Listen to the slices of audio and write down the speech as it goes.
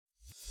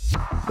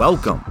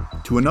Welcome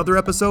to another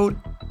episode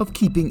of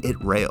Keeping It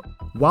Rail.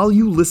 While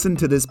you listen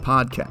to this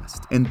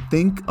podcast and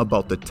think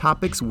about the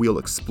topics we'll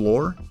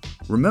explore,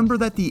 remember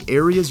that the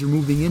areas you're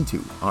moving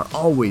into are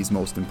always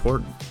most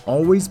important.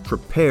 Always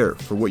prepare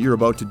for what you're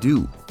about to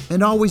do,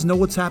 and always know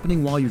what's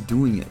happening while you're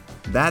doing it.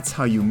 That's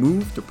how you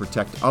move to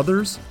protect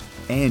others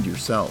and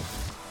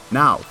yourself.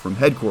 Now, from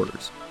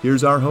headquarters,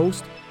 here's our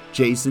host,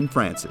 Jason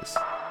Francis.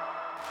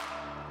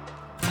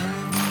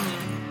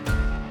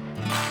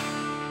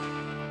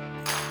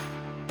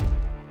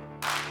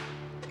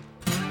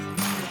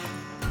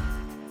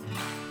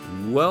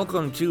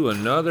 Welcome to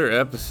another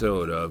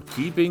episode of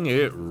Keeping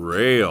It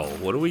Rail.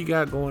 What do we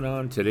got going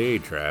on today,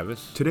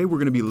 Travis? Today we're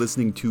going to be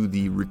listening to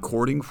the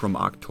recording from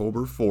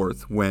October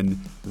 4th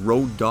when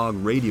Road Dog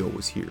Radio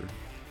was here.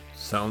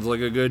 Sounds like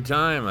a good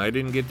time. I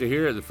didn't get to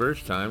hear it the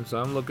first time, so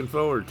I'm looking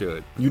forward to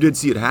it. You did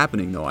see it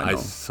happening, though, I know.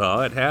 I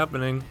saw it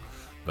happening,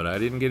 but I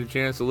didn't get a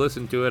chance to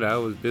listen to it. I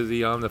was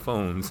busy on the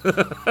phones.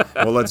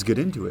 Well, let's get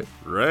into it.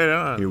 Right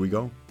on. Here we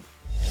go.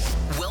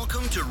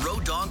 Welcome to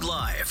Road Dog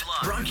Live,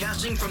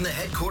 broadcasting from the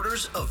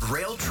headquarters of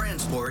Rail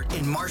Transport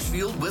in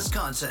Marshfield,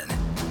 Wisconsin.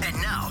 And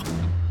now,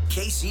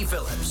 Casey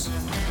Phillips.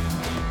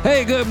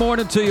 Hey, good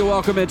morning to you.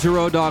 Welcome into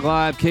Road Dog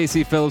Live.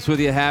 Casey Phillips with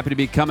you. Happy to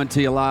be coming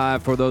to you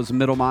live for those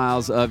middle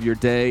miles of your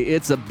day.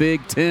 It's a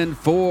Big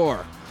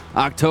 10-4,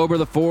 October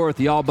the 4th.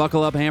 Y'all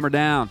buckle up, hammer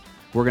down.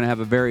 We're going to have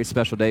a very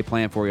special day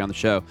planned for you on the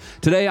show.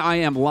 Today, I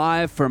am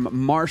live from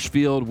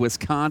Marshfield,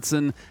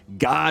 Wisconsin,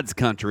 God's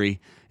country,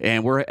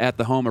 and we're at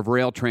the home of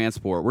Rail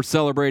Transport. We're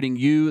celebrating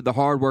you, the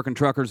hardworking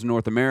truckers in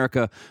North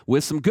America,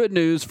 with some good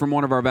news from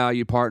one of our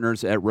valued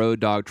partners at Road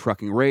Dog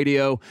Trucking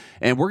Radio,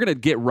 and we're going to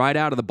get right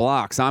out of the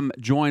blocks. I'm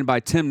joined by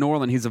Tim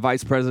Norland. He's the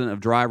Vice President of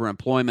Driver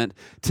Employment.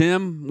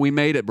 Tim, we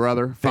made it,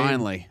 brother,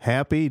 finally. Hey,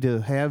 happy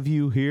to have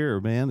you here,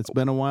 man. It's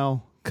been a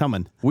while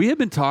coming. We have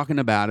been talking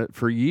about it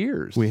for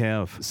years. We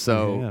have.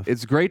 So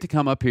it's great to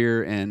come up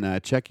here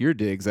and check your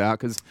digs out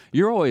because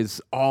you're always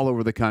all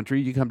over the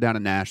country. You come down to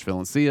Nashville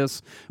and see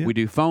us. Yep. We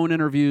do phone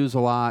interviews a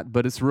lot,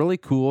 but it's really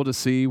cool to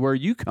see where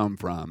you come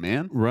from,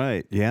 man.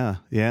 Right. Yeah.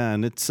 Yeah.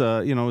 And it's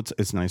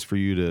it's nice for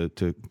you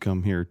to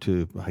come here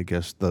to, I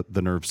guess,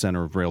 the nerve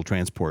center of rail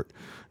transport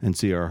and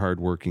see our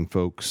hardworking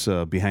folks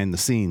behind the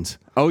scenes.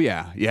 Oh,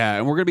 yeah. Yeah.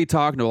 And we're going to be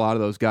talking to a lot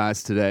of those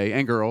guys today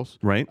and girls.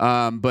 Right.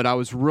 But I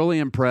was really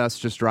impressed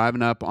just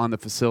driving up on the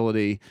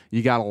facility.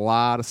 You got a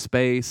lot of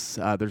space.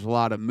 There's a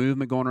lot of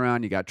movement going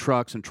around. You got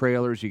trucks and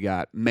trailers. You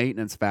got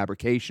maintenance,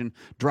 fabrication,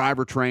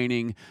 driver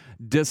training,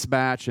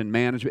 dispatch, and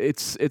management.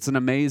 It's an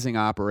amazing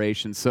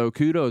operation. So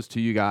kudos to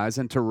you guys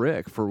and to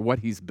Rick for what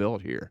he's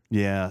built here.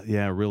 Yeah.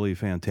 Yeah. Really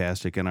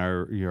fantastic. And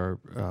your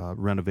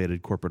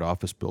renovated corporate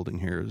office building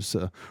here is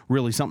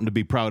really something to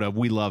be proud of.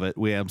 We love it.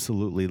 We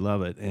absolutely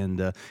love it.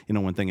 And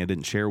one thing I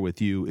didn't share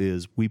with you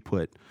is we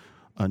put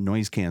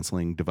noise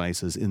canceling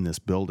devices in this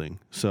building.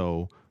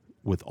 So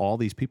with all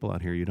these people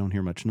out here, you don't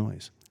hear much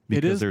noise.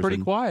 It is pretty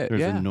quiet.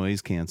 There's a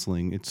noise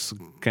canceling. It's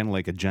kind of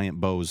like a giant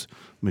Bose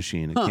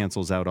machine. It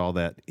cancels out all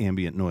that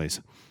ambient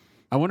noise.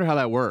 I wonder how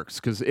that works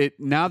because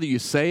now that you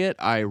say it,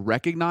 I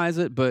recognize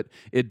it, but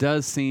it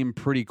does seem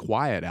pretty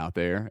quiet out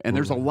there. And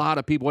there's a lot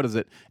of people. What is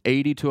it,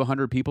 80 to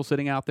 100 people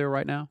sitting out there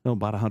right now? No,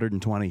 about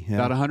 120. Yeah.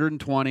 About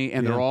 120,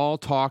 and they're all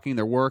talking,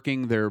 they're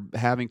working, they're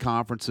having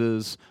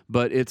conferences,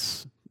 but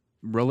it's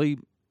really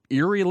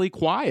eerily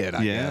quiet,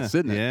 I guess,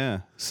 isn't it?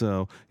 Yeah.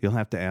 So you'll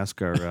have to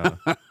ask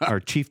our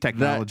chief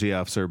technology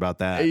officer about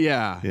that.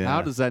 Yeah.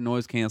 How does that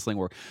noise canceling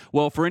work?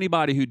 Well, for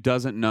anybody who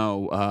doesn't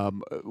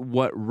know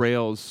what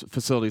Rail's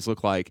facilities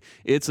look like,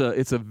 it's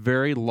a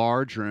very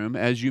large room.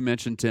 As you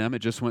mentioned, Tim, it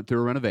just went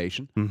through a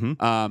renovation.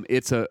 Mm-hmm.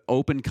 It's an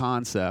open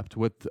concept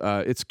with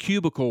it's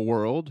cubicle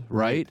world,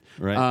 right?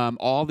 Right.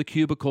 All the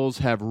cubicles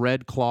have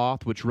red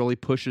cloth, which really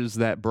pushes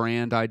that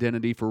brand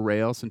identity for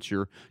Rail since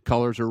your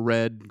colors are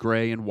red,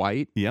 gray, and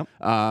white. Yep.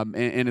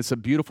 And it's a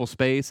beautiful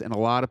space and a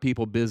lot of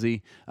people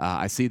busy.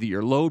 I see that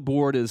your load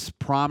board is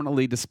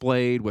prominently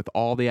displayed with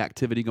all the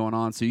activity going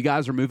on. So you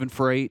guys are moving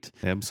freight.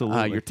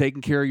 Absolutely. You're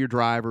taking care of your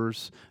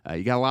drivers.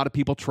 You got a lot of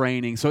people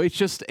training. So it's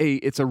just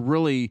it's a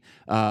really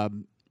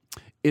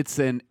it's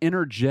an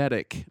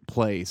energetic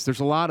place.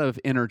 There's a lot of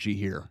energy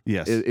here.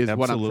 Yes, is absolutely.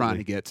 what I'm trying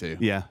to get to.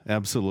 Yeah,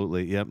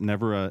 absolutely. Yep,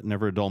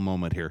 never a dull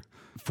moment here.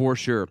 For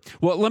sure.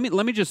 Well, let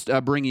me just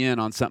bring you in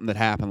on something that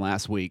happened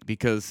last week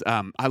because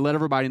I let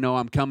everybody know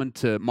I'm coming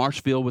to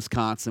Marshfield,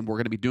 Wisconsin. We're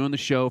going to be doing the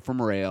show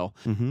from Rail,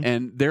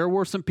 and there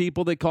were some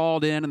people that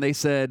called in and they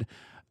said,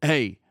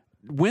 "Hey,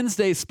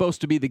 Wednesday's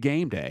supposed to be the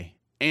game day."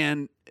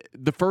 And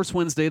the first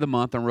Wednesday of the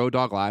month on Road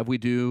Dog Live, we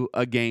do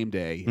a game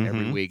day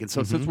every week. And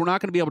so since we're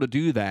not going to be able to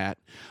do that,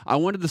 I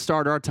wanted to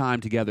start our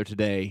time together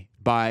today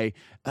by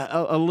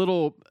a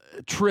little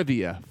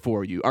trivia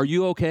for you. Are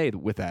you okay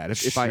with that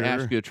if I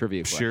ask you a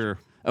trivia question? Sure.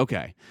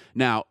 Okay.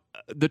 Now,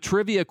 the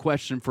trivia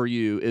question for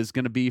you is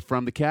going to be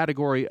from the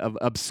category of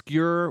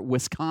obscure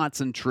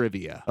Wisconsin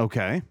trivia.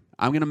 Okay.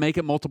 I'm going to make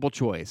it multiple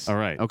choice. All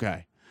right.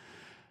 Okay.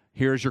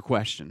 Here's your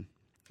question.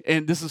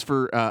 And this is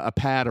for a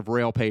pad of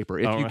rail paper.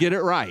 If you get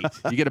it right,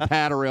 you get a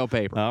pad of rail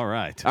paper. All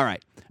right. All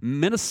right.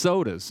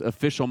 Minnesota's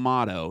official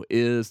motto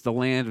is the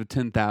land of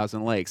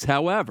 10,000 lakes.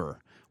 However,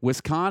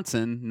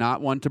 Wisconsin,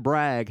 not one to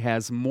brag,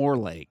 has more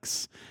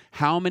lakes.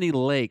 How many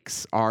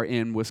lakes are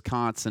in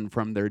Wisconsin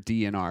from their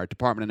DNR,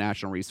 Department of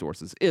Natural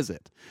Resources? Is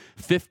it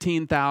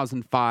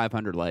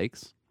 15,500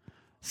 lakes,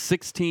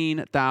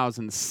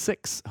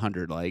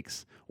 16,600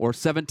 lakes, or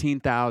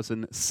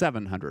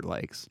 17,700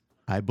 lakes?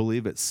 I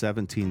believe it's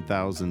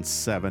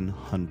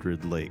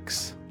 17,700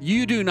 lakes.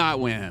 You do not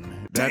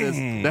win.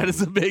 Dang. That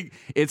is a big.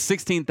 It's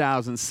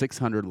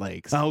 16,600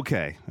 lakes.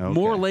 Okay.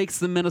 More lakes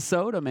than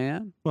Minnesota,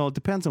 man. Well, it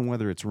depends on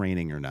whether it's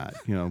raining or not.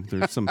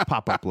 There's some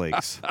pop-up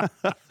lakes.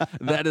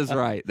 That is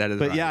right.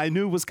 But yeah, I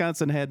knew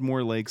Wisconsin had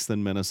more lakes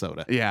than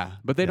Minnesota. Yeah,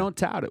 but they don't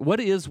tout it. What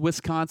is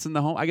Wisconsin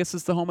the home? I guess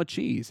it's the home of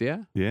cheese,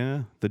 yeah?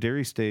 Yeah, the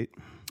dairy state.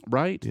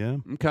 Right? Yeah.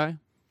 Okay.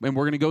 And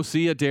we're going to go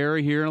see a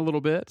dairy here in a little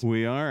bit.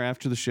 We are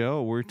after the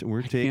show. We're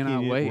taking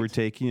you. We're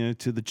taking you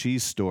to the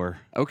cheese store.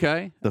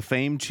 Okay. The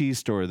famed cheese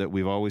store that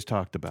we've always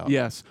talked about.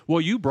 Yes. Well,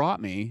 you brought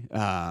me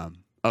a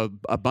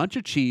bunch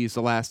of cheese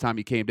the last time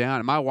you came down,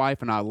 and my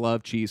wife and I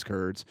love cheese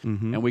curds,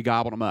 and we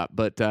gobbled them up.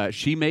 But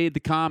she made the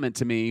comment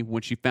to me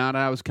when she found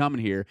out I was coming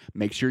here: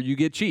 make sure you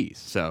get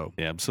cheese. So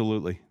yeah,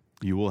 absolutely.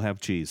 You will have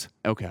cheese.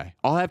 Okay.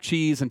 I'll have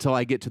cheese until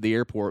I get to the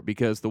airport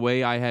because the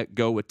way I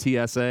go with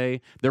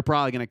TSA, they're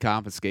probably going to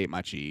confiscate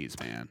my cheese,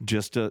 man.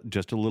 Just a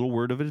little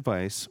word of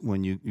advice.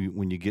 When you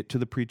get to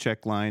the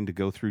pre-check line to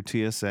go through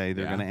TSA,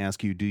 they're going to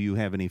ask you, do you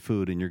have any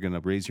food? And you're going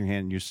to raise your hand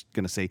and you're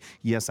going to say,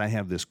 yes, I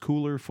have this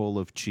cooler full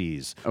of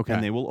cheese. Okay.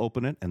 And they will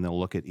open it and they'll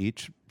look at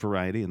each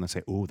variety and they'll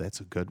say, oh, that's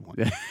a good one.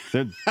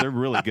 They're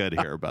really good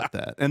here about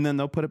that. And then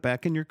they'll put it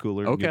back in your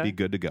cooler and you'll be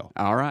good to go.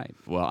 All right.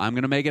 Well, I'm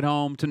going to make it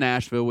home to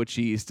Nashville with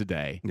cheese today.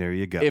 There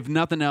you go. If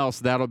nothing else,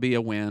 that'll be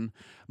a win.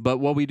 But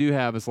what we do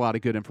have is a lot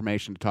of good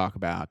information to talk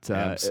about.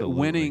 Absolutely.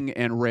 Winning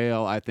and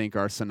rail, I think,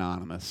 are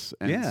synonymous.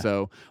 And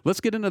so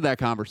let's get into that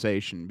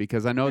conversation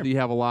because I know that you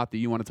have a lot that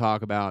you want to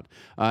talk about.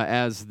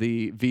 As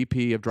the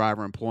VP of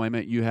Driver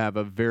Employment, you have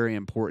a very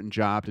important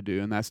job to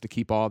do, and that's to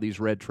keep all these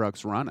red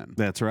trucks running.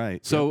 That's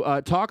right. So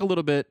talk a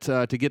little bit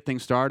to get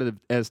things started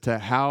as to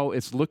how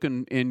it's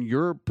looking in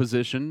your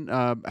position.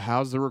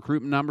 How's the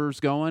recruitment numbers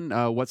going?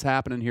 What's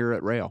happening here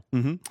at Rail?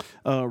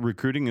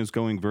 Recruiting is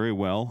going very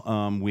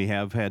well. We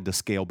have had to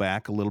scale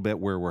back a little bit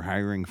where we're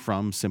hiring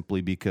from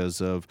simply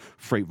because of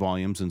freight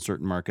volumes in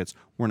certain markets.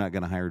 We're not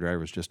going to hire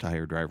drivers just to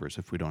hire drivers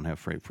if we don't have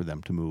freight for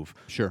them to move.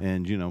 Sure.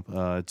 And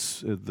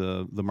it's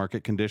the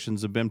market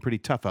conditions have been pretty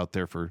tough out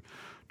there for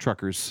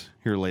truckers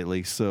here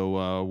lately.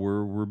 So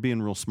we're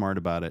being real smart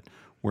about it.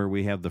 Where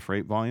we have the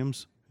freight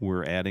volumes,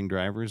 we're adding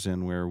drivers,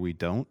 and where we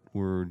don't,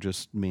 we're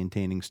just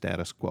maintaining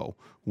status quo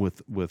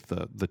with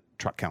the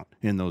truck count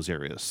in those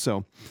areas.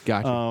 So,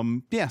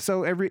 gotcha.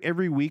 So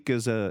every week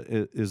is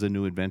a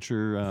new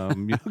adventure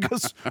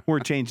because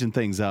we're changing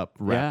things up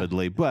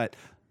rapidly. But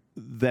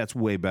that's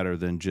way better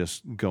than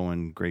just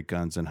going great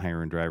guns and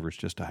hiring drivers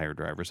just to hire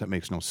drivers. That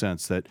makes no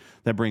sense. That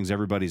brings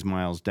everybody's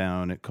miles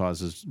down. It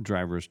causes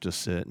drivers to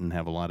sit and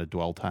have a lot of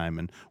dwell time,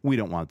 and we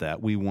don't want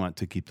that. We want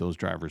to keep those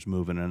drivers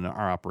moving, and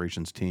our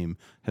operations team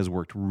has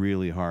worked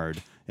really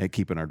hard at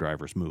keeping our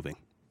drivers moving.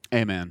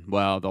 Amen.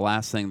 Well, the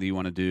last thing that you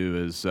want to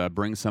do is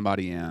bring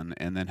somebody in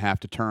and then have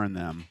to turn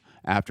them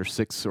after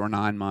 6 or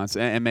 9 months,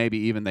 and maybe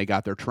even they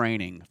got their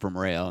training from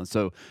Rail. And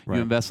so you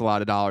invest a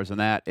lot of dollars in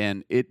that,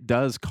 and it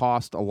does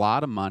cost a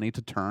lot of money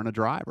to turn a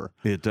driver.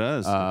 It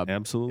does.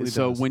 Absolutely does.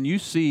 So when you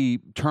see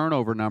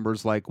turnover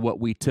numbers like what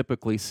we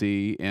typically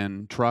see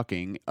in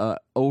trucking,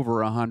 over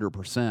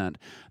 100%,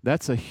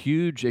 that's a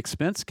huge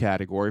expense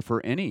category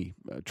for any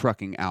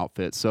trucking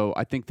outfit. So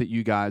I think that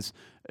you guys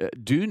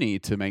do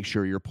need to make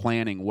sure you're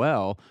planning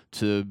well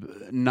to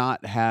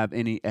not have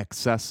any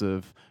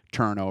excessive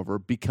turnover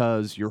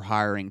because you're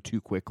hiring too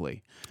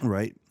quickly.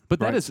 Right. But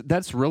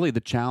that's really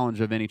the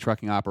challenge of any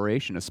trucking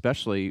operation,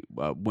 especially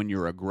when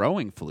you're a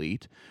growing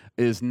fleet,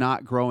 is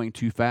not growing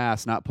too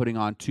fast, not putting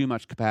on too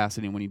much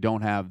capacity when you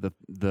don't have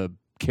the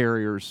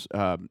carriers,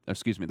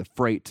 the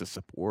freight to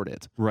support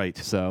it. Right.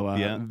 So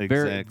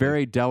exactly.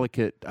 very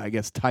delicate, I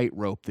guess,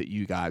 tightrope that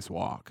you guys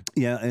walk.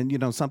 Yeah,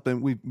 and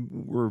something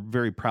we're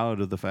very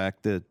proud of the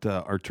fact that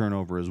our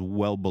turnover is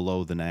well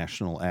below the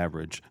national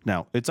average.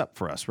 Now, it's up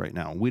for us right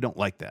now. We don't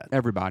like that.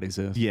 Everybody's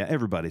is. Yeah,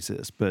 everybody's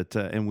is, but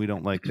and we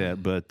don't like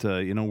that. But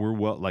we're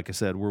well, like I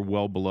said, we're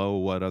well below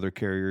what other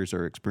carriers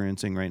are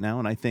experiencing right now,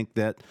 and I think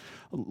that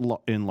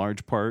in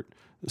large part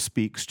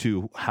speaks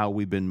to how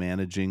we've been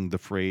managing the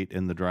freight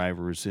and the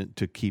drivers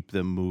to keep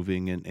them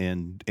moving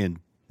and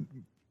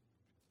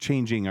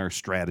changing our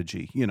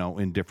strategy,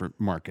 in different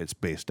markets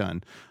based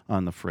on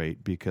the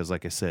freight. Because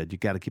like I said, you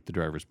got to keep the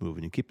drivers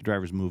moving. You keep the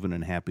drivers moving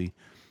and happy,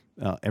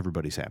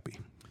 everybody's happy.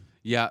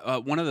 Yeah,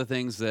 one of the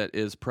things that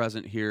is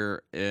present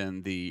here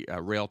in the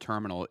rail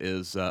terminal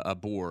is a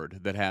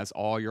board that has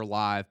all your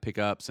live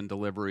pickups and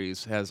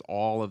deliveries, has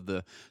all of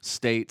the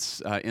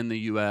states in the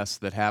U.S.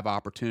 that have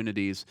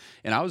opportunities.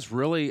 And I was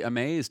really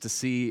amazed to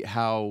see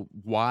how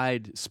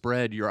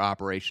widespread your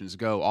operations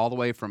go, all the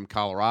way from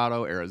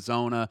Colorado,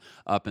 Arizona,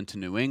 up into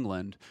New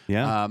England.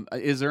 Yeah.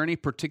 Is there any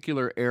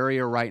particular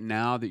area right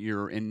now that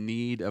you're in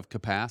need of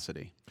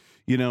capacity?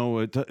 You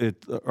know,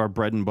 our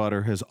bread and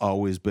butter has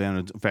always been,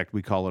 in fact,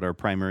 we call it our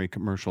primary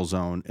commercial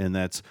zone, and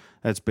that's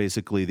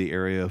basically the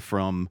area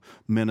from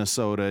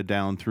Minnesota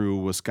down through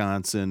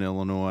Wisconsin,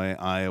 Illinois,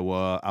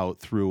 Iowa, out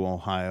through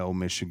Ohio,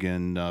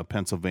 Michigan,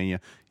 Pennsylvania.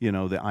 You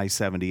know, the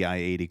I-70,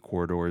 I-80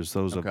 corridors,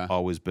 those have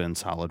always been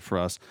solid for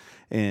us.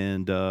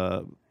 And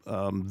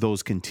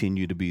those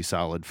continue to be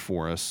solid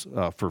for us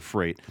for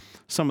freight.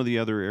 Some of the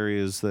other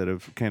areas that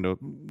have kind of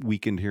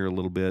weakened here a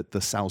little bit,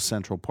 the south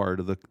central part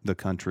of the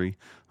country.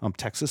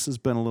 Texas has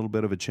been a little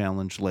bit of a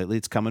challenge lately.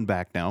 It's coming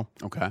back now.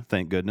 Okay.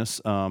 Thank goodness.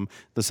 The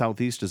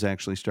southeast is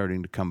actually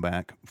starting to come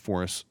back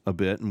for us a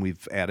bit, and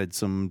we've added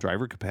some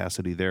driver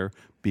capacity there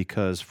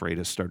because freight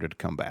has started to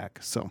come back.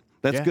 So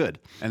that's good.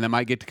 And they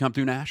might get to come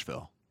through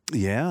Nashville.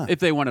 Yeah. If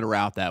they wanted a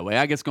route that way.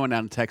 I guess going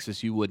down to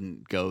Texas, you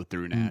wouldn't go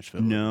through Nashville.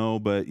 No,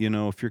 but you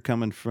know, if you're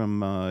coming from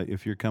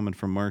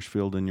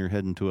Marshfield and you're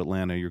heading to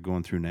Atlanta, you're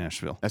going through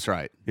Nashville. That's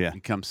right. Yeah.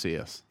 You come see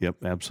us. Yep,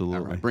 absolutely.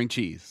 All right. Bring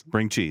cheese.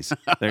 Bring cheese.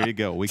 There you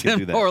go. We can do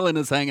Tim that. Portland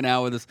is hanging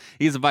out with us.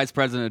 He's the Vice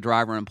President of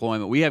Driver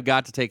Employment. We have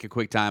got to take a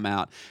quick time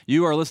out.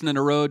 You are listening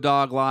to Road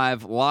Dog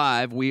Live.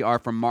 We are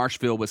from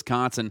Marshfield,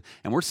 Wisconsin,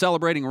 and we're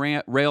celebrating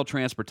rail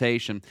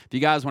transportation. If you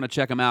guys want to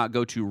check them out,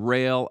 go to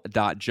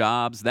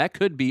rail.jobs. That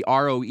could be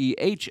ROEHL.jobs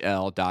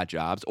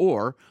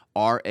or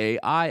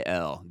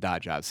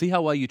RAIL.jobs. See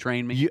how well you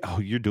trained me?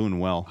 You're doing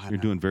well. You're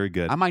doing very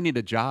good. I might need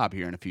a job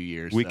here in a few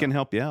years. We can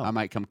help you out. I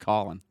might come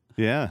calling.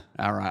 Yeah.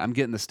 All right. I'm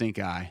getting the stink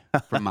eye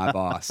from my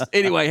boss.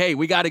 Anyway, hey,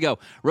 we got to go.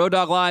 Road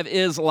Dog Live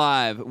is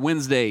live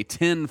Wednesday,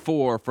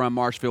 10/4 from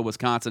Marshfield,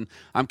 Wisconsin.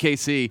 I'm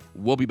KC.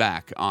 We'll be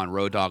back on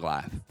Road Dog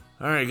Live.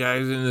 All right,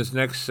 guys, in this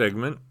next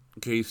segment,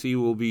 KC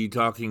will be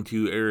talking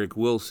to Eric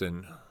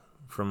Wilson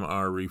from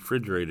our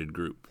refrigerated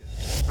group.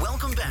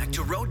 Welcome back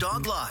to Road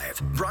Dog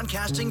Live,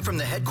 broadcasting from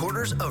the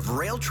headquarters of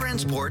Rail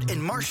Transport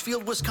in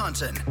Marshfield,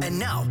 Wisconsin. And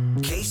now,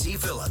 Casey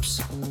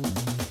Phillips.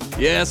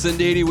 Yes,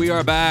 indeedy, we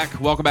are back.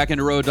 Welcome back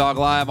into Road Dog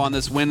Live on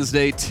this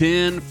Wednesday,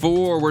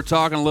 10/4. We're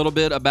talking a little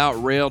bit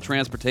about rail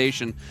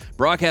transportation,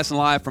 broadcasting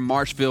live from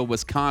Marshfield,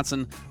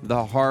 Wisconsin,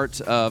 the heart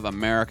of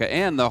America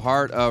and the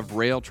heart of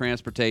rail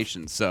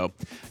transportation. So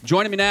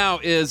joining me now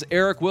is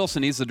Eric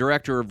Wilson. He's the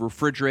Director of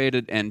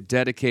Refrigerated and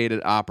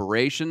Dedicated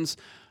Operations.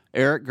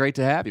 Eric, great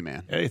to have you,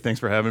 man. Hey, thanks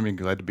for having me.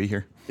 Glad to be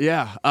here.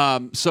 Yeah.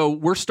 So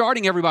we're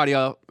starting everybody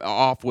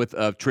off with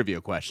a trivia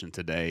question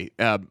today.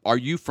 Are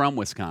you from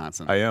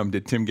Wisconsin? I am.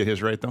 Did Tim get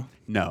his right, though?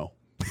 No.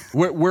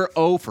 We're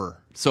 0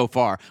 for so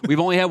far. We've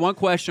only had one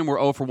question. We're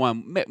 0 for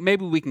 1.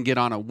 Maybe we can get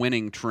on a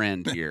winning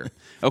trend here.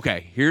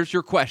 Okay, here's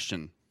your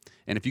question.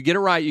 And if you get it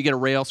right, you get a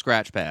rail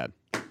scratch pad.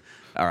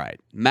 All right.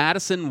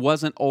 Madison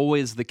wasn't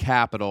always the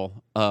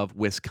capital of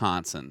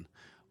Wisconsin.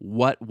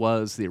 What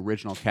was the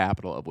original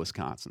capital of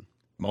Wisconsin?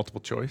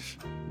 Multiple choice?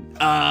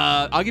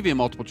 I'll give you a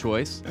multiple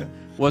choice.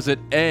 Was it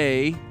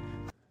A,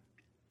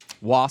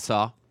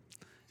 Wausau,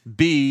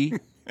 B,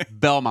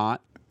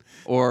 Belmont,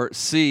 or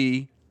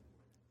C,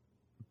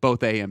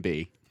 both A and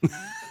B?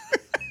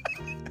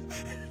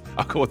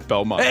 I'll go with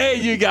Belmont.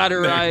 Hey, you got it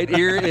right.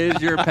 Here is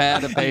your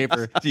pad of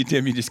paper. Gee,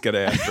 Tim, you just got to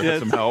ask for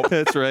some help.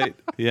 That's right.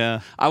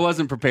 Yeah. I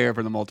wasn't prepared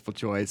for the multiple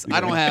choice.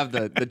 I don't have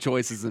the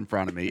choices in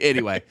front of me.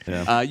 Anyway,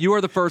 you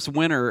are the first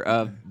winner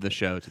of the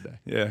show today.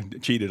 Yeah,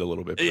 cheated a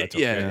little bit, but that's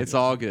okay. Yeah, it's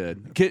all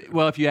good.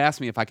 Well, if you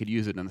asked me if I could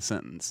use it in a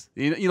sentence,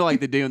 you know,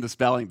 like they do in the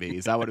spelling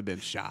bees, I would have been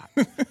shocked.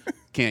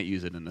 Can't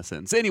use it in a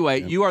sentence.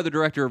 Anyway, you are the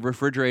Director of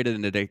Refrigerated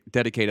and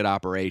Dedicated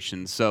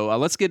Operations. So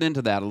let's get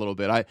into that a little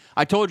bit.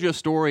 I told you a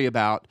story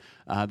about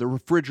the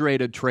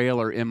refrigerated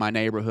trailer in my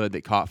neighborhood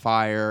that caught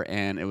fire,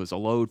 and it was a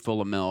load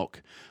full of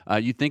milk.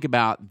 You think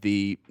about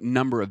the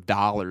number of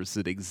dollars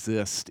that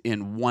exist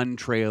in one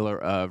trailer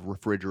of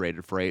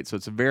refrigerated freight. So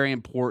it's a very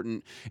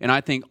important and I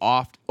think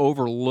oft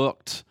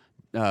overlooked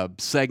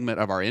segment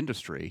of our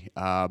industry.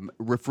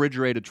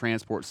 Refrigerated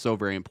transport is so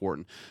very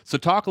important. So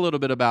talk a little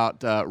bit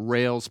about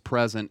rails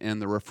present in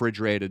the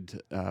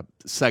refrigerated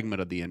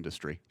segment of the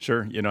industry.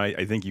 Sure. You know,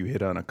 I think you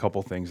hit on a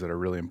couple things that are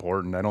really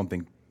important. I don't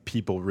think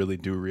people really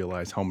do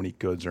realize how many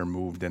goods are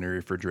moved in a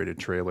refrigerated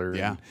trailer.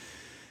 Yeah. And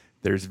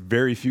there's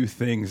very few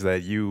things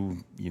that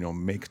you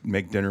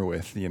make dinner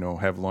with,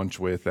 have lunch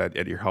with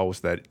at your house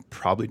that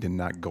probably did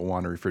not go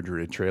on a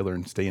refrigerated trailer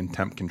and stay in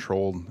temp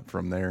controlled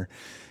from there.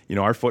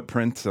 Our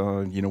footprint,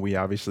 we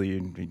obviously,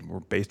 we're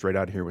based right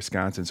out here in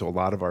Wisconsin, so a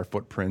lot of our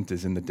footprint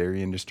is in the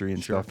dairy industry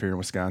and stuff here in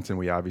Wisconsin.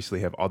 We obviously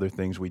have other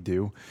things we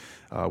do.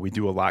 We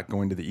do a lot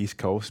going to the East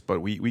Coast,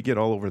 but we get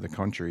all over the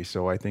country.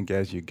 So I think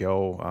as you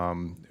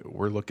go,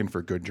 we're looking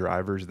for good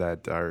drivers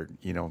that are,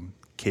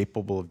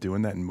 capable of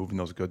doing that and moving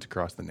those goods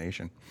across the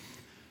nation.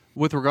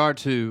 With regard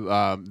to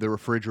the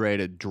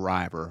refrigerated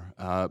driver,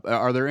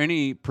 are there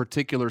any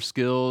particular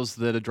skills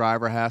that a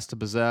driver has to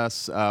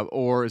possess,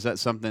 or is that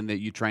something that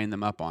you train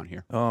them up on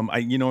here?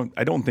 I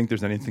don't think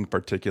there's anything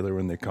particular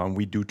when they come.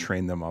 We do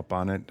train them up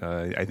on it.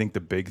 I think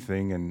the big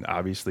thing, and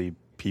obviously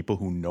people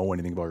who know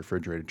anything about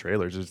refrigerated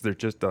trailers, is there's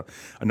just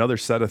another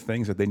set of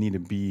things that they need to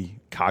be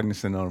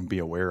cognizant of and be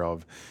aware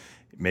of.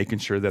 Making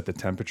sure that the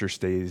temperature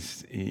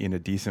stays in a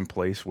decent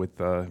place with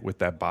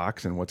that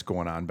box and what's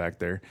going on back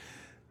there.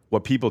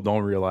 What people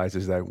don't realize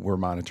is that we're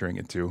monitoring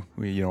it too.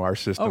 Our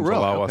systems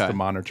allow us to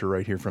monitor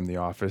right here from the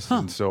office.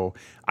 And so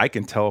I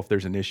can tell if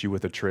there's an issue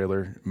with a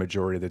trailer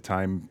majority of the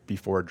time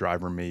before a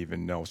driver may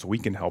even know. So we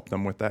can help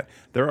them with that.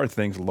 There are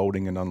things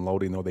loading and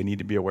unloading, though, they need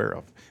to be aware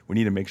of. We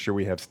need to make sure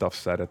we have stuff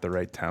set at the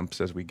right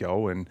temps as we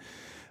go. And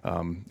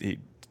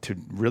to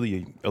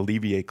really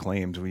alleviate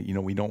claims,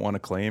 we don't want to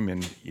claim.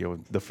 And,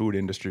 the food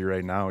industry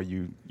right now,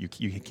 you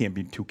can't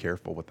be too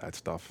careful with that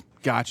stuff.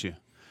 Gotcha.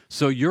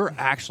 So you're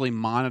actually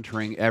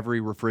monitoring every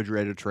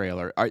refrigerated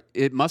trailer.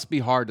 It must be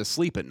hard to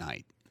sleep at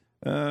night.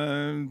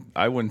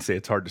 I wouldn't say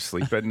it's hard to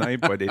sleep at night,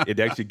 but it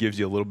actually gives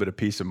you a little bit of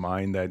peace of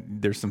mind that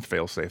there's some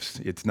fail safes.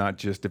 It's not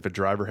just if a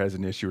driver has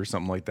an issue or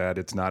something like that.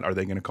 It's not, are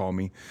they going to call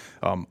me?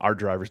 Our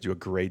drivers do a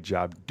great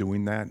job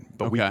doing that,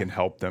 but we can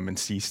help them and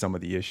see some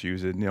of the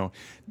issues. And,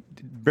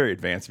 very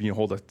advanced. If you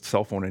hold a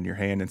cell phone in your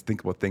hand and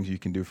think about things you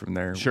can do from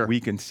there, we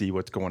can see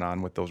what's going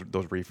on with those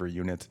reefer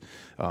units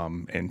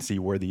and see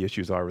where the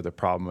issues are, where the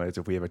problem is,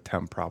 if we have a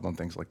temp problem,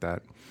 things like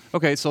that.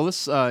 Okay, so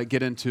let's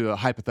get into a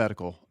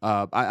hypothetical.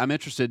 I'm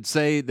interested.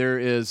 Say there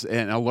is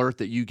an alert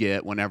that you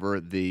get whenever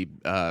the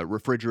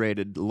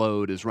refrigerated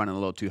load is running a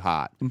little too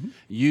hot. Mm-hmm.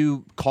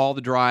 You call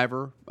the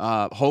driver.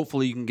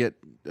 Hopefully you can get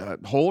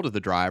hold of the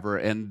driver,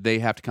 and they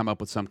have to come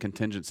up with some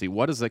contingency.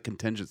 What does that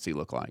contingency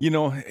look like?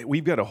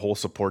 We've got a whole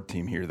support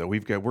team here, though.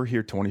 We're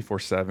here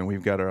 24/7.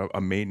 We've got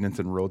a maintenance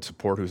and road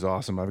support who's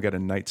awesome. I've got a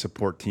night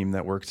support team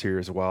that works here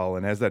as well.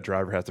 And as that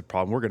driver has a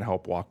problem, we're going to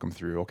help walk them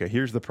through. Okay,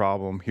 here's the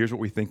problem. Here's what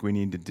we think we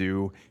need to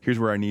do. Here's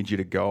where I need you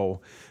to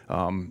go.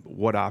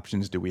 What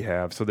options do we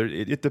have? So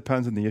it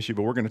depends on the issue,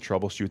 but we're going to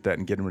troubleshoot that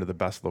and get them to the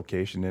best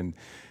location and,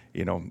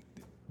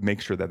 make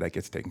sure that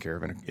gets taken care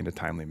of in a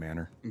timely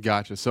manner.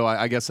 Gotcha. So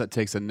I guess that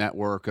takes a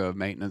network of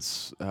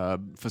maintenance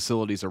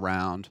facilities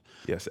around.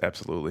 Yes,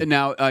 absolutely. And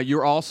now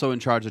you're also in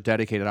charge of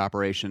dedicated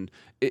operation.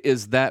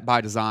 Is that by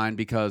design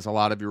because a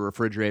lot of your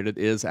refrigerated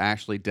is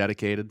actually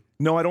dedicated?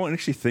 No, I don't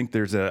actually think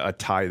there's a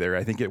tie there.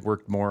 I think it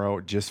worked more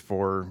out just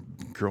for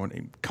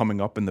coming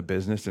up in the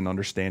business and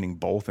understanding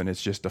both, and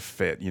it's just a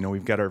fit.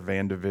 We've got our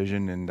van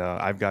division, and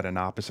I've got an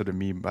opposite of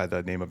me by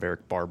the name of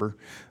Eric Barber.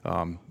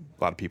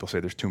 A lot of people say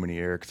there's too many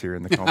Erics here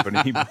in the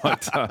company,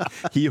 but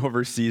he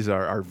oversees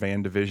our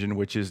van division,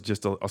 which is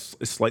just a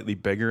slightly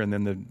bigger, and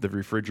then the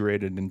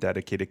refrigerated and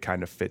dedicated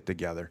kind of fit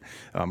together,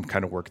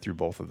 kind of work through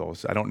both of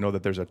those. I don't know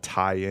that there's a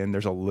tie-in.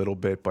 There's a little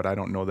bit, but I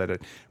don't know that a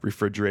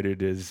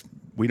refrigerated is –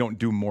 we don't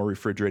do more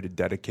refrigerated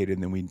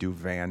dedicated than we do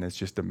van. It's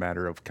just a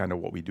matter of kind of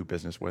what we do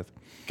business with.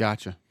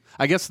 Gotcha.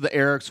 I guess the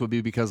Erics would be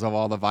because of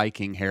all the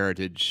Viking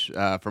heritage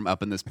from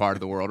up in this part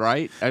of the world,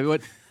 right?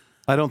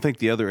 I don't think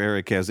the other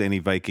Eric has any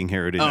Viking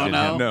heritage in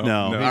no? him.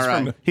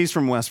 No. He's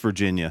from West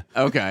Virginia.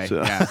 Okay.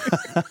 So. Yeah.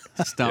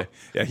 Stump.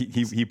 Yeah,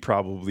 he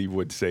probably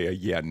would say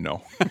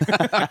no.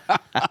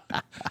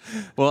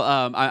 Well,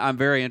 I'm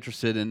very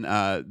interested in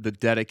the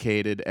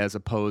dedicated as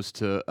opposed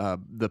to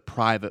the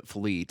private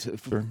fleet.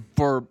 Sure.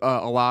 For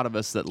a lot of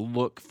us that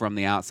look from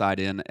the outside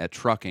in at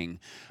trucking,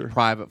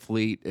 private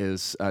fleet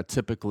is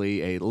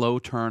typically a low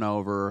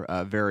turnover,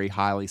 very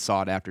highly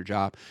sought after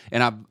job.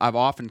 And I've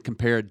often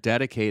compared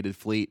dedicated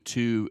fleet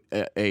to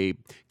a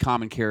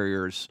common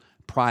carrier's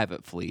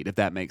private fleet, if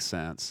that makes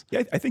sense.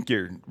 Yeah, I think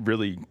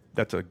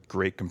that's a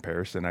great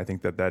comparison. I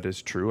think that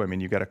is true. I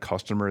mean, you got a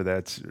customer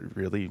that's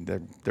really,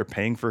 they're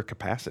paying for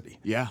capacity.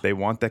 Yeah. They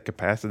want that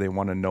capacity. They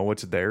want to know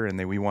it's there, and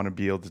we want to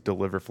be able to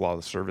deliver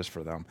flawless service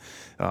for them.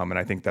 And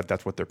I think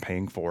that's what they're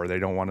paying for. They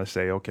don't want to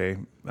say, okay,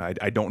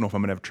 I don't know if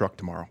I'm going to have a truck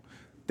tomorrow.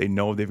 They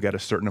know they've got a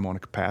certain amount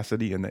of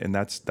capacity, and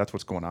that's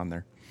what's going on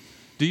there.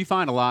 Do you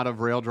find a lot of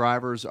rail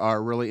drivers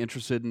are really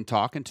interested in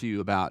talking to you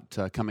about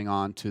coming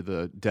on to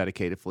the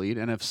dedicated fleet?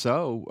 And if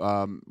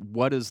so,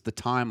 what is the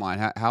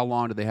timeline? How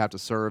long do they have to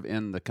serve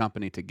in the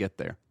company to get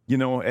there?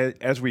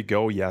 As we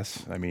go,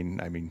 yes. I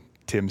mean,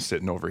 Tim's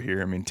sitting over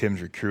here. I mean,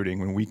 Tim's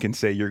recruiting. When we can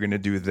say you're going to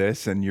do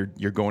this and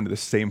you're going to the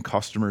same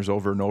customers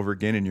over and over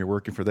again and you're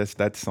working for this,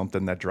 that's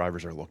something that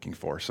drivers are looking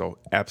for. So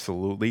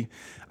absolutely.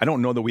 I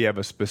don't know that we have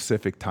a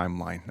specific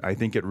timeline. I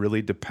think it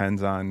really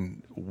depends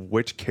on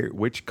which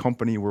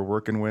company we're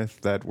working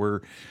with that we're,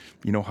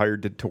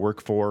 hired to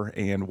work for,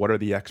 and what are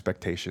the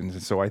expectations.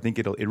 And so I think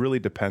it really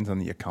depends on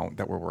the account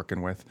that we're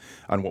working with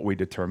on what we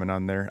determine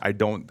on there.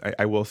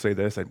 I will say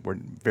this,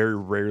 very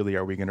rarely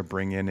are we going to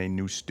bring in a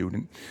new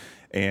student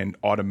and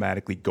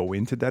automatically go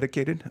into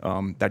dedicated.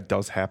 That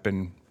does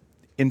happen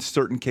in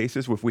certain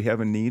cases if we have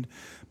a need,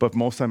 but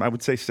most time I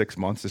would say 6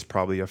 months is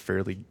probably a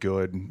fairly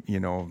good,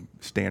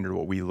 standard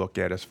what we look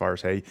at as far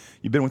as, hey,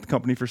 you've been with the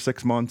company for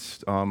 6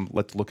 months,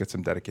 let's look at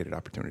some dedicated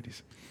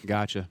opportunities.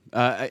 Gotcha.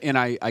 And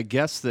I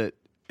guess that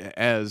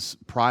as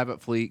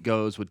private fleet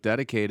goes with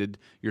dedicated,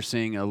 you're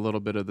seeing a little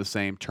bit of the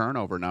same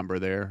turnover number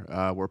there,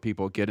 where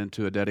people get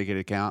into a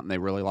dedicated account and they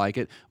really like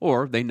it,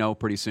 or they know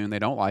pretty soon they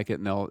don't like it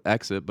and they'll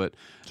exit. But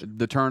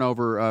the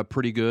turnover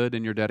pretty good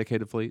in your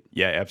dedicated fleet?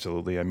 Yeah,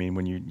 absolutely. I mean,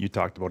 when you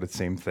talked about it,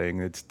 same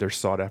thing. They're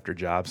sought after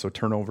jobs, so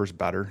turnover's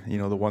better.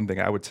 The one thing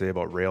I would say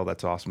about rail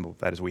that's awesome about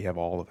that is we have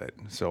all of it.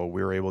 So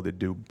we're able to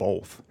do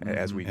both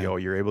as we go.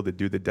 You're able to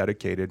do the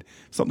dedicated.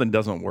 If something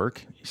doesn't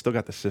work, you still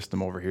got the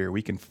system over here.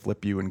 We can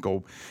flip you and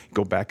go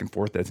back and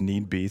forth as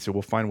need be. So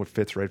we'll find what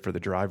fits right for the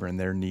driver and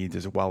their needs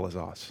as well as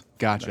us.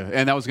 Gotcha.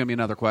 And that was going to be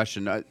another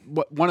question.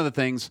 One of the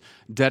things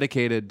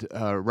dedicated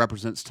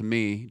represents to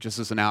me, just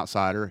as an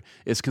outsider,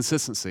 is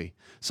consistency.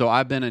 So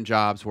I've been in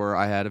jobs where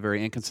I had a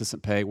very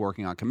inconsistent pay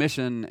working on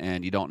commission,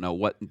 and you don't know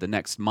what the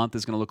next month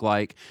is going to look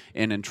like.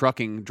 And in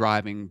trucking,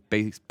 driving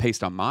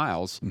based on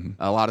miles,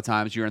 a lot of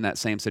times you're in that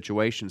same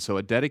situation. So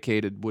a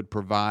dedicated would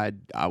provide,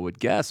 I would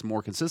guess,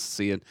 more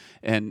consistency.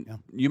 And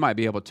you might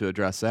be able to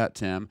address that,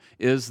 Tim.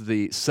 Is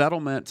the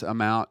settlement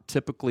amount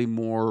typically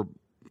more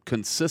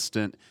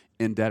consistent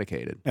in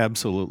dedicated?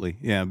 Absolutely,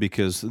 yeah,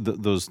 because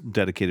those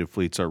dedicated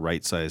fleets are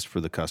right-sized for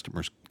the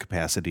customer's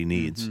capacity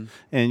needs.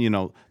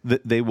 And,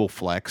 they will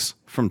flex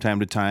from time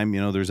to time.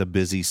 There's a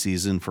busy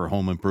season for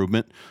home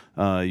improvement.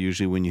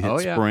 Usually when you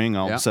hit spring,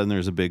 all of a sudden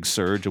there's a big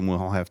surge, and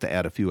we'll have to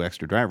add a few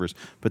extra drivers.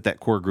 But that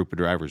core group of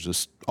drivers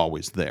is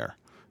always there,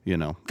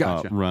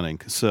 Gotcha. running.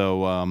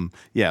 So,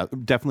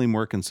 definitely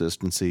more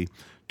consistency.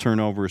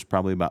 Turnover is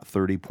probably about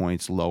 30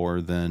 points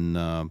lower than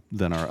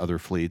our other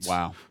fleets.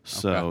 Wow.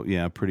 So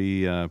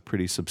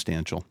pretty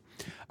substantial.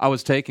 I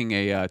was taking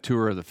a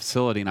tour of the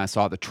facility, and I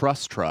saw the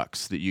truss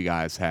trucks that you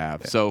guys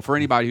have. So for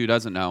anybody who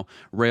doesn't know,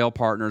 Rail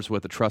partners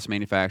with a truss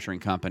manufacturing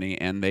company,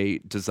 and they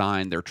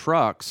design their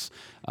trucks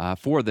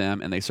for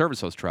them, and they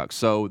service those trucks.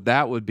 So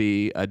that would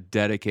be a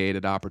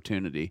dedicated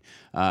opportunity,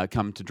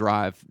 come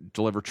to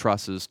deliver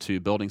trusses to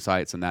building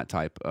sites and that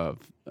type of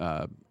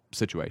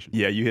situation.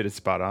 Yeah, you hit it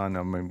spot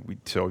on.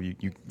 So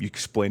you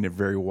explained it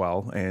very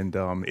well, and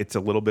it's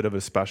a little bit of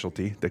a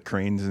specialty. The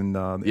cranes and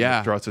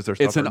the trusses are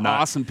stuff. It's an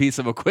awesome piece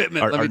of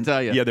equipment. Let me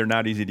tell you. Yeah, they're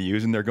not easy to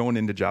use, and they're going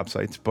into job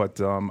sites. But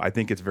I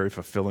think it's very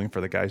fulfilling for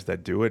the guys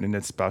that do it, and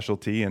it's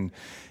specialty. And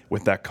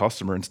with that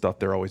customer and stuff,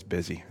 they're always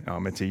busy.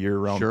 It's a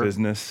year-round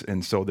business,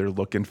 and so they're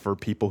looking for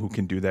people who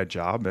can do that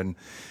job. And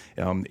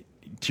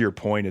to your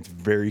point, it's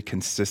very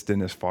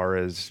consistent as far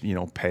as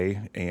pay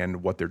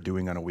and what they're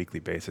doing on a weekly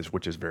basis,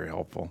 which is very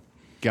helpful.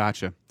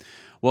 Gotcha.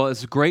 Well,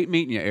 it's great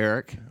meeting you,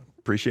 Eric.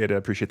 Appreciate it. I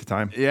appreciate the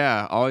time.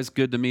 Yeah, always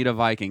good to meet a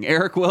Viking.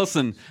 Eric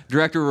Wilson,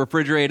 Director of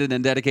Refrigerated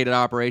and Dedicated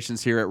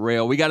Operations here at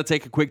Rail. We got to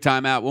take a quick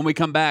time out. When we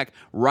come back,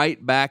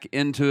 right back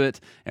into it,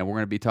 and we're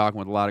going to be talking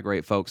with a lot of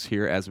great folks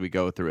here as we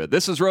go through it.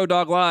 This is Road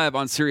Dog Live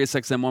on Sirius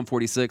XM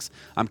 146.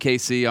 I'm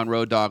KC on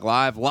Road Dog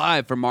live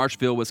from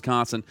Marshfield,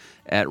 Wisconsin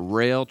at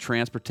Rail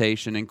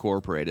Transportation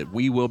Incorporated.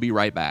 We will be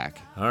right back.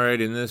 All right,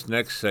 in this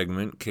next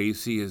segment,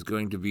 KC is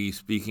going to be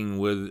speaking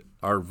with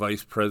our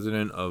Vice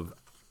President of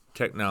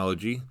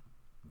Technology,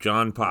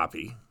 John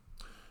Poppy,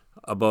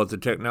 about the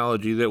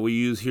technology that we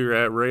use here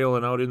at Rail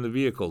and out in the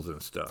vehicles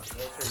and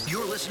stuff.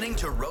 You're listening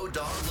to Road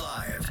Dog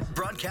Live,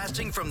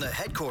 broadcasting from the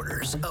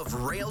headquarters of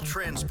Rail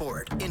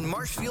Transport in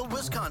Marshfield,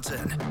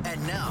 Wisconsin.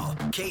 And now,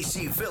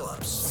 KC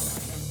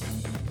Phillips.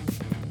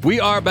 We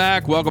are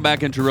back. Welcome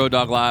back into Road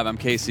Dog Live. I'm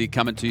Casey,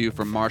 coming to you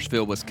from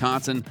Marshfield,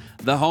 Wisconsin,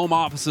 the home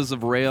offices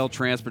of Rail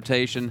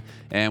Transportation,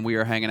 and we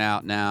are hanging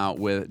out now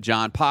with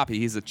John Poppy.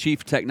 He's the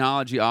Chief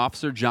Technology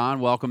Officer. John,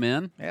 welcome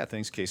in. Yeah,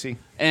 thanks, Casey.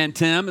 And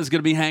Tim is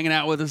going to be hanging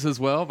out with us as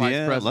well,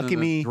 Vice President lucky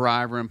me. of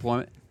Driver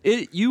Employment.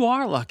 You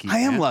are lucky. I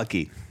am man.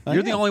 lucky.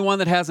 You're the only one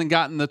that hasn't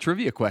gotten the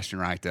trivia question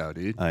right, though,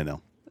 dude. I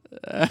know.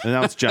 And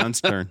now it's John's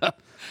turn.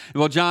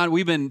 Well, John,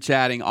 we've been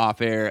chatting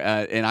off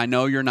air, and I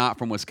know you're not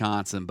from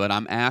Wisconsin, but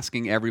I'm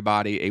asking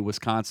everybody a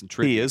Wisconsin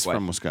trivia He is question.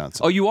 from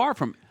Wisconsin. Oh, you are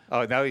from...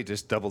 Oh, now he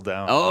just doubled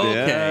down.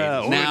 Okay.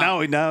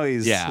 Yeah. Now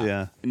he's...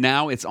 Yeah.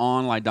 Now it's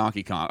on like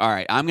Donkey Kong. All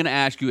right, I'm going to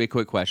ask you a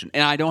quick question,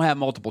 and I don't have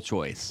multiple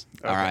choice.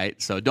 Okay. All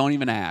right, so don't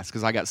even ask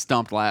because I got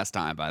stumped last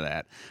time by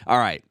that. All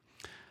right.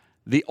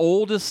 The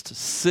oldest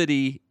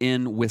city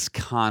in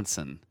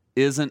Wisconsin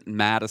isn't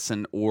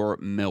Madison or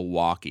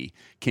Milwaukee.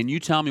 Can you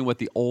tell me what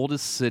the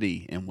oldest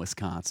city in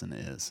Wisconsin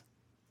is?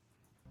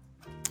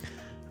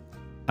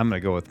 I'm going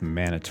to go with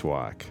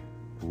Manitowoc.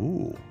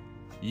 Ooh.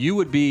 You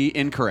would be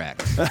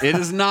incorrect. It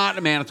is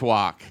not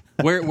Manitowoc.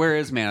 Where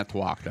is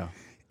Manitowoc, though?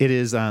 It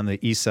is on the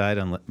east side,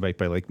 right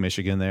by Lake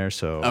Michigan there.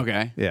 So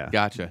okay, yeah,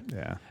 gotcha.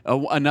 Yeah,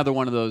 another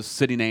one of those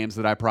city names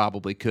that I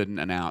probably couldn't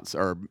announce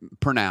or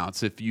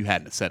pronounce if you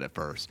hadn't said it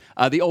first.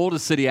 The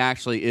oldest city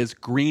actually is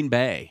Green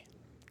Bay.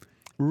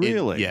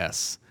 Really?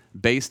 Yes.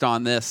 Based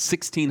on this,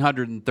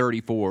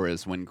 1634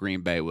 is when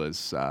Green Bay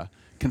was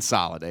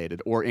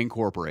consolidated or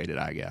incorporated,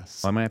 I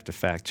guess. Well, I'm gonna have to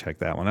fact check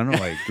that one. I don't know.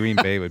 Like Green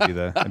Bay would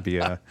be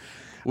a.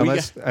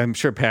 Unless I'm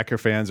sure Packer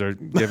fans are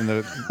giving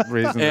the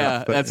reason.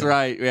 Yeah, that's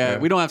right. Yeah,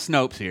 we don't have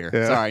Snopes here.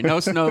 Yeah. Sorry, no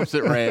Snopes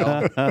at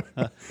Rail.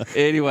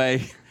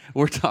 Anyway,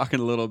 we're talking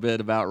a little bit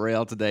about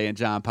Rail today, and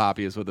John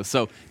Poppy is with us.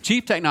 So,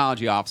 Chief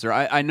Technology Officer,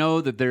 I know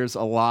that there's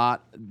a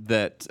lot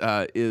that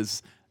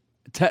is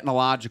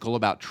technological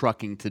about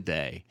trucking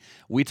today.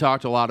 We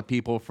talked to a lot of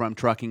people from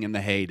trucking in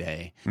the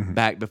heyday,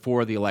 back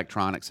before the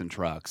electronics in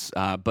trucks.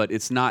 But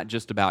it's not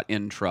just about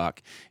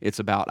in-truck. It's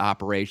about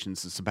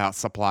operations. It's about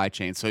supply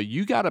chain. So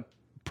you got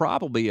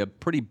probably a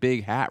pretty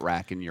big hat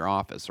rack in your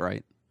office,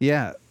 right?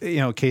 Yeah,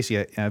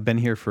 Casey, I've been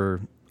here for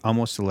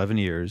almost 11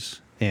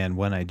 years, and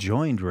when I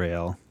joined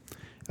Rail,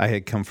 I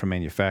had come from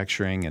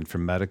manufacturing and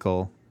from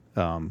medical,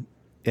 and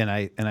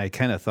I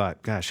kind of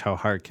thought, gosh, how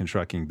hard can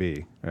trucking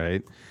be,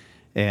 right?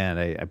 And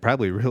I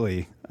probably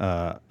really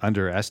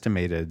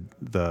underestimated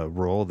the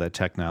role that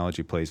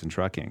technology plays in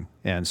trucking,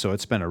 and so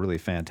it's been a really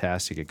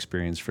fantastic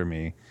experience for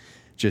me,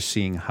 just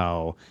seeing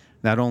how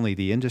not only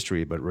the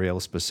industry, but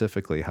Rail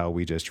specifically, how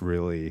we just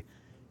really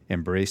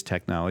embrace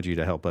technology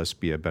to help us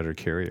be a better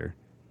carrier.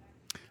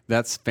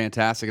 That's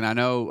fantastic. And I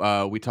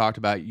know we talked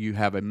about you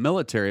have a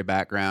military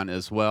background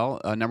as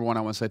well. Number one, I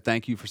want to say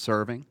thank you for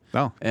serving.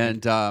 Oh.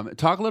 And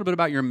talk a little bit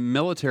about your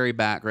military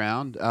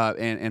background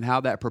and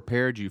how that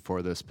prepared you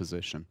for this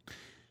position.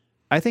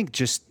 I think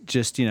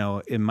just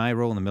in my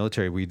role in the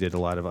military, we did a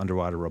lot of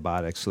underwater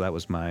robotics, so that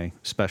was my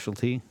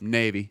specialty.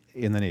 Navy.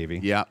 In the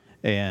Navy. Yeah.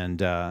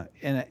 And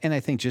I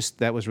think just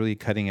that was really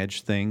cutting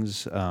edge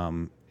things,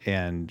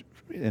 and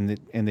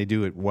they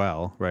do it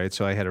well, right?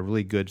 So I had a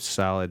really good,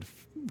 solid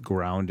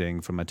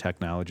grounding from a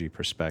technology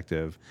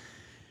perspective,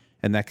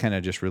 and that kind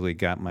of just really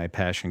got my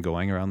passion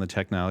going around the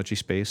technology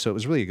space. So it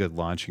was really a good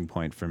launching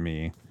point for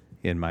me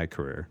in my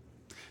career.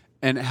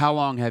 And how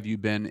long have you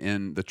been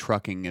in the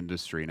trucking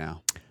industry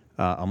now?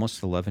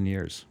 Almost 11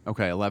 years.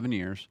 Okay, 11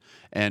 years.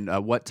 And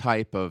what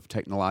type of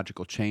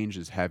technological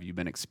changes have you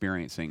been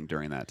experiencing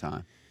during that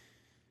time?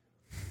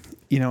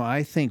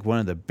 I think one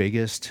of the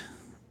biggest.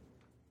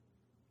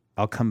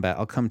 I'll come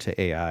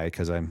to AI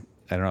because I don't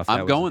know if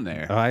I'm going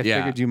there. Oh, I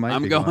figured you might.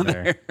 I'm be going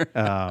there.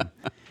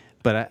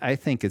 But I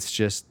think it's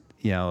just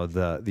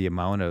the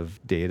amount of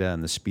data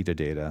and the speed of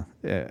data.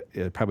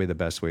 Probably the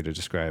best way to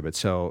describe it.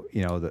 So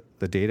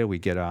the data we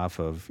get off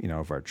of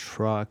of our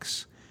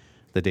trucks,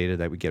 the data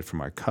that we get from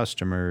our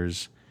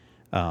customers,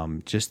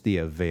 just the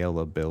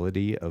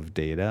availability of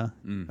data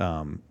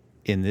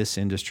in this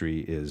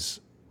industry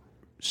is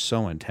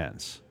so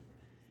intense.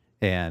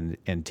 And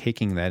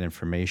taking that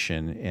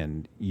information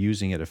and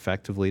using it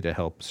effectively to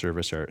help serve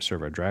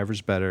our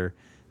drivers better,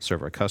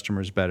 serve our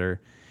customers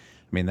better.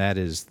 I mean, that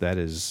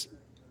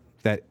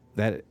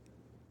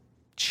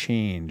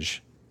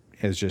change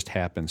has just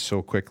happened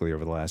so quickly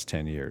over the last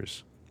 10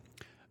 years.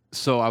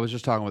 So I was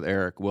just talking with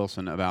Eric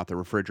Wilson about the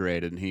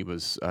refrigerated, and he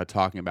was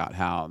talking about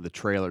how the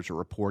trailers are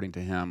reporting to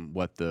him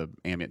what the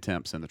ambient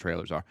temps in the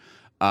trailers are.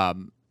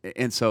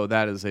 And so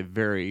that is a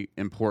very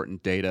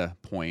important data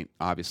point,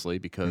 obviously,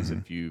 because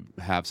if you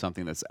have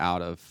something that's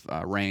out of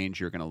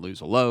range, you're going to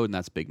lose a load, and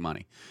that's big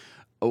money.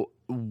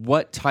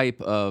 What type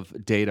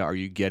of data are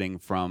you getting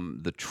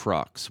from the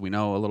trucks? We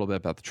know a little bit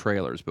about the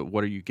trailers, but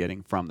what are you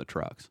getting from the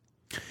trucks?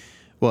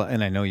 Well,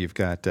 and I know you've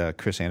got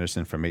Chris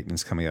Anderson from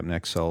maintenance coming up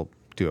next, so I'll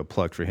do a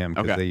plug for him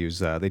because they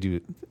use a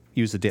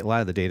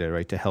lot of the data,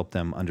 right, to help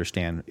them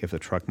understand if the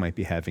truck might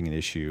be having an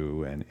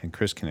issue, and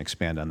Chris can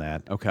expand on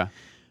that. Okay.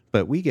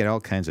 But we get all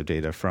kinds of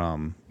data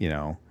from,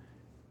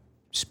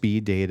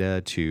 speed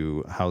data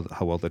to how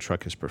well the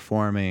truck is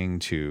performing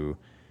to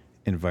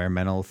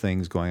environmental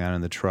things going on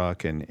in the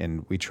truck.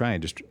 And we try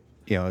and just,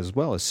 as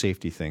well as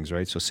safety things,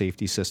 right? So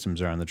safety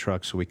systems are on the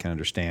truck so we can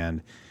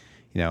understand,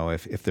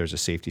 if there's a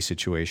safety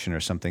situation or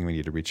something we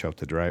need to reach out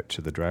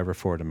to the driver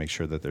for to make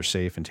sure that they're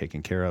safe and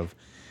taken care of.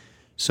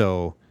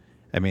 So,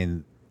 I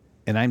mean,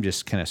 and I'm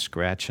just kind of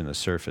scratching the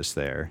surface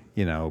there,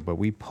 but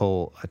we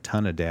pull a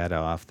ton of data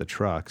off the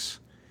trucks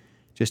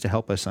just to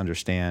help us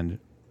understand,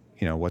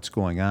 what's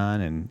going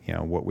on and,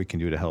 what we can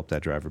do to help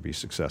that driver be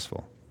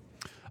successful.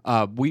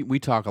 We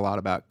talk a lot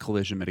about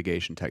collision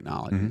mitigation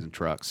technologies in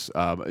trucks.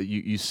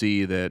 You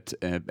see that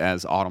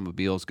as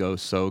automobiles go,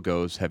 so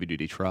goes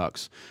heavy-duty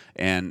trucks.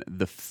 And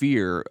the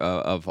fear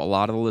of a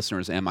lot of the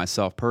listeners and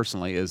myself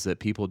personally is that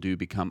people do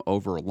become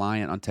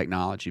over-reliant on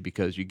technology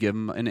because you give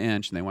them an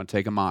inch and they want to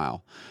take a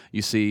mile.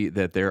 You see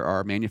that there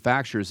are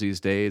manufacturers these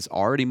days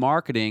already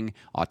marketing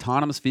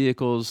autonomous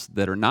vehicles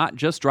that are not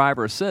just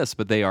driver assist,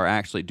 but they are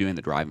actually doing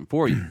the driving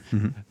for you.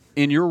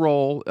 In your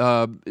role,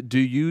 do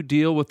you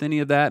deal with any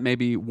of that,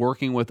 maybe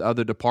working with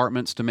other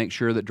departments to make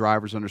sure that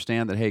drivers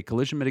understand that, hey,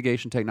 collision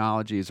mitigation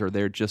technologies are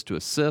there just to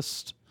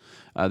assist?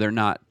 They're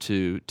not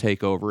to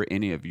take over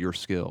any of your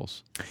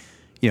skills.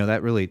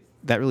 That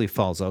really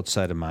falls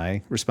outside of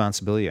my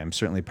responsibility. I'm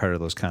certainly part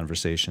of those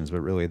conversations, but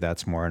really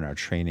that's more in our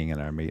training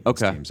and our maintenance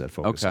teams that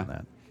focus on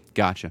that.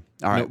 Gotcha.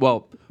 All right.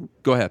 Well,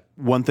 go ahead.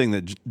 One thing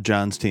that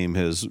John's team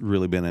has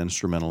really been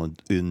instrumental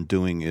in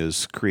doing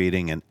is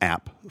creating an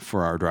app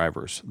for our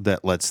drivers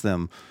that lets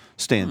them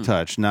stay in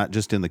touch, not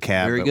just in the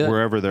cab, Very but good.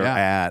 wherever they're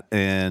at.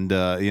 And,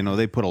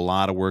 they put a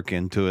lot of work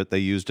into it. They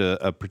used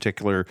a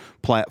particular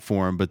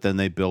platform, but then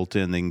they built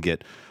in, they can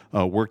get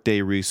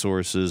workday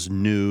resources,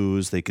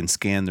 news. They can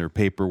scan their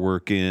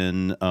paperwork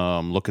in,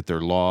 look at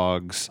their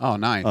logs. Oh,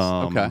 nice.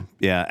 Okay.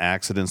 Yeah,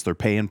 accidents, their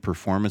pay and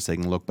performance. They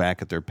can look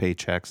back at their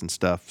paychecks and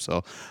stuff.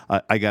 So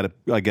I gotta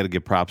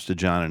give props to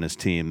John and his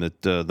team.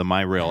 That the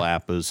MyRail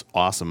app is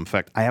awesome. In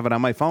fact, I have it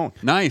on my phone.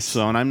 Nice.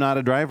 So, and I'm not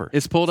a driver.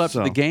 It's pulled up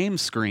to the game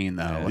screen,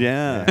 though.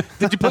 Yeah.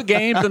 Did you put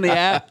games in the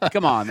app?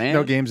 Come on, man.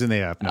 No games in the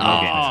app. No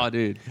Oh, games.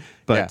 dude.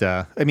 But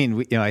I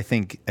mean, I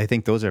think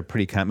those are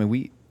pretty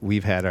common.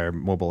 We've had our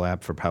mobile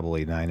app for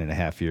probably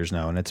 9.5 years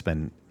now, and it's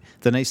been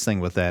the nice thing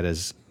with that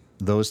is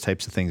those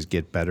types of things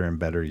get better and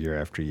better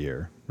year after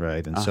year,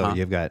 right? And so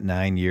you've got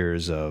 9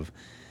 years of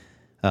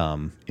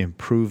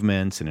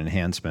improvements and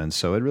enhancements.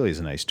 So it really is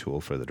a nice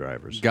tool for the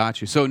drivers.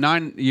 Got you. So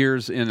 9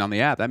 years in on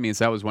the app, that means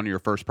that was one of your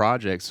first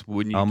projects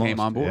when you came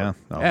on board. Yeah,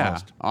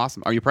 almost.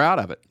 Awesome. Are you proud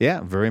of it? Yeah,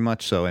 very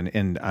much so.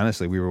 And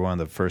honestly, we were one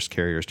of the first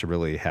carriers to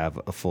really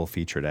have a full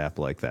featured app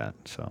like that.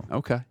 So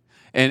Okay.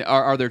 And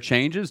are there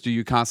changes? Do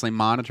you constantly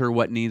monitor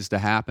what needs to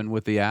happen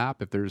with the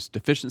app if there's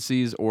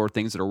deficiencies or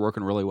things that are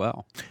working really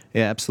well?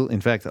 yeah, absolutely.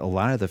 In fact, a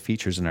lot of the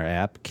features in our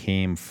app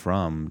came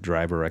from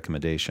driver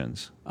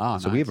recommendations. Oh,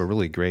 so we have a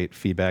really great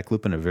feedback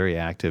loop and a very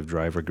active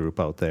driver group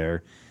out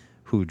there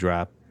who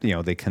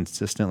they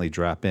consistently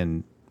drop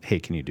in, hey,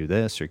 can you do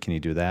this or can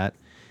you do that?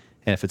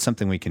 And if it's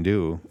something we can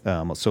do,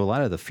 so a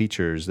lot of the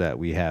features that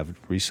we have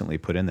recently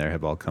put in there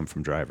have all come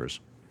from drivers.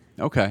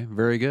 Okay,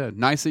 very good.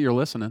 Nice that you're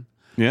listening.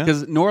 Yeah.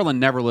 Because Norland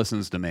never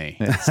listens to me.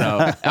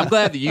 So I'm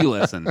glad that you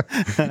listen.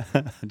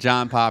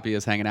 John Poppy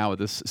is hanging out with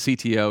this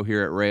CTO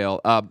here at Rail.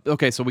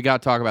 Okay, so we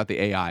got to talk about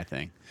the AI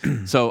thing.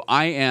 So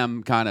I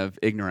am kind of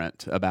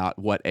ignorant about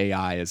what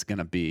AI is going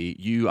to be.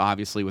 You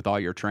obviously, with all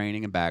your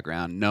training and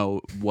background,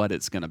 know what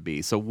it's going to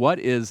be. So what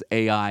is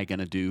AI going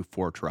to do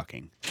for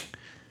trucking?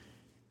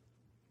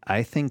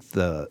 I think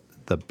the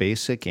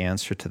basic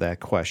answer to that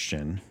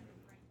question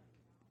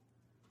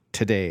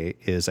today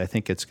is I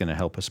think it's going to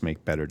help us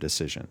make better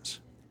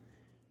decisions.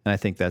 And I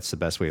think that's the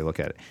best way to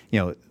look at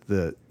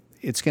it.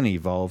 It's going to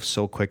evolve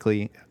so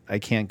quickly. I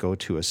can't go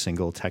to a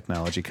single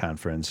technology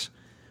conference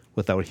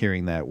without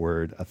hearing that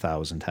word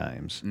 1,000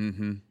 times.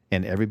 Mm-hmm.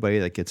 And everybody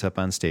that gets up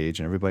on stage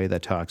and everybody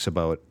that talks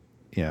about,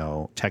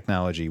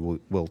 technology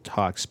will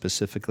talk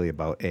specifically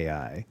about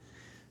AI.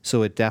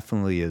 So it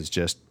definitely is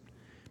just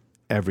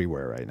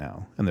everywhere right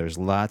now. And there's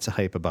lots of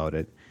hype about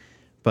it.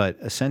 But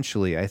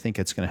essentially, I think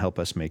it's going to help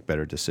us make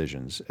better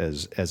decisions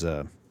as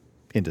a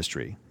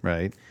industry,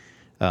 right?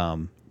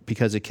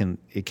 Because it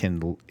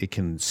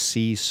can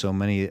see so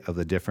many of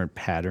the different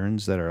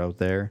patterns that are out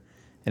there,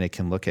 and it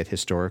can look at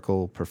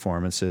historical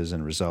performances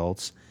and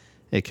results.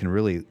 It can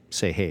really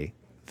say, hey,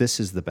 this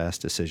is the best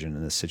decision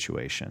in this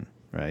situation,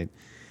 right?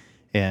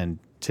 And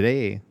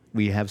today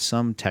we have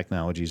some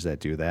technologies that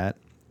do that,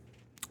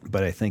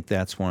 but I think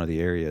that's one of the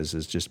areas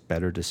is just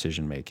better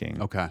decision making.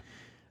 Okay.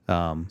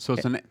 So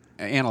it's an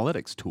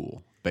analytics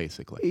tool,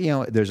 basically.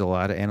 There's a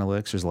lot of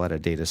analytics. There's a lot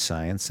of data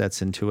science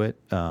that's into it.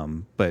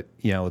 But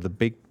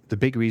the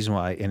big reason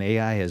why, and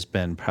AI has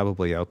been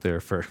probably out there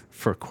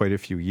for quite a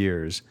few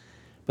years,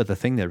 but the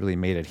thing that really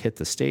made it hit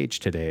the stage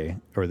today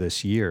or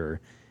this year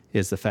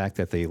is the fact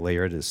that they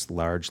layered this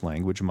large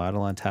language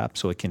model on top,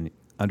 so it can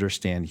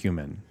understand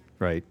human,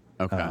 right?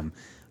 Okay.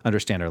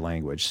 Understand our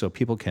language, so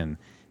people can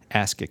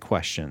ask it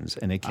questions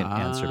and it can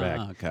answer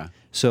back. Okay.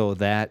 So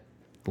that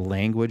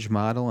language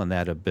model and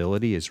that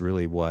ability is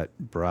really what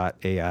brought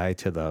AI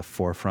to the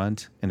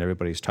forefront, and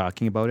everybody's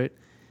talking about it.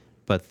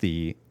 But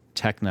the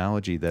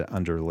technology that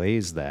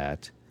underlays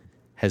that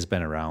has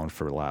been around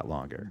for a lot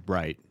longer.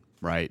 Right.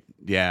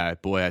 Yeah,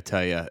 boy, I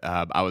tell you,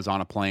 I was on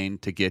a plane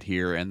to get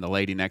here, and the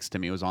lady next to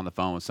me was on the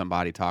phone with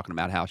somebody talking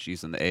about how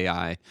she's in the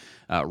AI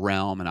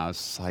realm, and I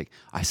was like,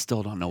 I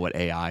still don't know what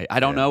AI. I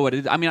don't know what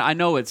it is. I mean, I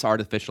know it's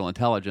artificial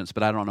intelligence,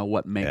 but I don't know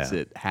what makes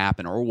it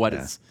happen or what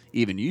it's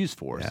even used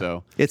for. Yeah.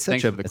 So it's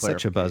thanks such for the a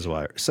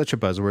clarification. such a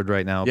buzzword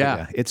right now.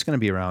 Yeah. But it's going to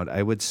be around.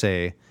 I would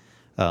say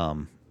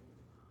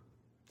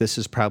this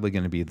is probably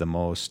going to be the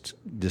most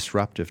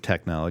disruptive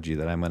technology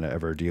that I'm going to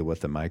ever deal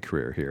with in my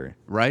career here.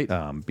 Right.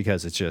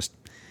 Because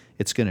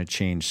it's going to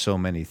change so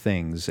many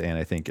things, and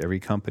I think every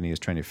company is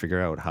trying to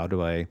figure out how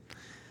do I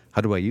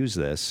use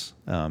this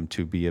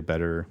to be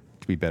better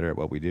at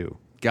what we do.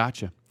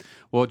 Gotcha.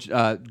 Well,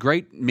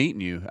 great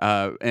meeting you,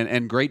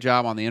 and great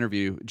job on the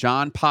interview.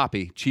 John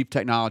Poppy, Chief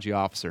Technology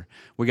Officer.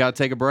 We got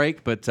to take a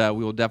break, but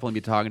we will definitely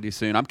be talking to you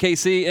soon. I'm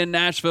KC in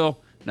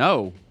Nashville.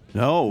 No,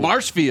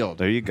 Marshfield.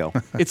 There you go.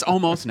 It's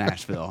almost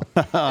Nashville,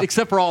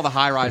 except for all the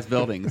high-rise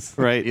buildings.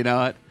 Right. You know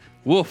what?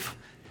 Woof.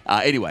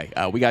 Anyway,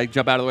 we got to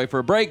jump out of the way for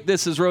a break.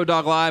 This is Road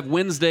Dog Live,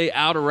 Wednesday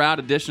Outer Route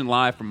edition,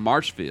 live from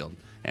Marshfield,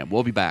 and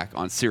we'll be back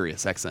on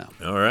Sirius XM.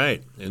 All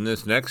right. In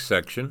this next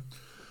section,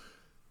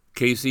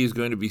 Casey is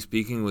going to be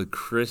speaking with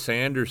Chris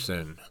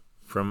Anderson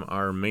from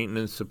our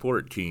maintenance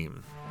support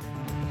team.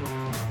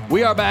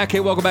 We are back.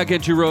 Hey, welcome back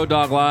into Road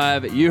Dog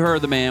Live. You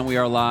heard the man. We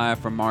are live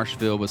from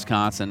Marshfield,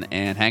 Wisconsin,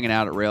 and hanging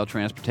out at Rail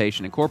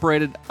Transportation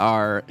Incorporated.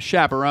 Our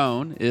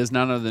chaperone is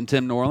none other than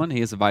Tim Norland. He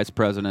is the Vice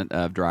President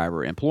of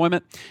Driver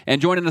Employment. And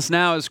joining us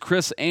now is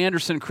Chris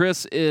Anderson.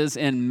 Chris is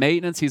in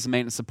maintenance. He's the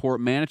Maintenance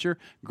Support Manager.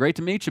 Great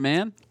to meet you,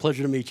 man.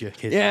 Pleasure to meet you,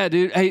 Casey. Yeah,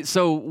 dude. Hey,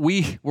 so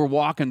we were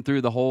walking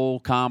through the whole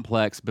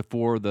complex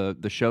before the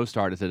show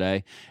started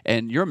today,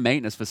 and your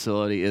maintenance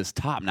facility is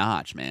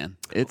top-notch, man.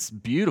 It's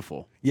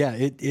beautiful. Yeah,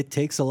 it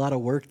takes a lot of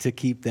work to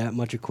keep that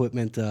much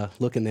equipment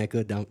looking that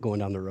good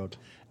going down the road.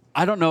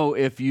 I don't know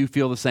if you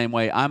feel the same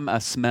way. I'm a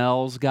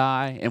smells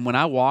guy, and when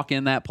I walk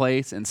in that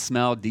place and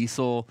smell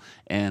diesel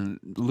and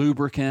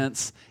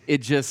lubricants,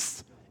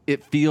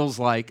 it feels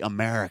like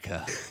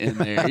America in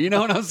there. You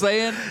know what I'm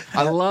saying?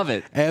 I love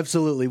it.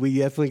 Absolutely. We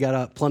definitely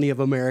got plenty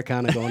of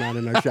Americana going on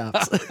in our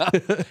shops.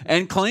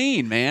 And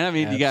clean, man. I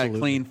mean, Absolutely. You got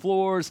clean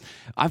floors.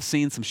 I've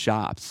seen some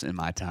shops in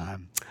my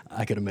time.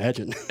 I can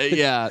imagine.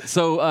 Yeah.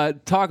 So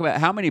talk about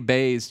how many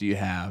bays do you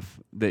have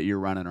that you're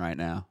running right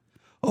now?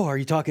 Oh, are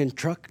you talking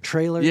truck,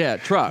 trailer? Yeah,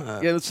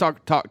 truck. Yeah, let's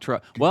talk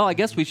truck. Well, I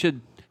guess we should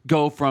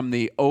go from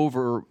the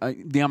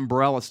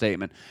umbrella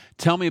statement.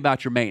 Tell me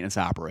about your maintenance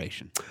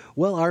operation.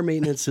 Well, our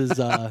maintenance is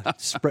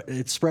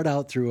it's spread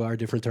out through our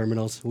different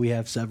terminals. We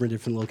have 7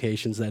 different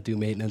locations that do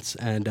maintenance,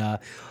 and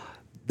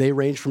they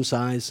range from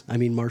size. I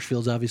mean,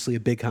 Marshfield's obviously a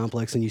big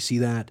complex, and you see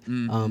that.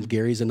 Mm-hmm.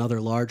 Gary's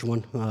another large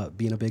one,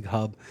 being a big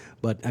hub.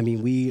 But, I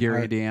mean,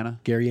 Gary, Indiana?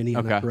 Gary,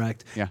 Indiana, Okay.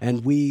 correct. Yeah.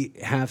 And we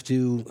have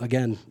to,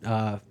 again,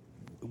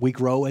 we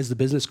grow as the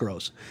business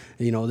grows.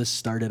 You know, this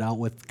started out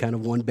with kind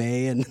of one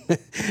bay, and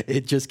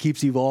it just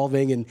keeps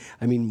evolving. And,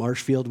 I mean,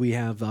 Marshfield, we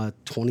have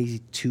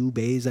 22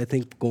 bays, I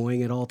think,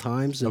 going at all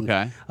times.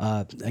 And,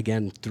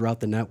 again, throughout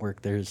the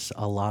network, there's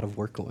a lot of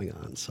work going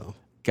on. So,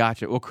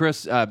 Gotcha. Well,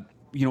 Chris,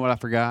 you know what I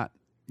forgot?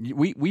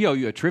 We owe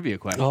you a trivia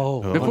question.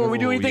 Before we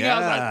do anything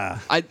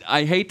else,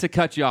 I hate to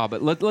cut you off,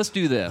 but let's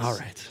do this. All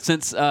right.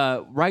 Since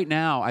right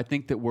now, I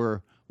think that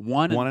we're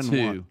 1 and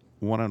 2.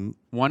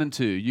 1 and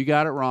 2. You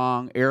got it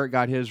wrong. Eric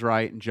got his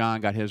right, and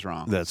John got his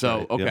wrong. That's so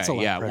right. okay, That's a lot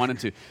of yeah, pressure. 1 and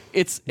 2.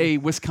 It's a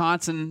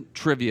Wisconsin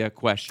trivia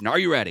question. Are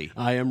you ready?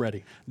 I am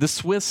ready. The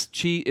Swiss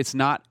cheese. It's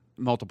not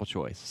multiple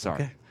choice.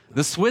 Sorry. Okay.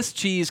 The Swiss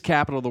cheese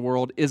capital of the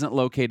world isn't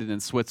located in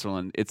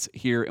Switzerland. It's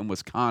here in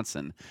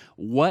Wisconsin.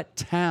 What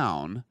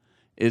town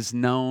is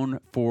known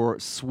for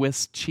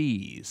Swiss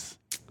cheese?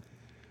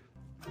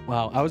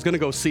 Wow, I was going to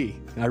go C.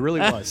 I really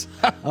was.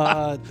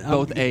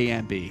 Both A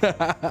and B.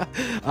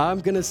 I'm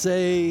going to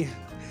say,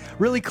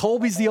 really,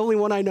 Colby's the only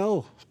one I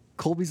know.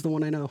 Colby's the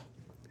one I know.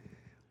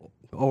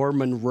 Or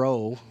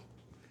Monroe.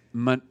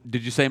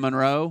 Did you say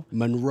Monroe?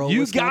 Monroe, You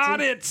Wisconsin? got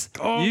it.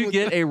 You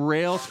get a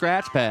rail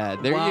scratch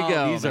pad. There Wow, you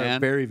go, these man. are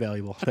very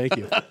valuable. Thank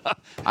you.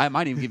 I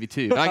might even give you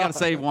 2. But I got to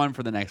save one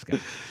for the next guy.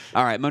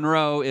 All right,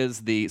 Monroe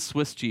is the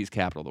Swiss cheese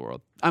capital of the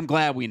world. I'm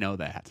glad we know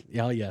that.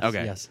 Oh, yes.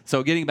 Okay. Yes.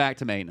 So getting back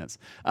to maintenance,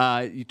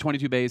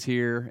 22 bays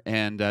here,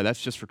 and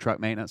that's just for truck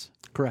maintenance.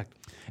 Correct.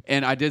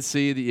 And I did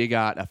see that you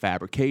got a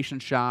fabrication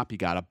shop, you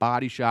got a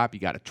body shop, you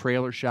got a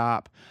trailer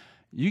shop.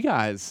 You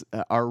guys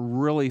are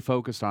really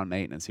focused on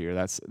maintenance here.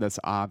 That's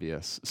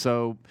obvious.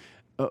 So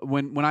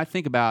when I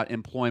think about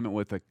employment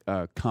with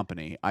a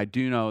company, I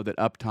do know that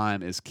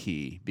uptime is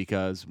key,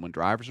 because when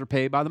drivers are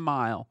paid by the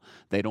mile,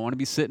 they don't want to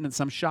be sitting in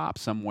some shop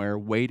somewhere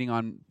waiting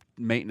on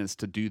maintenance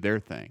to do their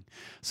thing.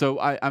 So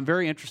I'm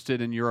very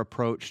interested in your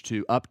approach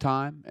to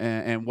uptime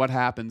and what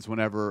happens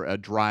whenever a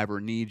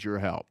driver needs your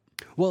help.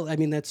 Well, I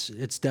mean, it's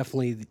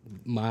definitely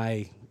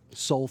my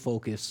sole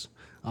focus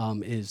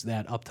is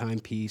that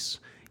uptime piece.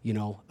 You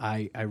know,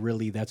 I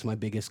really, that's my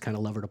biggest kind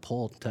of lever to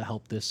pull to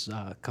help this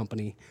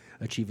company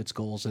achieve its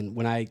goals. And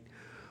when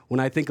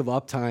I think of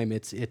uptime,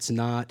 it's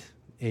not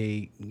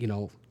a, you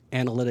know,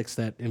 analytics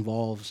that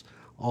involves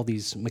all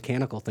these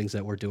mechanical things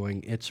that we're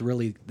doing. It's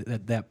really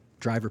that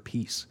driver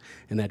piece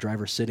and that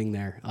driver sitting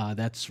there.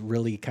 That's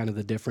really kind of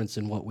the difference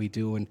in what we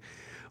do. And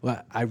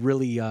I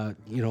really, you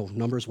know,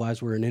 numbers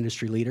wise, we're an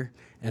industry leader,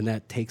 and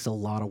that takes a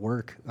lot of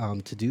work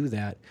to do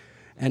that.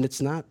 And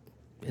it's not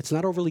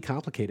overly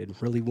complicated,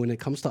 really. When it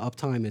comes to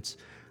uptime, it's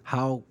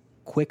how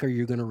quick are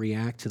you going to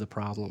react to the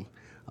problem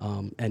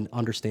and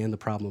understand the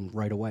problem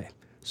right away.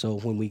 So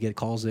when we get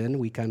calls in,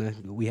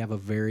 we have a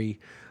very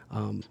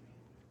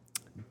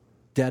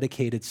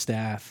dedicated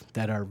staff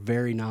that are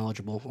very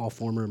knowledgeable, all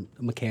former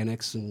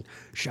mechanics and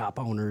shop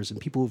owners and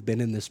people who've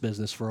been in this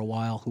business for a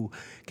while, who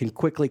can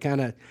quickly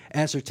kind of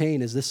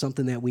ascertain, is this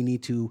something that we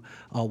need to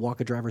walk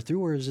a driver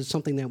through, or is it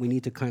something that we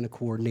need to kind of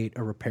coordinate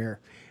a repair?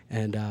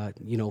 And,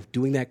 you know,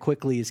 doing that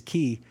quickly is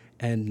key,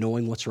 and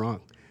knowing what's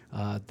wrong.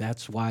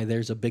 That's why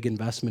there's a big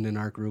investment in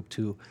our group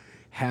to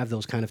have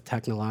those kind of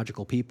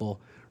technological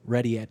people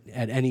ready at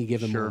any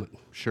given moment.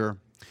 Sure.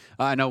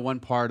 I know one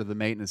part of the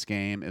maintenance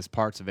game is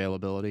parts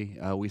availability.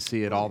 We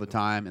see it all the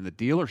time in the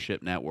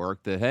dealership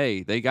network that,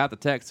 hey, they got the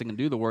techs that can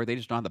do the work, they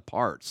just don't have the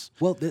parts.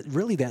 Well,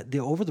 really, the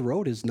over the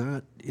road is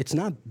not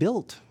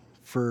built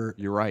for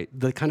You're right.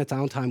 the kind of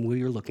downtime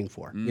we're looking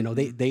for. You know,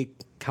 they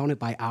count it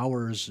by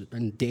hours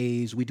and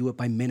days. We do it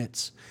by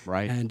minutes.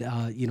 Right. And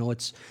you know,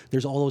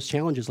 there's all those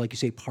challenges, like you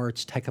say,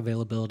 parts, tech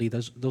availability.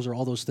 Those are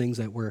all those things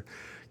that we're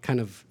kind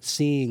of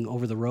seeing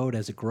over the road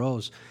as it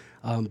grows.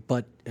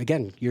 But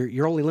again,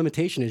 your only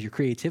limitation is your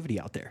creativity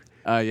out there.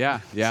 Yeah,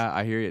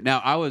 I hear you.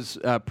 Now, I was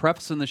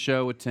prefacing the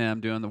show with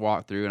Tim doing the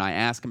walkthrough, and I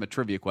asked him a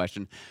trivia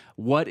question.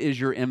 What is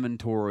your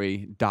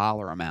inventory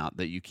dollar amount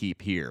that you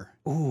keep here?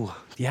 Ooh,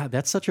 yeah,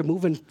 that's such a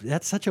moving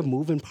part.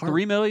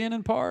 $3 million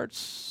in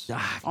parts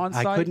on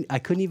site? I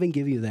couldn't even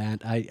give you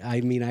that.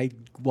 I mean, I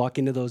walk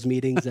into those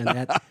meetings and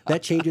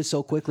that changes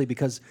so quickly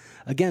because,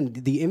 again,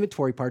 the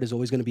inventory part is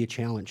always going to be a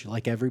challenge.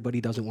 Like,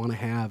 everybody doesn't want to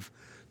have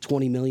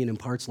 20 million in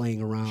parts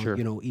laying around, Sure.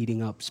 you know,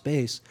 eating up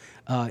space.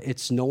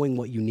 It's knowing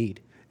what you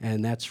need.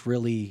 And that's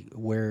really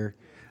where,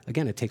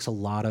 again, it takes a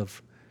lot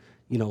of,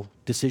 you know,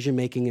 decision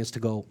making is to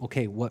go,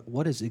 okay,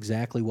 what is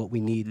exactly what we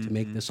need to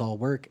make this all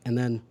work? And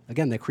then,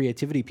 again, the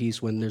creativity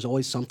piece, when there's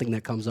always something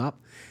that comes up,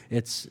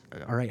 it's,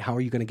 all right, how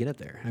are you going to get it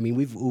there? I mean,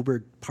 we've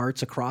Ubered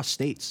parts across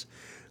states.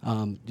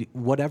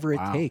 Whatever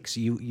it takes,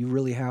 you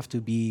really have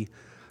to be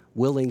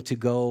willing to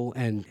go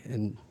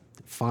and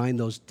find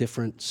those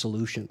different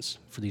solutions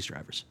for these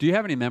drivers. Do you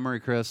have any memory,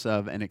 Chris,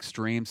 of an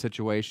extreme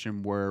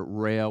situation where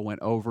rail went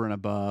over and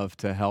above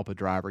to help a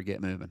driver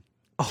get moving?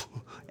 Oh,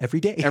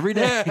 every day. Every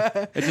day.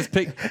 It just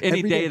pick any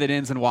Every day day. that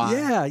ends in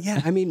Y.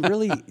 Yeah. I mean,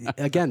 really,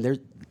 again,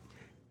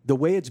 the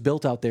way it's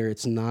built out there,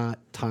 it's not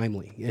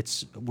timely.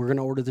 We're going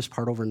to order this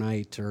part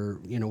overnight, or,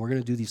 you know, we're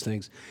going to do these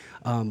things.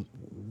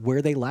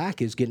 Where they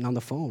lack is getting on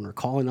the phone or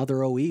calling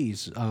other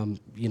OEs.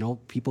 You know,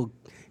 people,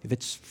 if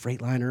it's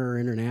Freightliner or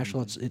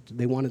International,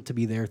 they want it to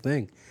be their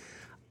thing.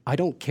 I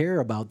don't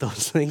care about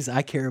those things.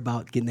 I care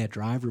about getting that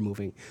driver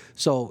moving.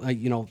 So,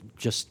 you know,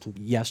 just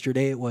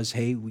yesterday it was,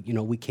 hey, you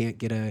know, we can't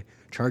get a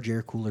charge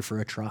air cooler for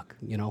a truck,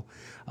 you know.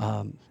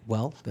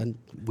 Well, then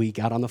we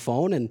got on the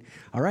phone and,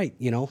 all right,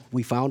 you know,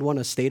 we found one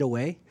a state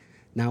away.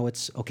 Now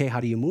it's, okay, how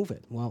do you move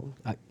it? Well,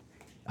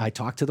 I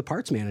talked to the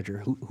parts manager.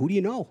 Who do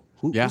you know?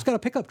 Who's got a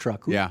pickup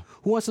truck?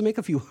 Who wants to make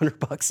a few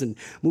 $100 and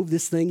move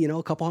this thing, you know,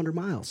 a couple hundred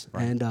miles?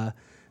 Right. And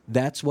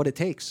that's what it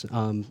takes.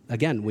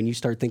 Again, when you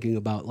start thinking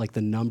about like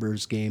the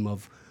numbers game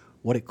of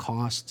what it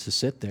costs to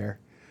sit there,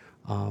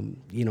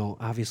 you know,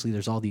 obviously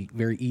there's all the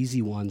very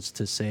easy ones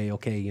to say,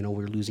 okay, you know,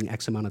 we're losing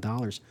X amount of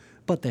dollars,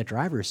 but that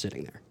driver is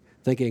sitting there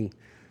thinking,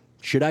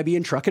 should I be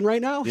in trucking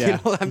right now? Yeah.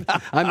 You know,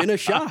 I'm in a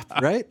shop,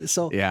 right?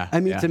 So, Yeah, I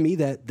mean, yeah. to me,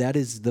 that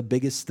is the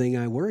biggest thing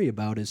I worry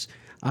about is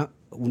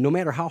no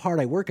matter how hard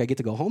I work, I get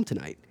to go home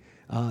tonight.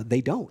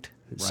 They don't.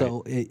 Right.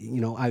 So, you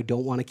know, I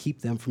don't want to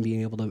keep them from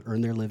being able to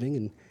earn their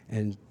living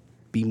and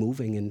be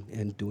moving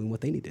and doing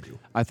what they need to do.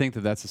 I think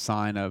that that's a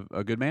sign of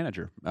a good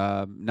manager.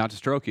 Not to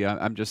stroke you,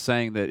 I'm just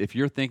saying that if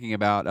you're thinking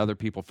about other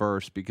people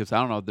first, because I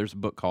don't know, there's a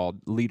book called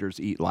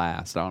Leaders Eat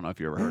Last. I don't know if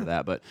you ever heard of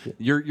that, but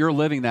you're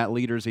living that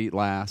Leaders Eat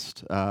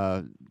Last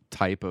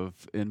type of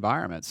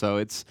environment. So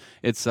it's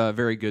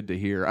very good to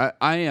hear.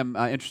 I am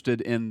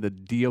interested in the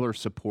dealer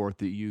support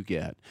that you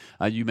get.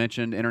 You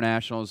mentioned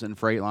Internationals and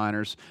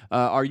Freightliners.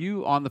 Are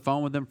you on the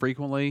phone with them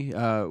frequently,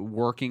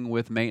 working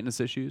with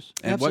maintenance issues?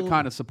 And Absolutely. what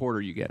kind of support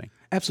are you getting?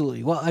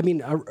 Absolutely. Well, I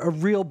mean, a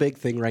real big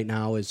thing right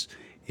now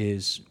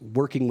is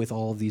working with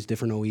all of these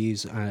different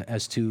OEs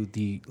as to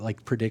the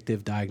like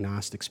predictive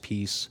diagnostics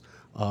piece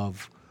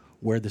of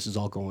where this is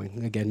all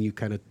going. Again, you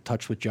kind of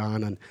touched with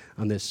John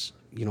on this,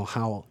 you know,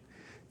 how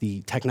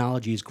the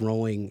technology is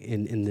growing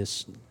in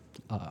this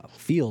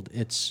field.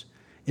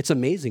 It's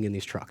amazing in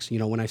these trucks. You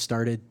know, when I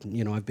started,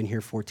 you know, I've been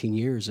here 14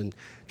 years, and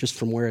just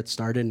from where it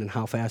started and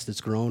how fast it's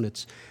grown,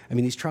 I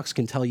mean, these trucks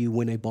can tell you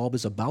when a bulb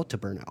is about to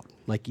burn out.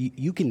 Like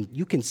you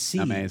can see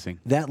Amazing.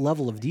 that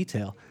level of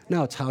detail.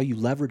 Now it's how you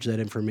leverage that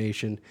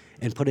information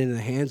and put it in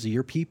the hands of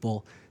your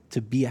people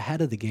to be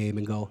ahead of the game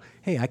and go,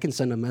 hey, I can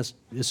send a message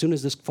as soon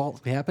as this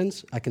fault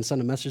happens. I can send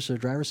a message to the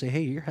driver, say,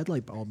 hey, your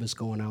headlight bulb is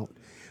going out.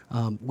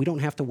 We don't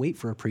have to wait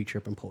for a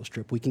pre-trip and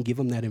post-trip. We can give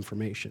them that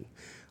information.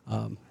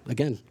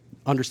 Again,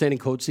 understanding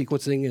code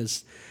sequencing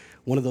is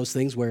one of those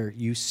things where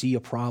you see a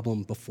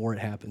problem before it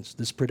happens.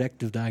 This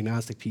predictive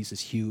diagnostic piece is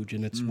huge,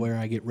 and it's where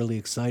I get really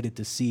excited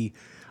to see.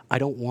 I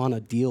don't want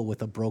to deal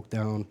with a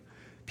broke-down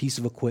piece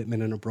of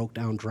equipment and a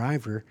broke-down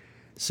driver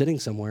sitting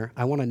somewhere.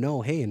 I want to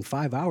know, hey, in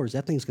 5 hours,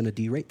 that thing's going to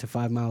derate to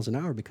 5 miles an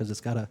hour because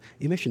it's got a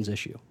emissions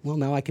issue. Well,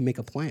 now I can make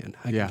a plan.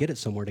 I can get it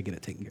somewhere to get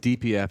it taken care of.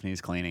 DPF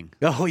needs cleaning.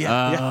 Oh,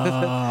 yeah.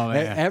 Oh,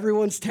 man.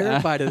 Everyone's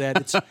terrified of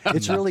that.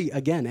 It's really,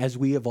 again, as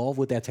we evolve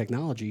with that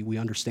technology, we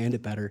understand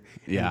it better.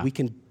 Yeah. And we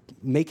can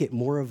make it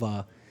more of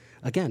a,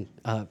 again,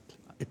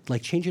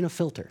 like changing a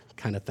filter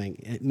kind of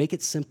thing. Make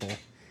it simple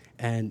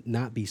and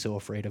not be so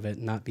afraid of it,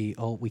 not be,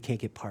 oh, we can't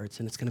get parts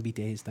and it's going to be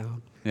days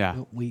down. Yeah.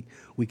 No, we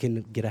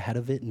can get ahead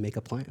of it and make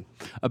a plan.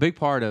 A big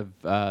part of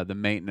the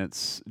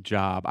maintenance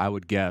job, I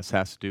would guess,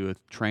 has to do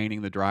with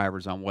training the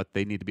drivers on what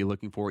they need to be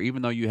looking for,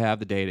 even though you have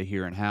the data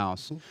here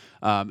in-house.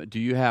 Do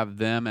you have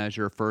them as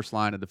your first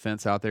line of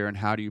defense out there, and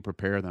how do you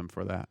prepare them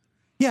for that?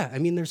 Yeah, I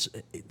mean, there's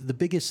the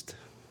biggest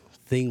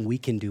thing we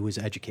can do is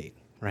educate.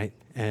 right?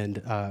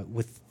 And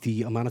with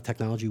the amount of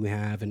technology we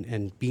have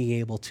and being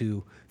able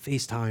to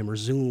FaceTime or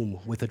Zoom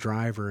with a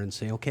driver and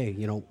say, okay,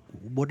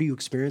 what are you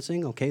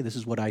experiencing? Okay, this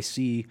is what I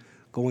see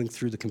going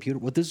through the computer.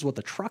 Well, this is what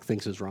the truck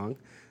thinks is wrong.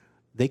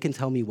 They can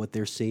tell me what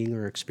they're seeing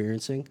or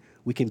experiencing.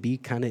 We can be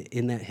kind of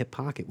in that hip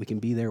pocket. We can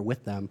be there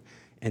with them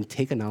and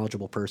take a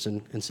knowledgeable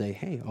person and say,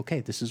 hey,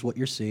 okay, this is what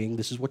you're seeing.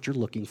 This is what you're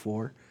looking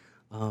for.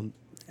 And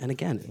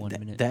again,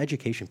 the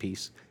education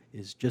piece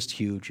is just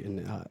huge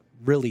and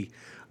really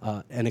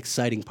an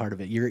exciting part of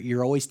it.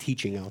 You're always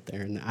teaching out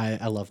there, and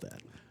I love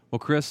that. Well,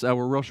 Chris,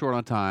 we're real short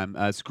on time.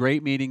 It's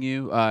great meeting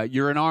you.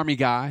 You're an Army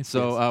guy,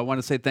 so I want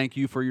to say thank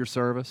you for your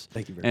service.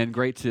 Thank you very much. And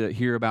great to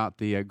hear about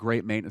the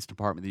great maintenance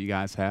department that you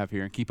guys have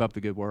here, and keep up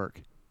the good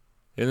work.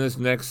 In this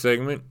next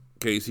segment,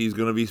 Casey's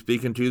going to be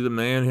speaking to the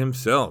man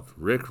himself,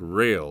 Rick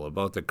Rail,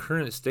 about the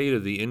current state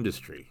of the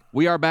industry.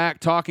 We are back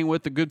talking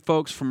with the good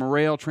folks from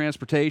Rail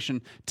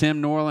Transportation.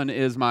 Tim Norland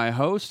is my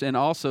host, and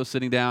also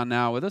sitting down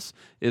now with us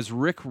is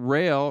Rick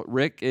Rail.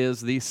 Rick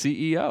is the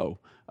CEO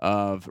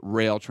of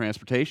Rail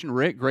Transportation.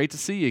 Rick, great to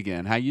see you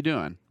again. How you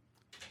doing?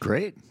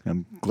 Great.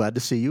 I'm glad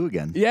to see you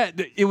again. Yeah.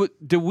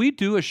 Did we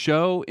do a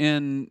show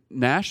in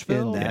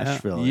Nashville? In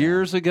Nashville,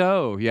 years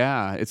ago.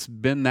 Yeah, it's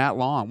been that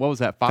long. What was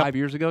that? 5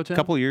 years ago, Tim? A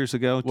couple years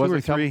ago, Was two it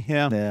or three.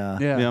 Yeah.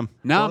 Yeah.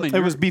 Now I'm in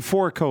It was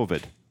before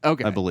COVID.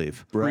 Okay. I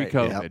believe. Right,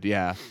 pre-COVID.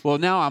 Yeah. Well,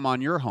 now I'm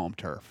on your home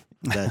turf.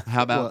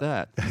 How about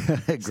that?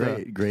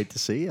 Great to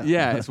see you.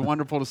 Yeah, it's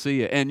wonderful to see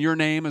you. And your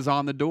name is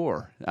on the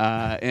door.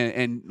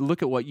 And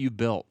look at what you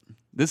built.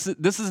 This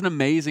is an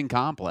amazing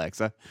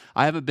complex. I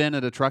haven't been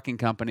at a trucking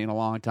company in a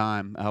long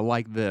time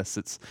like this.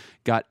 It's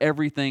got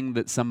everything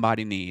that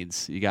somebody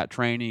needs. You got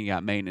training, you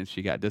got maintenance,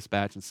 you got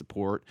dispatch and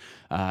support.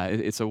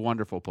 It's a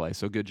wonderful place.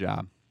 So good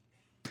job.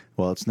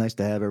 Well, it's nice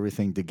to have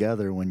everything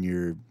together when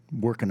you're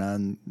working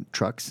on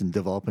trucks and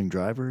developing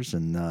drivers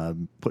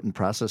and putting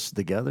processes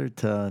together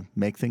to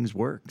make things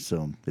work.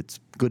 So it's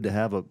good to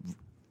have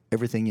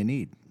everything you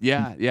need.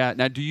 Yeah, yeah.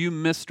 Now, do you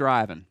miss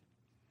driving?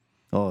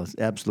 Oh,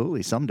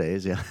 absolutely. Some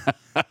days, yeah.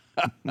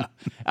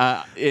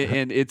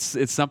 And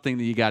it's something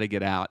that you got to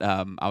get out.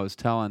 I was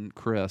telling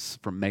Chris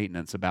from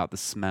maintenance about the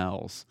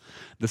smells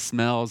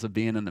of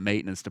being in the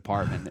maintenance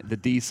department, the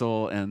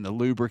diesel and the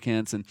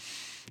lubricants, and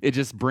it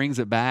just brings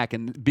it back.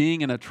 And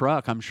being in a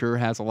truck, I'm sure,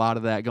 has a lot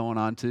of that going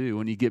on too.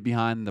 When you get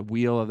behind the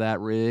wheel of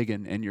that rig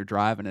and you're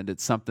driving it,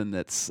 it's something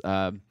that's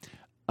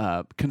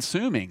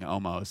consuming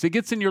almost. It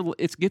gets in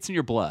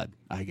your blood,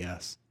 I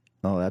guess.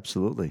 Oh,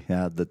 absolutely.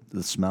 Yeah,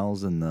 the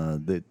smells and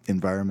the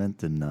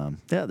environment. And,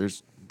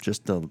 there's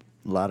just a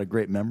lot of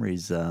great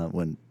memories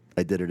when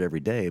I did it every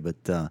day.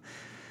 But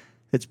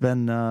it's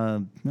been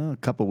a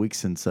couple weeks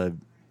since I've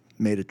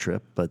made a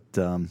trip, but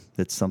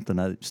it's something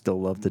I still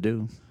love to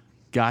do.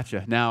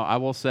 Gotcha. Now, I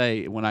will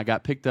say, when I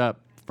got picked up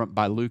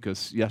by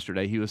Lucas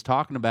yesterday, he was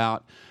talking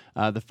about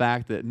the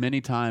fact that many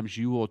times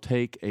you will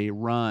take a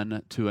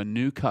run to a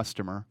new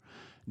customer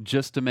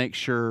just to make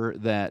sure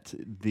that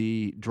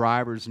the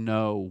drivers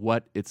know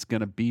what it's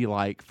going to be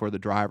like for the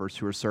drivers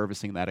who are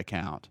servicing that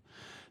account.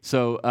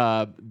 So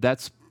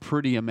that's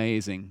pretty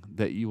amazing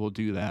that you will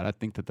do that. I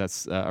think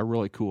that's a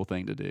really cool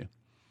thing to do.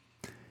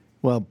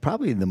 Well,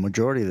 probably the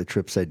majority of the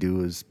trips I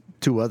do is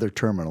to other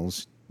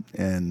terminals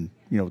and,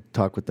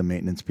 talk with the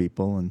maintenance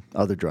people and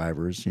other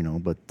drivers,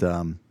 but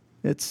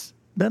it's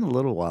been a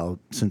little while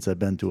since I've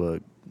been to a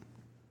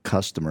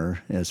customer,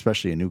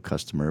 especially a new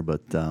customer,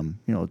 but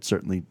it's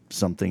certainly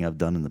something I've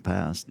done in the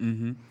past.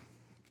 Mm-hmm.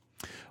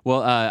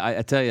 Well,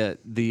 I tell you,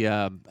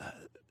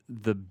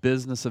 the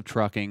business of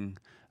trucking,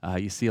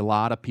 you see a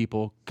lot of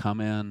people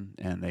come in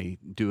and they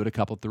do it a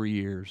couple, 3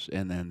 years,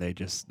 and then they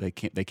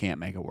can't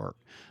make it work.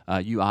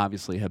 You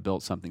obviously have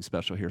built something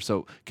special here.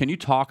 So can you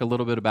talk a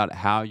little bit about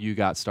how you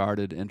got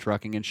started in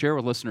trucking and share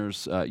with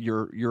listeners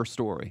your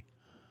story?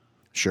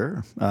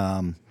 Sure.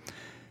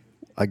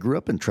 I grew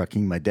up in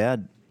trucking. My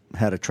dad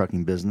had a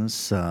trucking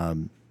business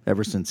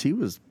ever since he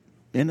was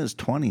in his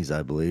 20s,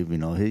 I believe.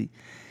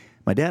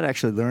 My dad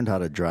actually learned how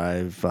to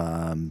drive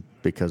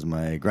because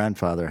my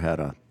grandfather had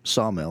a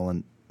sawmill,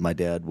 and my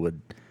dad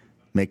would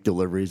make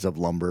deliveries of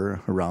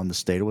lumber around the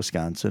state of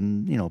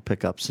Wisconsin,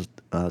 pick up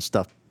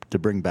stuff to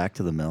bring back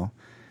to the mill.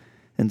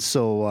 And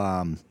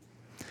so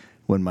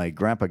when my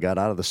grandpa got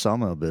out of the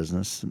sawmill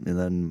business, and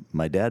then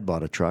my dad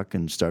bought a truck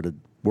and started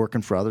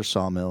working for other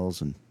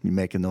sawmills and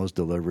making those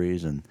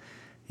deliveries and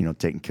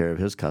taking care of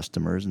his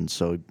customers. And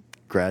so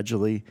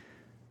gradually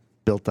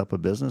built up a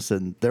business.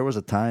 And there was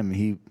a time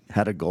he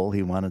had a goal.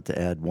 He wanted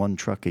to add one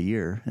truck a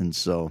year. And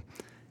so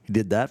he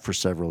did that for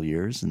several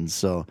years. And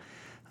so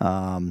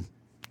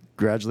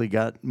gradually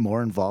got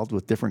more involved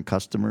with different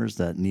customers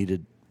that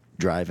needed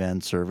dry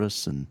van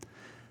service. And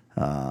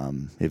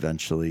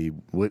eventually,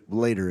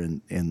 later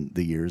in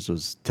the years,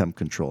 was temp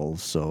control.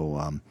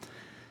 So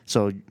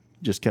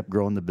just kept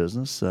growing the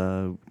business,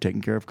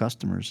 taking care of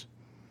customers.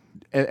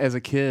 As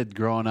a kid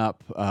growing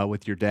up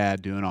with your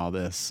dad doing all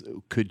this,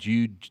 could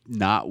you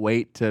not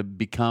wait to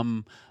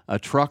become a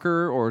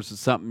trucker, or is it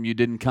something you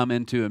didn't come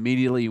into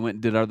immediately? You went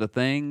and did other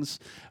things.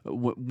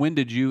 When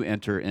did you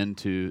enter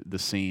into the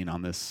scene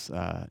on this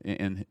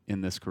in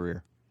this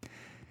career?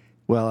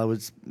 Well,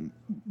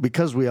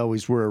 because we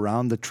always were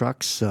around the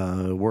trucks,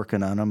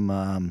 working on them.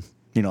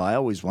 I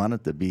always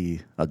wanted to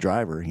be a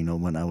driver.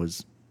 When I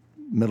was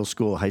middle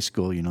school, high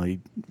school,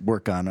 you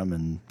work on them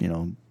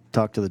and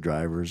talk to the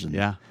drivers and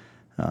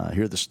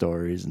hear the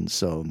stories. And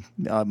so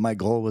my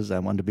goal was I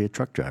wanted to be a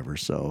truck driver.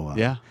 So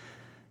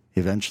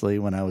eventually,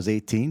 when I was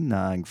 18,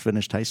 I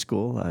finished high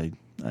school.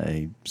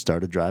 I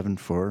started driving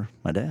for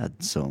my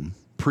dad. So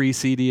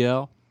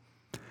pre-CDL.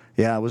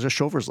 Yeah, it was a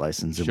chauffeur's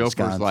license in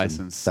Wisconsin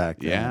license back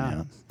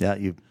then. Yeah,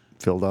 you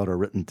filled out a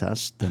written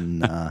test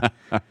and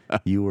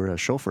you were a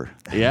chauffeur.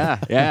 Yeah.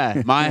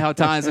 How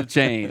times have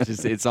changed.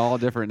 It's all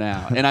different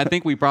now. And I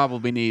think we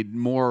probably need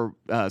more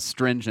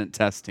stringent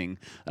testing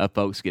of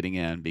folks getting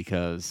in,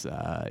 because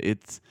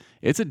it's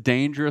a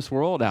dangerous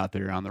world out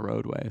there on the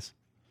roadways.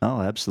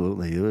 Oh,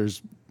 absolutely.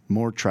 There's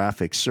more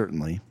traffic,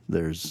 certainly.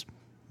 There's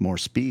more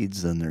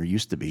speeds than there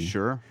used to be.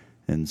 Sure.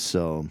 And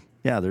so,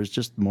 there's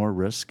just more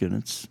risk,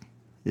 and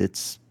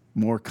it's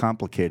more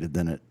complicated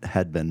than it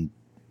had been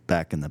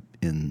back in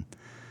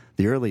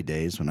the early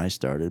days when I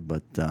started.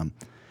 But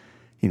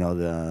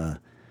the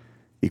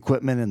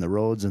equipment and the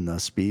roads and the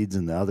speeds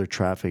and the other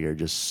traffic are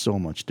just so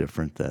much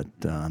different that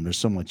there's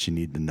so much you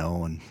need to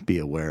know and be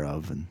aware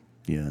of, and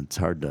it's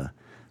hard to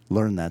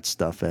learn that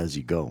stuff as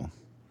you go.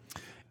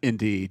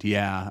 Indeed,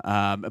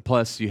 yeah.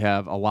 Plus, you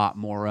have a lot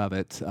more of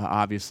it.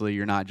 Obviously,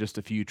 you're not just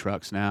a few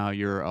trucks now.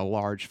 You're a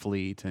large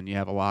fleet, and you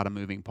have a lot of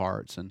moving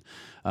parts. And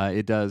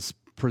it does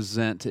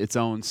present its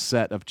own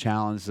set of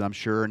challenges, I'm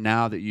sure,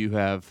 now that you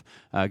have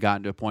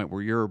gotten to a point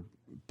where you're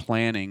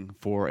planning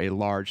for a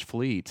large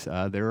fleet.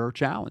 There are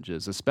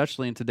challenges,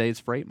 especially in today's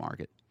freight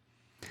market.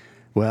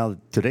 Well,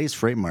 today's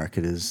freight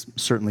market is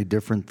certainly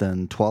different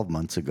than 12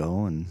 months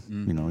ago, and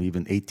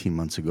even 18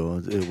 months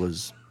ago. It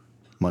was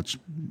much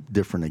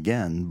different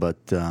again,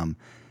 but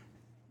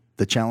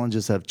the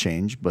challenges have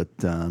changed. But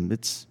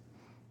it's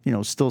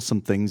still some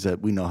things that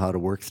we know how to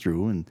work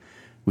through, and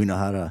we know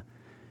how to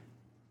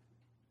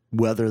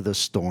weather the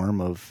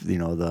storm of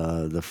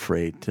the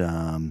freight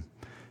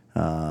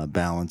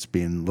balance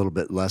being a little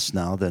bit less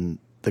now than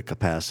the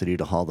capacity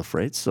to haul the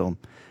freight. So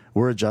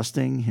we're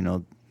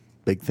adjusting.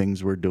 Big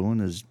things we're doing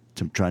is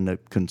trying to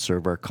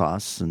conserve our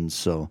costs, and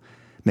so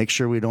make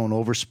sure we don't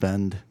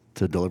overspend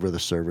to deliver the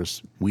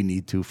service we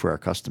need to for our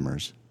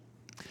customers.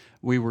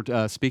 We were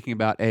speaking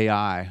about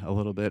AI a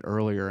little bit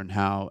earlier, and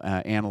how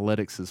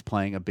analytics is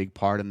playing a big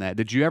part in that.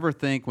 Did you ever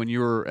think, when you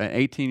were an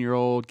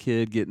 18-year-old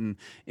kid getting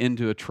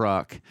into a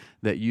truck,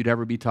 that you'd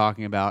ever be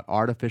talking about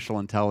artificial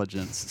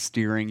intelligence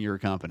steering your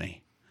company?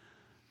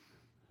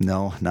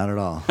 No, not at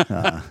all.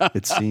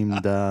 It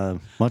seemed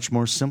much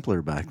more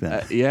simpler back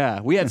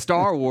then. We had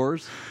Star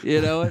Wars.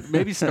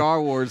 Maybe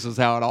Star Wars is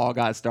how it all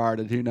got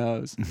started. Who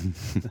knows?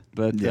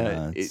 But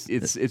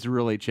it's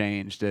really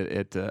changed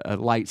at a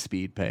light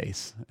speed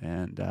pace,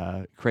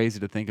 and crazy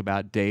to think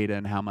about data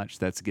and how much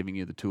that's giving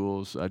you the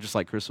tools. Just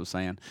like Chris was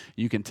saying,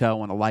 you can tell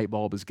when a light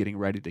bulb is getting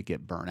ready to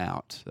get burnt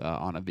out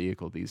on a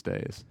vehicle these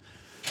days.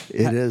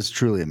 It is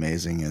truly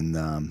amazing,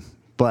 and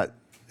but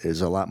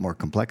there's a lot more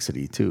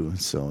complexity too.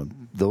 So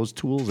those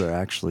tools are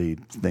actually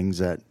things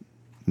that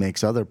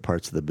makes other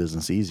parts of the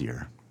business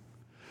easier.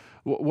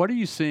 What are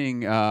you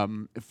seeing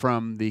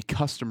from the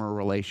customer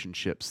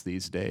relationships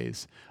these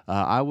days?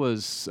 I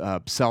was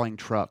selling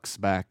trucks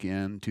back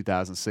in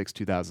 2006,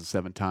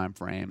 2007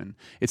 timeframe, and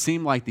it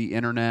seemed like the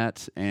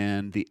internet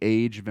and the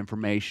age of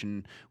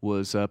information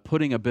was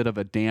putting a bit of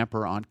a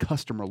damper on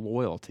customer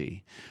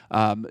loyalty.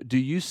 Do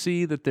you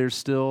see that there's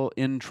still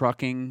in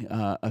trucking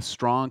a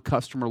strong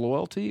customer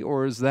loyalty,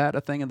 or is that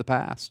a thing in the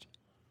past?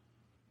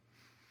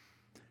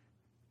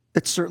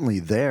 It's certainly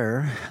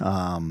there.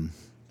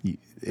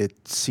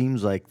 It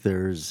seems like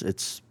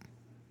it's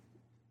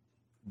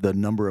the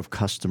number of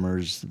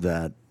customers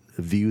that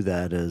view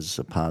that as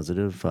a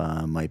positive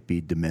might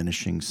be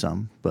diminishing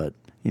some, but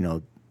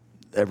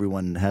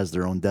everyone has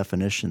their own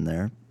definition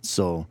there.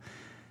 So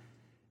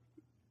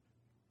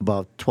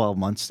about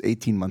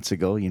 18 months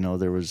ago,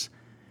 there was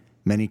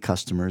many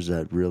customers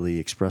that really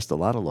expressed a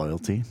lot of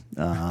loyalty.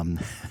 Now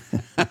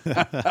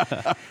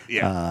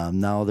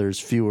there's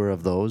fewer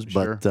of those,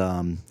 Sure.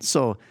 but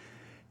so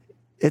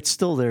it's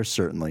still there,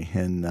 certainly,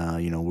 and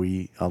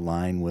we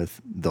align with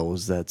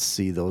those that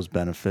see those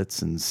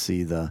benefits and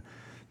see the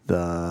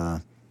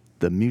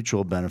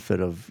mutual benefit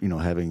of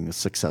having a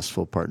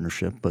successful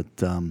partnership. But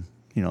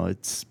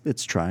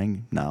it's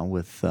trying now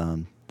with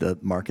the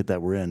market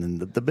that we're in, and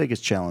the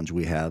biggest challenge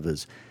we have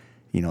is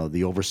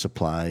the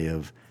oversupply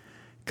of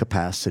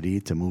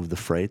capacity to move the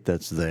freight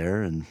that's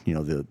there, and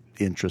the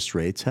interest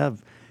rates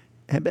have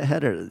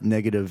had a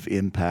negative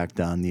impact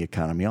on the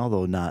economy,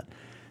 although not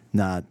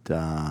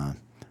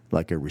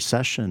like a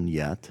recession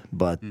yet,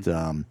 but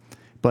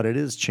it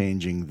is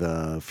changing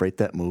the freight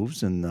that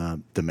moves and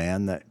the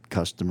demand that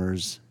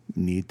customers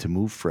need to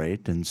move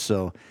freight. And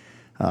so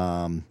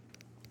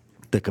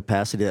the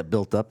capacity that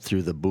built up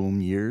through the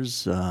boom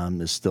years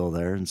is still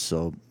there. And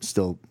so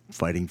still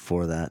fighting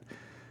for that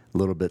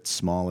little bit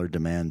smaller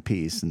demand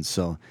piece. And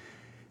so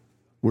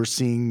we're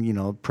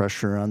seeing,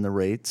 pressure on the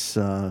rates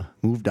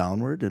move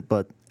downward.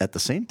 But at the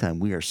same time,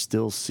 we are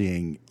still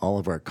seeing all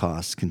of our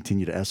costs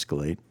continue to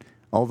escalate,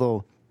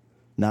 although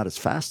not as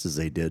fast as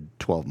they did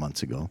 12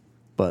 months ago.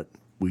 But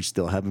we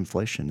still have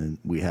inflation, and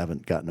we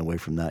haven't gotten away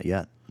from that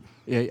yet.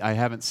 I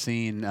haven't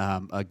seen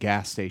a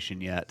gas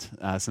station yet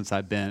since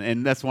I've been,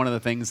 and that's one of the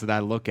things that I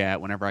look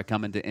at whenever I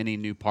come into any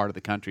new part of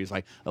the country. Is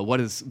like,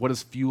 what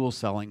is fuel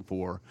selling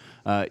for?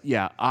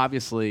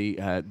 Obviously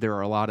there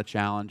are a lot of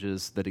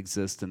challenges that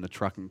exist in the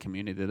trucking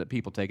community that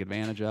people take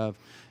advantage of,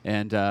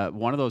 and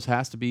one of those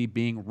has to be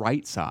being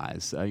right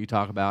size. You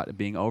talk about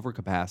being over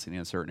capacity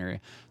in a certain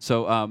area.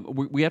 So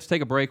we have to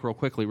take a break real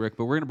quickly, Rick,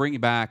 but we're going to bring you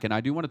back, and I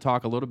do want to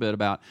talk a little bit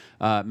about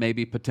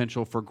maybe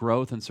potential for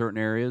growth in certain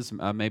areas,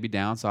 maybe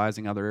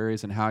downsizing other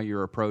areas, and how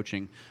you're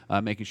approaching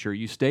making sure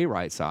you stay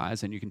right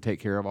size and you can take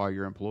care of all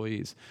your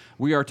employees.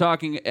 We are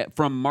talking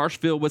from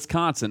Marshfield,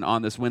 Wisconsin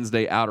on this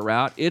Wednesday Outer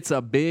Route. It's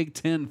a big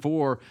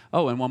 10-4.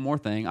 Oh, and one more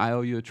thing. I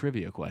owe you a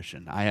trivia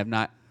question. I have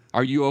not.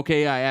 Are you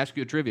okay? I ask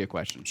you a trivia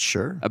question.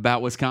 Sure.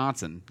 About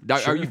Wisconsin. Sure.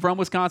 Are you from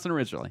Wisconsin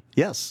originally?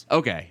 Yes.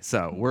 Okay,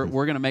 so we're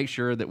going to make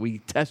sure that we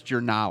test your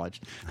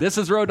knowledge. This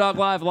is Road Dog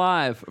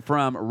Live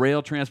from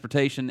Rail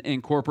Transportation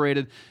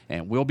Incorporated,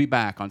 and we'll be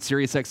back on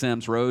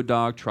SiriusXM's Road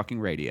Dog Trucking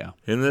Radio.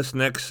 In this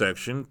next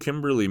section,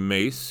 Kimberly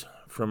Mace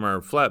from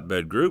our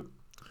flatbed group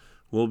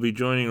will be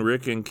joining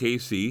Rick and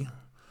Casey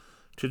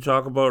to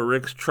talk about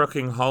Rick's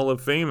Trucking Hall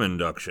of Fame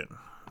induction,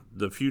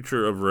 the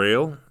future of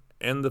rail,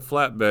 and the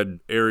flatbed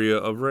area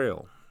of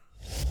rail.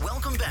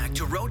 Welcome back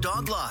to Road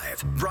Dog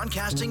Live,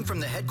 broadcasting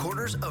from the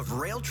headquarters of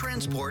Rail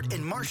Transport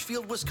in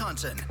Marshfield,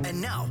 Wisconsin. And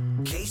now,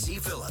 Casey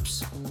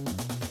Phillips.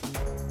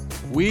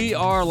 We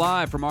are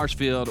live from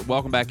Marshfield.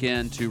 Welcome back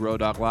in to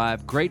Road Dog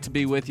Live. Great to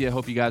be with you.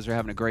 Hope you guys are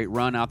having a great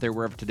run out there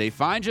wherever today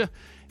finds you.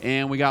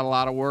 And we got a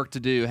lot of work to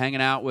do. Hanging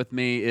out with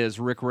me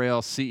is Rick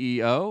Rail,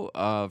 CEO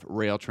of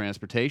Rail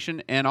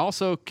Transportation, and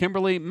also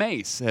Kimberly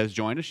Mace has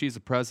joined us. She's the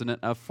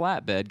president of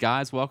Flatbed.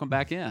 Guys, welcome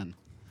back in.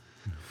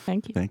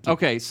 Thank you. Thank you.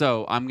 Okay,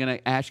 so I'm going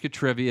to ask you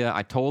trivia.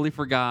 I totally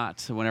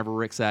forgot whenever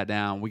Rick sat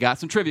down. We got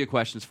some trivia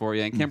questions for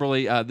you. And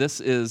Kimberly,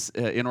 this is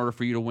in order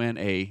for you to win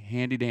a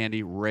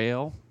handy-dandy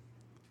rail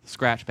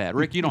scratch pad.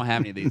 Rick, you don't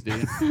have any of these, do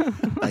you?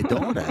 I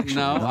don't actually.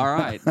 No? All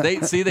right.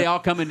 They all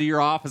come into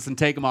your office and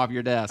take them off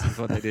your desk. That's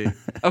what they do.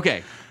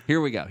 Okay, here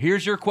we go.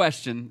 Here's your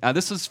question.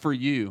 This is for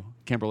you,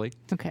 Kimberly.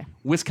 Okay.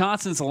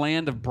 Wisconsin's the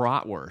land of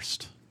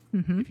bratwurst,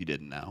 if you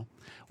didn't know.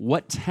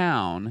 What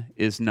town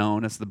is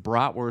known as the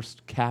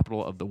bratwurst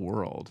capital of the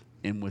world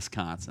in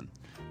Wisconsin?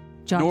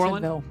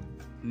 Johnsonville.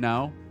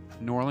 No.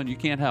 Norland, you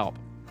can't help.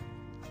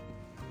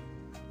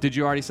 Did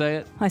you already say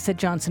it? I said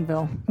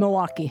Johnsonville.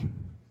 Milwaukee.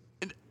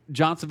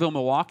 Johnsonville,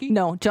 Milwaukee?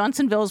 No,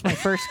 Johnsonville is my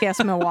first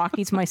guess.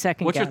 Milwaukee's my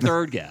second What's guess. your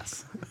third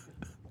guess?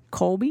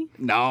 Colby?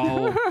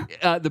 No.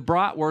 The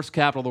bratwurst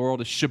capital of the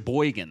world is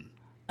Sheboygan.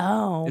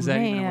 Oh, Is that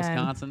man. even in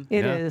Wisconsin?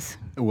 It is.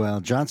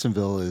 Well,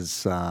 Johnsonville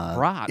is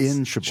Brats.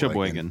 in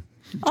Sheboygan.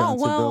 Oh,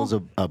 well. Johnsonville's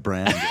a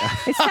brand.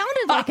 It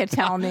sounded like a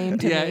town name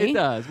to Yeah, me. it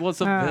does. Well, it's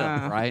a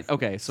ville, right?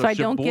 Okay, so I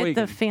don't get the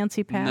Sheboygan.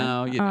 fancy pad?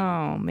 No, you don't.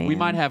 Oh, man. We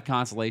might have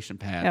consolation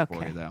pads for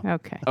Okay, you, though.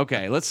 okay.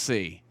 Okay, let's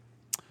see.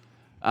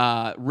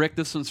 Rick,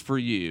 this one's for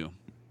you.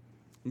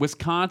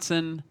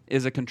 Wisconsin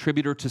is a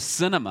contributor to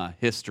cinema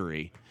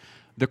history.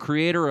 The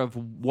creator of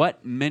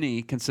what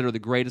many consider the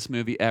greatest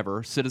movie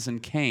ever, Citizen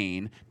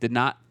Kane, did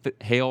not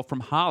hail from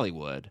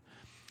Hollywood.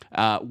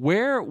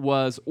 Where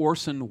was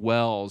Orson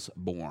Welles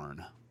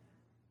born?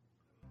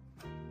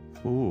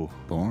 Ooh,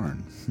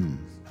 born.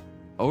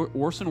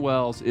 Orson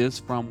Welles is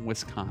from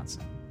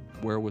Wisconsin.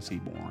 Where was he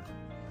born?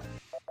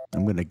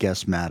 I'm going to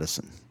guess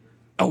Madison.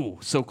 Oh,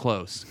 so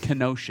close.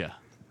 Kenosha.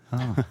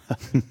 Oh.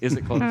 Is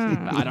it close?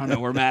 I don't know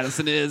where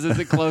Madison is. Is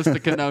it close to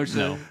Kenosha?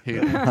 No.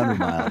 100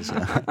 miles.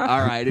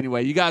 All right.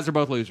 Anyway, you guys are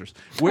both losers.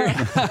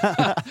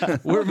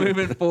 We're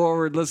moving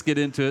forward. Let's get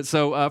into it.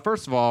 So,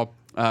 first of all,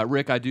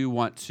 Rick, I do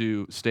want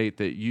to state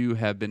that you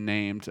have been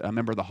named a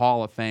member of the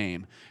Hall of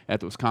Fame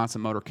at the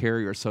Wisconsin Motor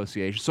Carrier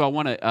Association. So I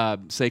want to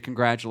say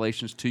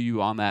congratulations to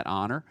you on that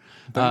honor.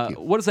 Thank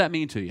you. What does that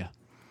mean to you?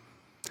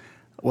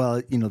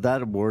 Well,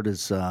 that award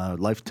is a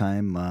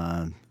lifetime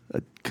a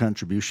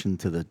contribution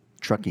to the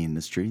trucking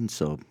industry, and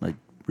so I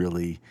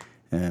really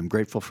am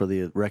grateful for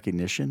the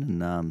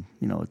recognition. And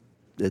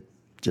it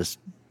just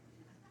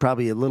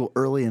probably a little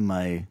early in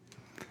my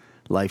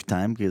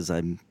lifetime because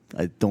I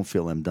don't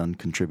feel I'm done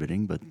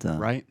contributing, but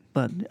right.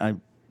 But I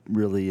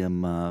really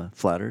am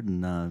flattered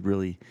and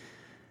really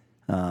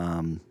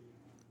proud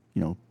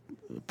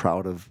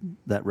of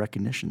that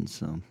recognition.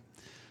 So.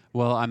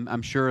 Well,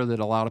 I'm sure that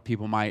a lot of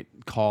people might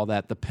call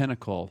that the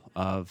pinnacle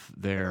of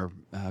their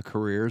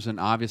careers, and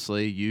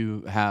obviously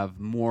you have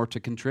more to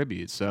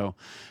contribute. So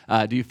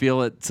do you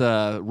feel it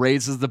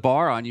raises the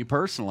bar on you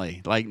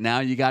personally? Like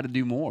now you got to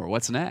do more.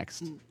 What's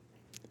next?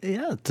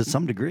 Yeah, to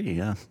some degree,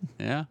 yeah.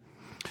 Yeah?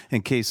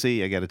 And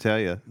KC, I got to tell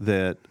you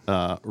that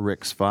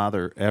Rick's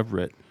father,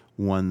 Everett,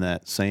 won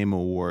that same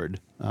award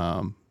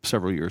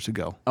several years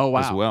ago. Oh, wow.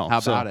 As well. How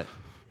about it?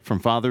 From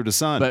father to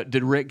son. But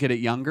did Rick get it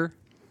younger?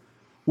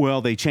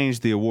 Well, they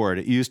changed the award.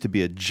 It used to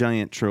be a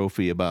giant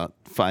trophy about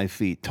 5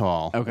 feet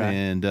tall. Okay.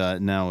 And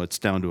now it's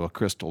down to a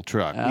crystal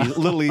truck. A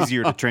little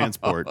easier to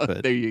transport.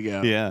 But There you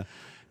go. Yeah.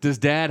 Does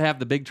Dad have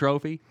the big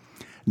trophy?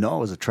 No, it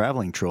was a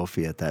traveling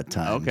trophy at that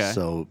time. Okay.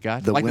 So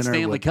Gotcha. Like the winner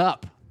Stanley would-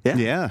 Cup.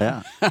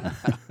 Yeah.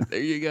 There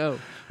you go.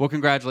 Well,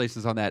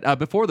 congratulations on that.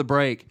 Before the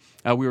break,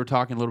 we were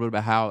talking a little bit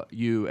about how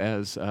you,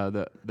 as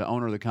the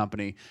owner of the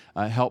company,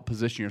 help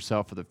position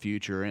yourself for the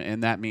future,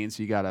 and that means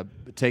you got to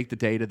take the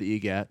data that you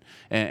get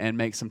and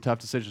make some tough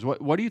decisions.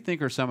 What do you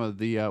think are some of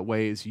the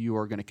ways you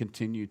are going to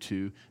continue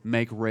to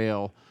make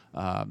rail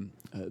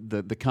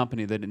the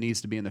company that it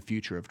needs to be in the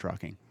future of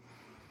trucking?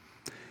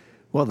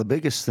 Well, the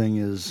biggest thing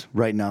is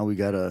right now we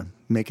got to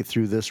make it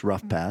through this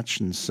rough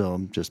patch, and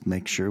so just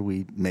make sure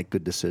we make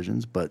good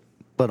decisions, but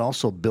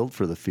also build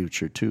for the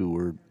future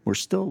too. We're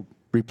still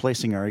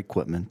replacing our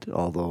equipment,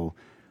 although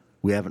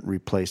we haven't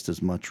replaced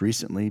as much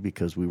recently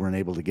because we weren't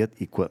able to get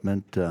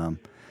equipment.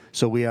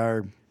 So we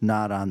are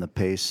not on the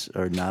pace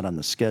or not on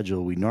the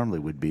schedule we normally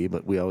would be,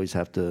 but we always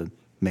have to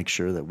make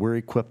sure that we're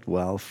equipped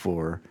well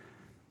for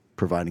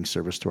providing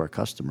service to our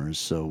customers.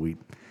 So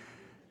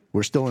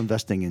we're still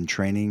investing in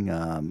training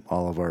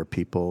all of our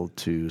people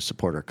to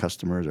support our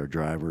customers, our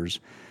drivers.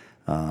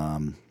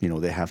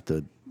 They have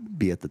to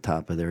be at the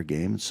top of their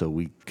game, so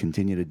we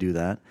continue to do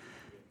that.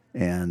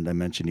 And I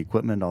mentioned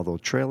equipment, although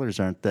trailers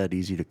aren't that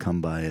easy to come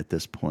by at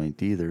this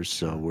point either,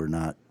 so we're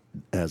not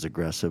as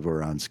aggressive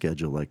or on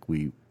schedule like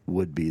we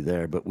would be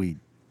there. But we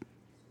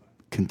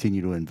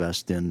continue to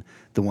invest in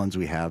the ones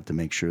we have to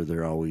make sure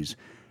they're always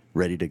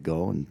ready to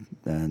go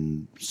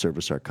and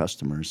service our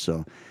customers.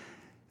 So,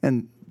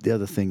 and the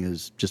other thing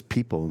is just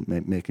people,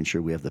 making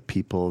sure we have the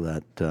people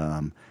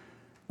that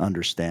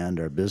understand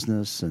our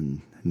business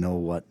and know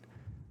what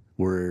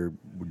we're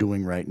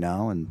doing right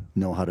now and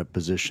know how to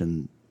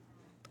position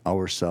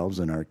ourselves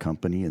and our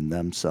company and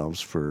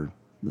themselves for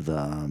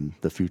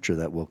the future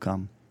that will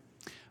come.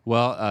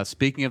 Well,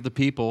 speaking of the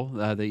people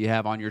that you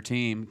have on your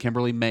team,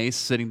 Kimberly Mace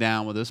sitting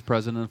down with us,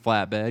 president of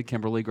Flatbed.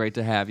 Kimberly, great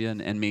to have you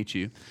and meet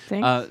you.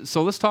 Thanks.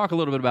 So let's talk a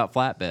little bit about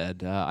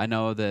Flatbed. I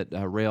know that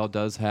Rail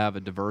does have a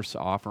diverse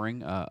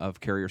offering of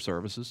carrier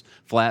services,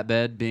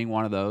 Flatbed being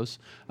one of those.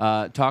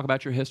 Talk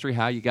about your history,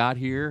 how you got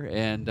here,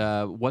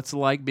 and what's it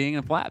like being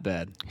in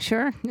Flatbed?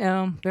 Sure.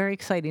 Very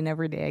exciting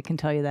every day, I can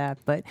tell you that.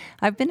 But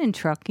I've been in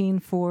trucking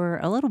for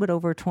a little bit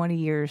over 20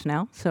 years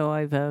now. So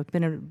I've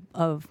been in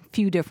a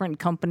few different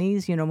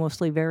companies,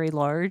 mostly very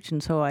large.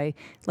 And so I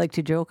like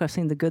to joke, I've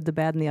seen the good, the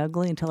bad, and the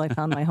ugly until I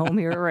found my home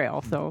here at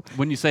Rail. So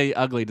when you say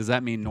ugly, does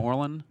that mean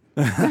Norland?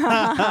 I'm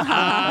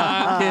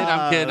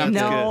kidding.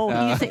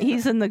 No,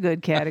 he's in the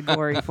good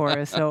category for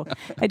us. So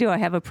I do. I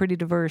have a pretty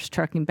diverse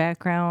trucking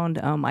background.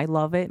 I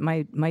love it.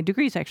 My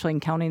degree is actually in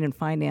accounting and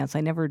finance.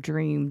 I never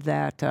dreamed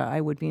that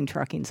I would be in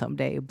trucking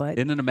someday. But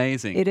isn't it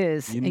amazing? It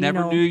is. You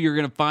never knew you were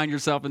going to find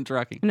yourself in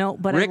trucking. No,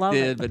 but Rick I love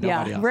did, it. but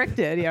nobody else. Rick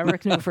did. Yeah,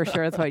 Rick knew for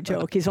sure. That's why I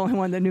joke. He's the only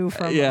one that knew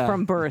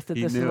from birth that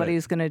this is what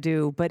he's going to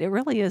do. But it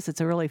really is.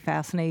 It's a really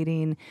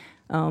fascinating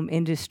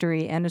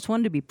industry, and it's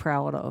one to be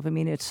proud of. I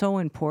mean, it's so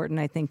important.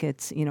 I think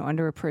it's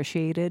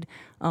underappreciated,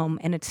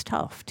 and it's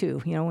tough too.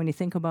 When you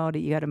think about it,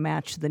 you got to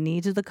match the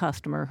needs of the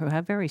customer who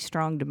have very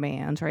strong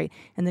demands, right,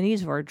 and the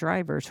needs of our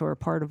drivers who are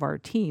part of our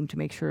team to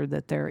make sure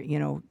that they're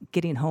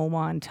getting home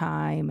on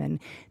time and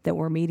that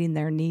we're meeting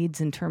their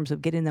needs in terms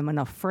of getting them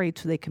enough freight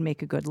so they can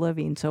make a good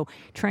living. So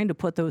trying to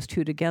put those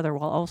two together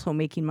while also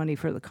making money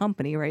for the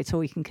company, right, so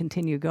we can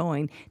continue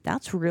going.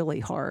 That's really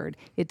hard.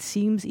 It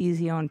seems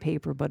easy on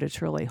paper, but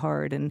it's really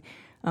hard. And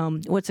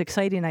what's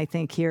exciting, I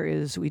think, here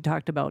is we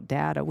talked about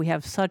data. We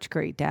have such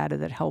great data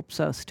that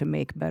helps us to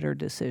make better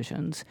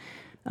decisions.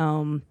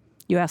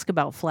 You ask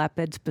about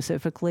flatbed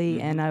specifically,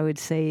 and I would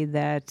say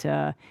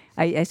that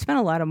I spent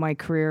a lot of my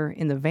career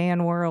in the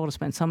van world. I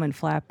spent some in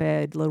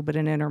flatbed, a little bit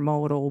in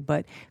intermodal,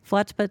 but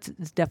flatbed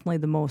is definitely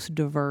the most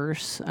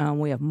diverse.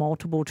 We have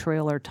multiple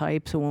trailer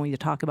types, so when you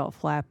talk about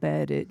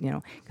flatbed, it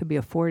could be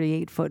a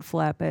 48-foot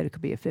flatbed, it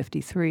could be a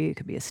 53, it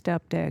could be a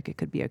step deck, it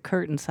could be a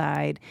curtain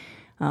side.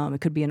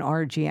 It could be an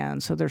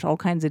RGN. So there's all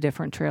kinds of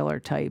different trailer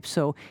types.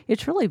 So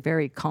it's really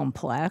very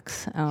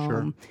complex.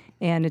 Sure.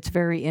 And it's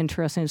very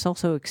interesting. It's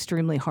also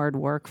extremely hard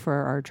work for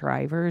our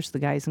drivers, the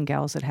guys and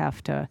gals that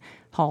have to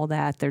haul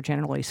that. They're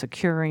generally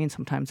securing.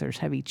 Sometimes there's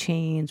heavy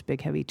chains, big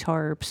heavy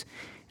tarps.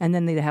 And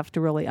then they have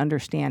to really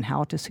understand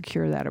how to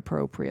secure that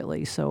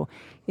appropriately. So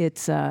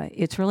it's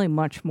really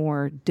much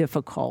more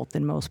difficult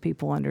than most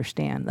people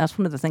understand. That's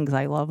one of the things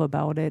I love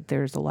about it.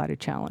 There's a lot of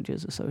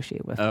challenges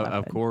associated with it.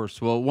 Of course.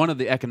 Well, one of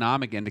the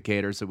economic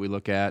indicators that we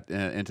look at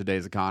in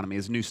today's economy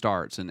is new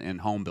starts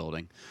and home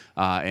building.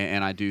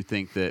 And I do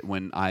think that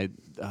when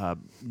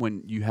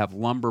you have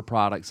lumber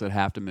products that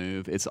have to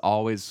move, it's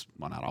always,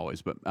 well, not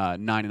always, but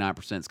 99%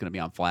 is going to be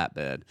on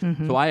flatbed.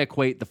 Mm-hmm. So I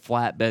equate the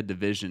flatbed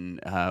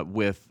division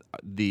with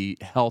the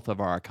health of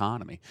our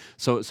economy.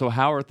 So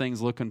how are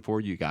things looking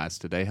for you guys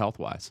today,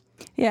 health-wise?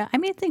 Yeah, I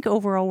mean, I think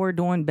overall we're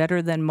doing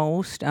better than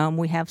most.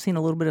 We have seen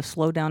a little bit of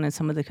slowdown in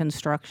some of the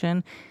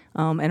construction,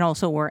 and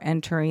also we're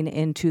entering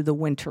into the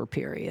winter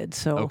period.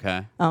 So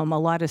a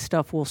lot of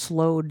stuff will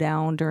slow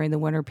down during the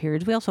winter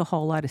periods. We also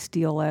haul a lot of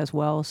steel as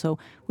well. So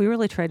we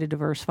really try to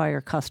diversify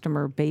our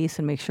customer base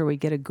and make sure we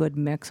get a good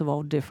mix of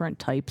all different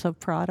types of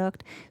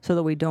product so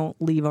that we don't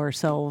leave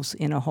ourselves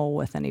in a hole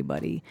with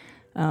anybody.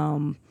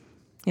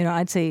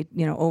 I'd say,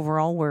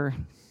 overall we're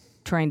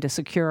trying to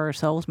secure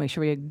ourselves, make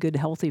sure we have good,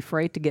 healthy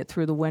freight to get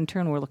through the winter,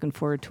 and we're looking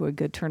forward to a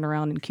good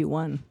turnaround in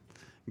Q1.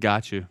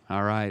 Got you.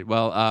 All right.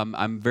 Well,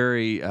 I'm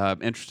very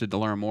interested to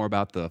learn more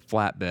about the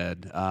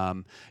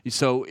flatbed.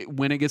 So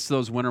when it gets to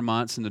those winter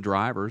months and the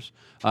drivers,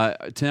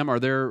 Tim, are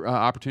there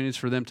opportunities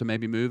for them to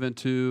maybe move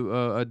into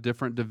a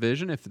different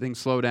division if things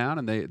slow down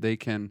and they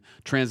can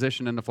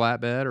transition into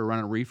flatbed or run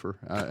a reefer?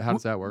 How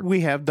does that work?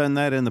 We have done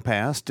that in the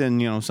past,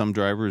 and some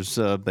drivers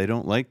they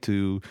don't like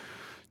to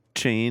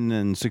chain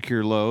and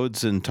secure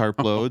loads and tarp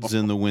loads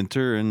in the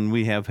winter, and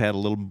we have had a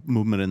little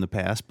movement in the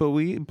past, but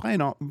we by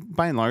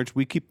and large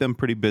we keep them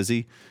pretty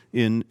busy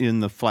in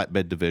the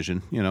flatbed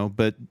division,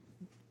 but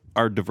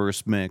our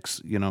diverse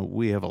mix,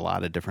 we have a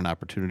lot of different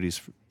opportunities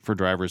for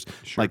drivers.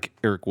 Sure. Like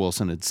Eric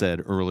Wilson had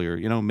said earlier,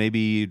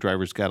 maybe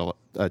drivers got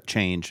a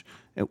change.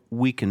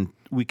 We can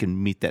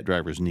meet that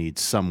driver's needs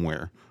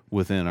somewhere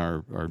within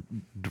our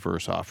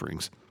diverse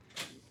offerings.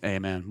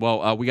 Amen.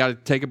 Well, we got to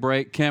take a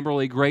break.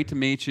 Kimberly, great to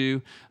meet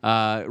you.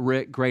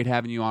 Rick, great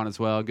having you on as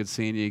well. Good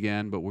seeing you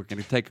again. But we're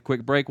going to take a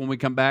quick break. When we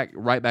come back,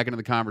 right back into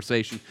the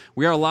conversation.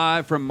 We are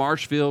live from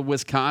Marshfield,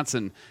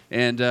 Wisconsin,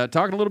 and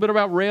talking a little bit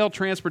about rail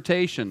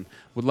transportation.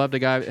 Would love to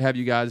have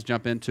you guys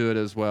jump into it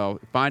as well.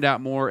 Find out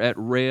more at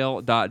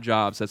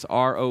rail.jobs. That's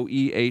ROEHL.jobs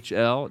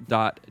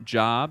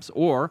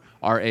or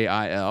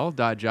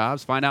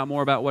RAIL.jobs. Find out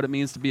more about what it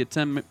means to be a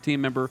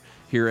team member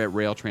here at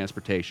Rail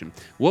Transportation.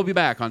 We'll be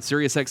back on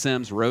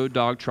SiriusXM's Road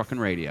Dog Truckin'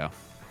 Radio.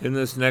 In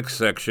this next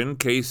section,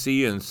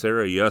 Casey and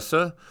Sarah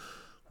Yessa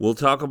will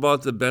talk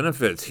about the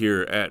benefits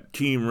here at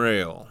Team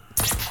Rail.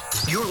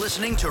 You're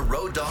listening to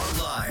Road Dog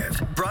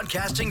Live,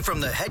 broadcasting from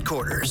the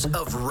headquarters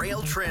of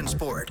Rail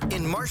Transport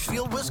in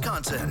Marshfield,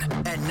 Wisconsin.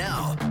 And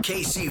now,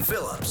 Casey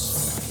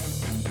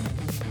Phillips.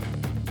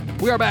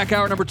 We are back,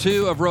 hour number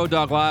 2 of Road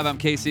Dog Live. I'm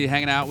Casey,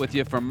 hanging out with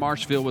you from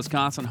Marshfield,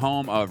 Wisconsin,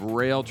 home of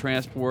Rail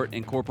Transport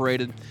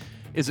Incorporated.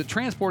 Is it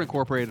Transport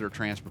Incorporated or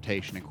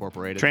Transportation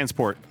Incorporated?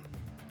 Transport.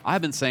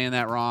 I've been saying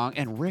that wrong,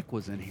 and Rick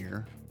was in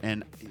here,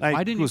 and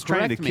I didn't was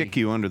trying to me. kick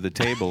you under the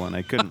table, and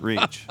I couldn't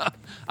reach.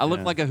 I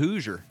look like a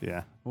Hoosier.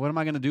 Yeah. What am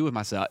I going to do with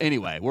myself?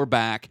 Anyway, we're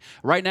back.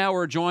 Right now,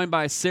 we're joined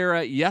by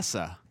Sarah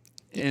Yessa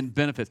in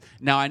benefits.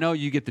 Now, I know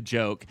you get the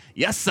joke.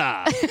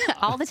 Yessa!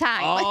 All the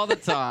time. All the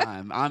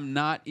time. I'm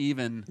not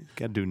even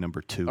got to do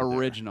number 2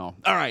 original.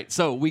 There. All right,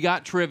 so we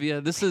got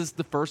trivia. This is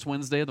the first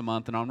Wednesday of the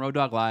month, and on Road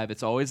Dog Live,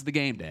 it's always the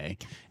game day.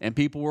 And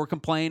people were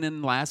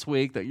complaining last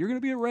week that you're going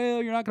to be a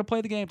rail, you're not going to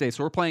play the game day.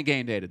 So we're playing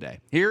game day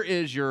today. Here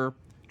is your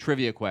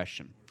trivia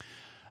question.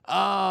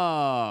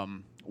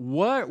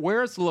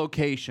 Where's the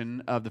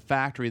location of the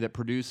factory that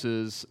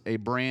produces a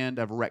brand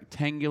of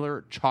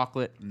rectangular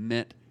chocolate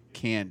mint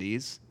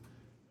candies?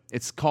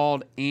 It's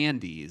called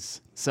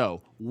Andes.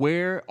 So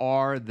where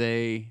are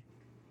they?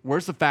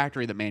 Where's the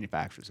factory that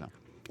manufactures them?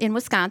 In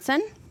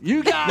Wisconsin.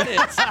 You got it.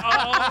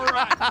 All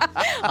right.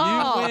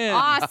 You win.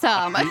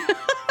 Awesome.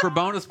 For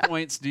bonus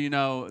points, do you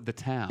know the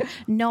town?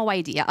 No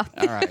idea.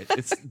 All right.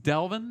 It's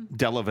Delavan?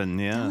 Delavan,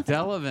 yeah.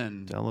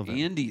 Delavan.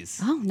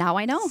 Andes. Oh, now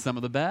I know. Some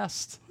of the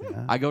best.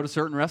 Yeah. I go to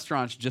certain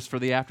restaurants just for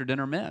the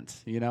after-dinner mint.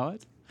 You know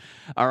it?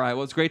 All right.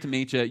 Well, it's great to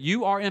meet you.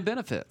 You are in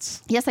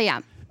benefits. Yes, I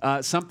am.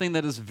 Something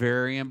that is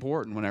very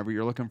important whenever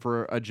you're looking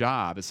for a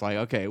job. It's like,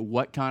 okay,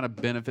 what kind of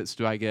benefits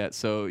do I get?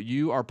 So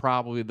you are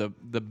probably the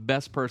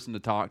best person to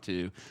talk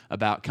to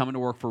about coming to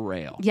work for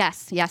Rail.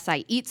 Yes.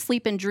 I eat,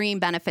 sleep, and dream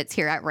benefits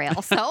here at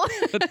Rail. So,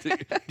 do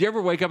you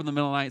ever wake up in the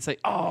middle of the night and say,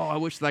 oh, I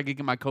wish that I could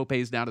get my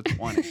copays down to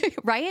 20?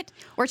 Right?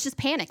 Or it's just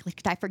panic. Like,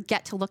 did I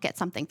forget to look at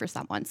something for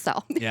someone?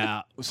 So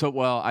yeah. So,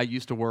 well, I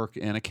used to work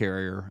in a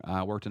carrier.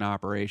 I worked in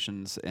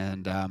operations,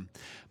 and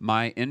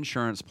my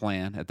insurance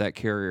plan at that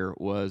carrier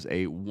was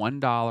a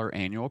 $1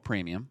 annual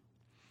premium.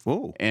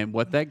 Whoa. And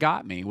what that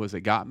got me was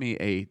it got me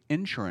a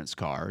insurance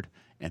card,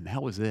 and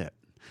that was it.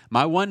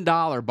 My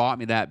 $1 bought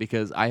me that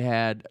because I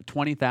had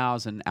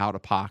 $20,000 out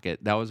of pocket.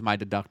 That was my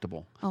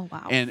deductible. Oh,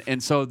 wow.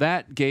 And so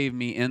that gave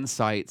me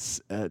insights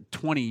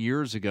 20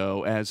 years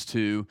ago as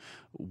to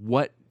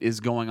what is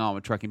going on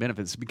with trucking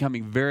benefits. It's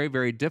becoming very,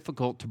 very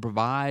difficult to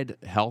provide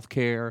health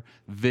care,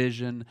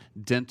 vision,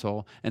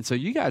 dental. And so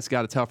you guys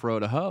got a tough row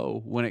to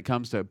hoe when it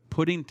comes to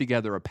putting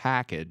together a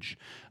package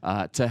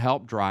to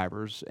help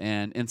drivers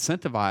and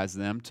incentivize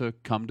them to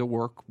come to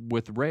work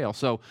with Rail.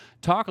 So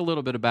talk a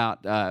little bit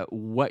about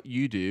what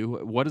you do.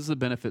 What does the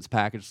benefits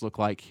package look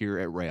like here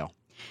at Rail?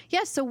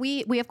 Yes, so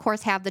we of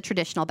course have the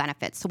traditional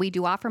benefits. So we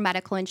do offer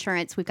medical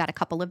insurance. We've got a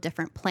couple of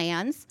different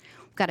plans.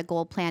 We've got a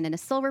gold plan and a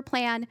silver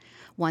plan.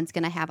 One's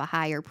going to have a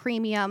higher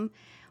premium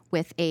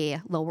with a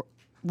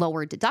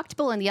lower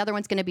deductible, and the other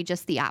one's going to be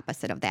just the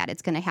opposite of that.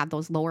 It's going to have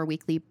those lower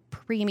weekly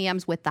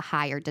premiums with the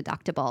higher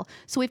deductible.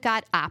 So we've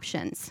got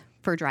options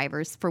for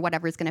drivers for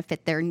whatever is going to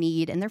fit their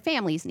need and their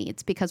family's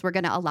needs, because we're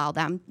going to allow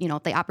them,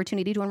 the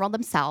opportunity to enroll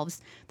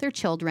themselves, their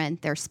children,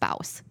 their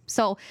spouse.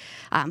 So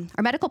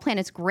our medical plan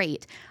is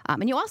great.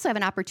 And you also have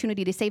an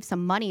opportunity to save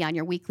some money on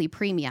your weekly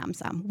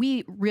premiums.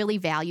 We really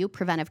value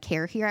preventive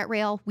care here at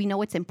Rail. We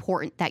know it's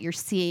important that you're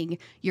seeing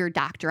your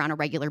doctor on a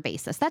regular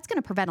basis. That's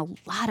going to prevent a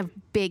lot of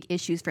big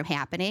issues from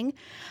happening.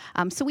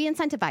 So we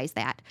incentivize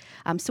that.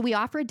 So we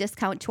offer a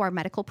discount to our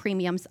medical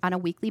premiums on a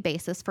weekly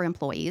basis for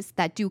employees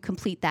that do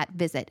complete that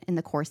visit in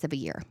the course of a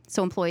year.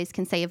 So employees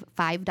can save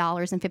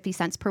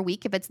 $5.50 per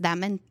week if it's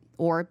them and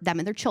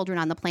their children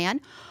on the plan,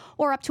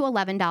 or up to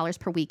 $11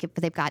 per week if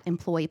they've got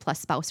employee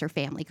plus spouse or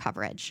family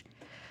coverage.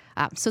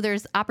 So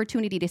there's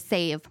opportunity to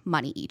save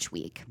money each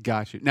week.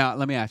 Got you. Now,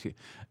 let me ask you,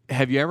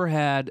 have you ever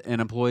had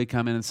an employee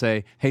come in and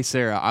say, hey,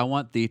 Sarah, I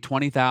want the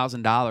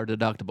 $20,000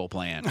 deductible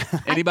plan?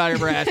 Anybody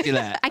ever ask you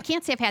that? I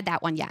can't say I've had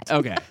that one yet.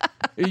 Okay.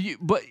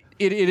 But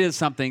it is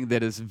something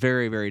that is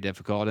very, very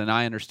difficult. And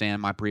I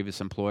understand my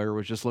previous employer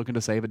was just looking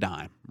to save a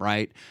dime,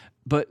 right?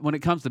 But when it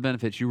comes to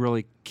benefits, you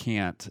really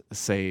can't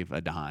save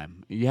a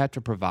dime. You have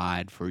to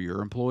provide for your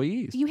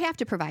employees. You have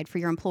to provide for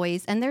your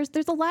employees. And there's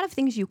a lot of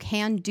things you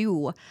can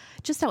do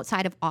just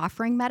outside of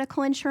offering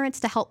medical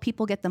insurance to help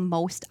people get the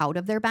most out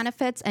of their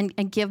benefits and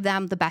give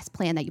them the best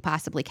plan that you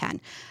possibly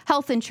can.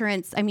 Health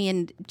insurance,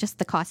 just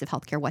the cost of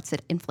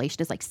healthcare,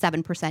 inflation is like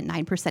 7%,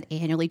 9%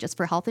 annually just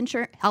for health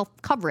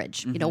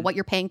coverage, what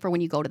you're paying for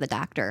when you go to the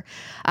doctor.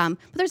 But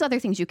there's other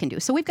things you can do.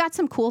 So we've got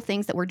some cool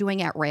things that we're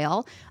doing at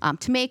Rail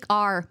to make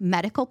our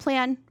medical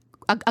plan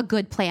a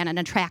good plan, an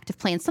attractive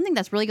plan, something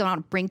that's really going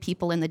to bring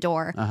people in the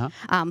door.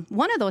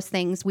 One of those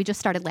things we just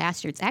started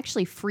last year, it's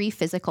actually free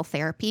physical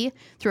therapy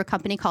through a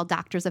company called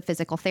Doctors of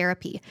Physical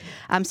Therapy.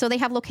 So they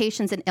have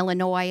locations in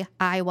Illinois,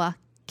 Iowa,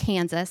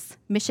 Kansas,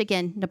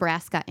 Michigan,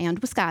 Nebraska, and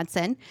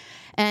Wisconsin.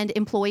 And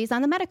employees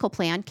on the medical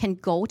plan can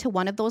go to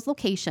one of those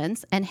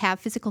locations and have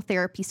physical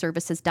therapy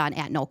services done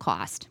at no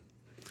cost.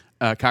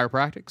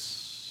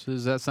 Chiropractics?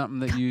 Is that something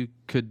that you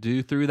could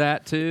do through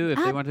that too,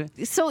 if they wanted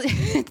to? So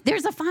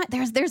there's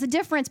a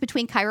difference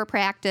between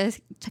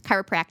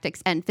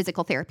chiropractics and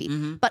physical therapy.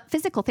 But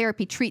physical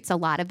therapy treats a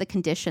lot of the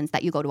conditions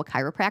that you go to a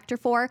chiropractor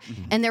for,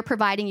 and they're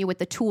providing you with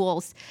the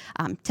tools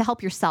to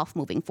help yourself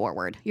moving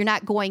forward. You're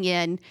not going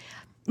in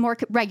more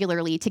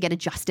regularly to get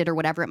adjusted or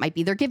whatever it might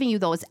be. They're giving you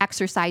those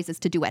exercises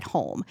to do at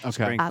home. Okay.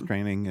 Strength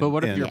training. But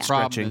what if your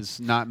problem stretching. is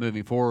not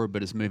moving forward,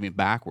 but it's moving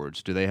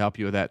backwards? Do they help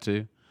you with that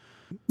too?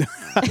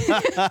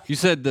 You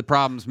said the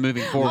problem's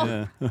moving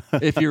forward.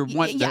 If you're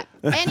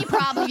any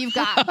problem you've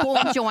got,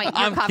 bone joint, you're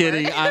I'm covered.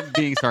 kidding. I'm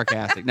being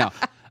sarcastic. No.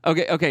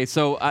 Okay.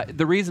 So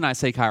the reason I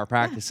say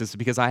chiropractic is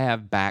because I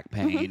have back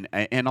pain,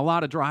 and a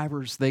lot of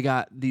drivers, they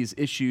got these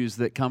issues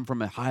that come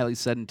from a highly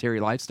sedentary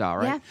lifestyle,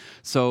 right? Yeah.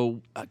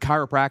 So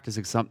chiropractic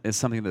is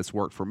something that's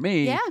worked for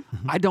me. Yeah.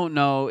 I don't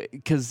know,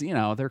 because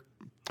they're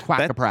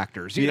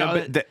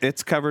quackopractors. But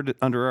it's covered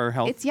under our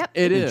health It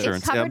insurance. is.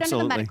 It's covered Absolutely.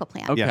 under the medical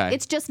plan. Okay.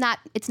 It's just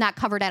not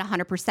covered at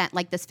 100%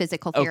 like this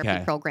physical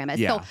therapy program is.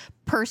 Yeah. So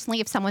personally,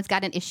 if someone's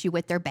got an issue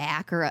with their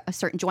back or a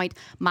certain joint,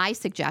 my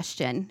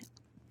suggestion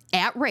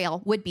at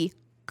Rail would be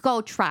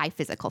go try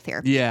physical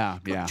therapy. Yeah.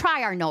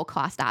 Try our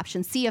no-cost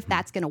option. See if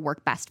that's going to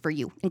work best for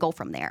you and go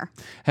from there.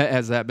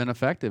 Has that been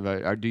effective?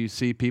 Or do you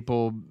see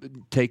people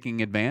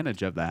taking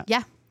advantage of that?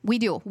 Yeah. We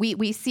do.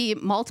 We see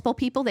multiple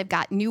people. They've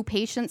got new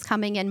patients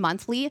coming in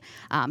monthly,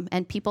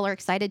 and people are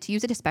excited to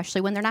use it,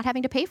 especially when they're not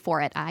having to pay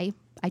for it. I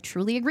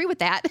truly agree with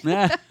that.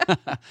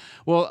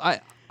 Well,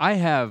 I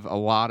have a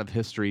lot of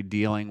history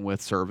dealing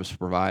with service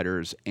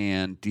providers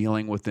and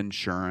dealing with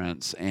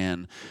insurance,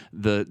 and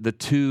the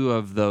two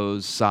of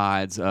those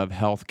sides of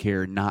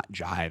healthcare not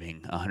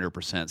jiving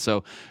 100%.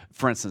 So,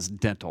 for instance,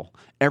 dental.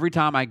 Every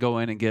time I go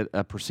in and get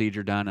a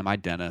procedure done at my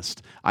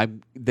dentist,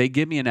 they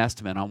give me an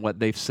estimate on what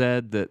they've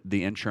said that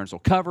the insurance will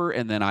cover,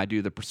 and then I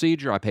do the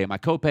procedure, I pay my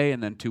copay,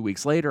 and then 2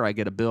 weeks later I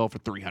get a bill for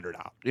 $300,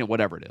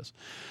 whatever it is.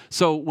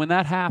 So when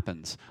that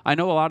happens, I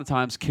know a lot of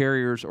times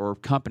carriers or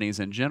companies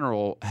in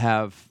general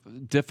have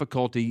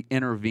difficulty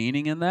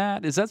intervening in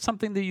that. Is that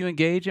something that you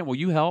engage in? Will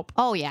you help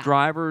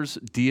drivers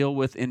deal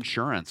with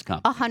insurance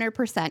companies?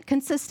 100%.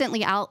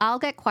 Consistently, I'll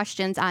get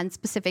questions on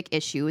specific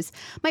issues.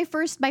 My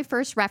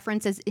first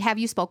reference is, have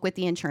you spoke with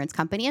the insurance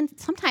company? And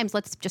sometimes,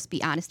 let's just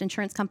be honest,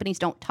 insurance companies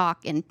don't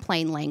talk in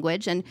plain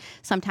language, and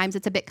sometimes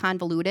it's a bit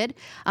convoluted.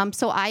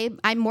 So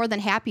I'm more than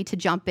happy to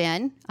jump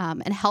in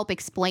and help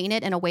explain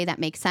it in a way that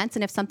makes sense.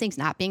 And if something's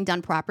not being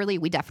done properly,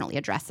 we definitely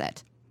address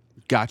it.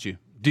 Got you.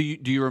 Do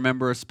you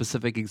remember a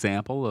specific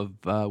example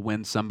of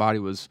when somebody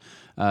was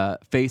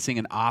facing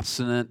an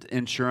obstinate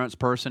insurance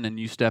person and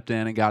you stepped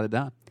in and got it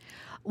done?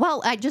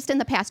 Well, just in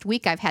the past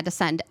week, I've had to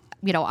send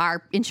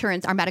our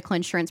medical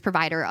insurance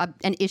provider,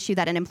 an issue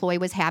that an employee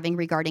was having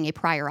regarding a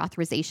prior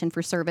authorization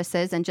for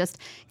services, and just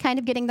kind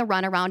of getting the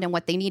runaround and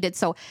what they needed.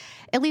 So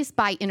at least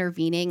by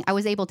intervening, I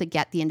was able to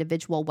get the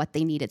individual what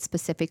they needed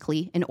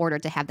specifically in order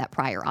to have that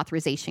prior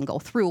authorization go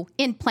through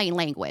in plain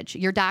language.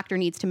 Your doctor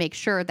needs to make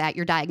sure that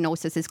your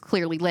diagnosis is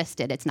clearly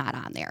listed. It's not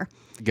on there.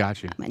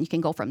 Got you. And you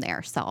can go from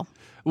there. So,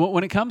 well,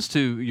 when it comes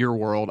to your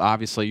world,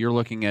 obviously you're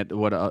looking at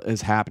what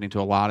is happening to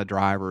a lot of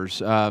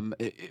drivers.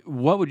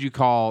 What would you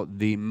call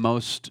the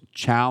most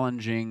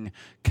challenging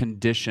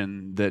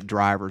condition that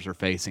drivers are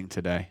facing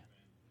today?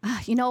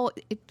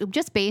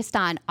 Just based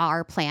on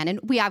our plan,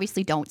 and we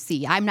obviously don't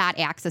see. I'm not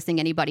accessing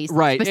anybody's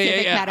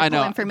specific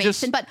medical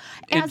information, just but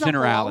in as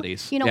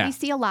generalities, a whole, we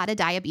see a lot of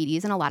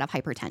diabetes and a lot of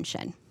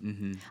hypertension.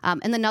 Mm-hmm.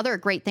 And another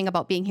great thing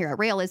about being here at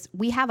Rail is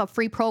we have a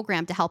free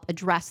program to help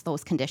address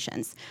those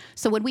conditions.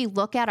 So when we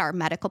look at our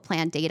medical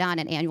plan data on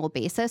an annual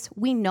basis,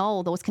 we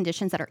know those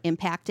conditions that are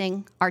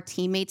impacting our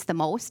teammates the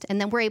most,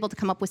 and then we're able to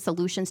come up with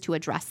solutions to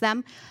address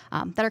them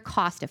that are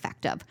cost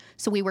effective.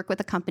 So we work with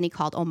a company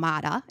called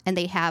Omada, and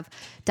they have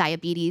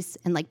diabetes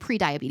and like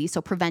pre-diabetes, so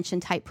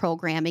prevention type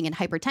programming and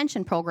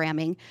hypertension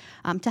programming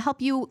to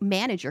help you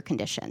manage your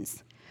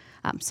conditions.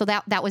 So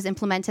that was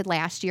implemented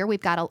last year.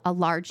 We've got a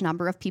large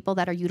number of people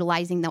that are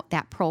utilizing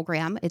that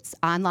program. It's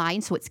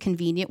online, so it's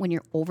convenient when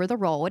you're over the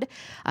road.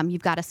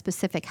 You've got a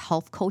specific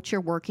health coach you're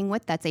working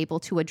with that's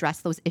able to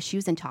address those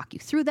issues and talk you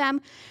through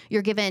them.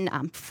 You're given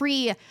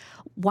free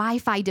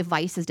Wi-Fi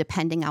devices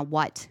depending on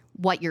what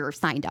you're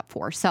signed up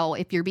for. So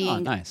if you're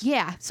being,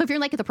 so if you're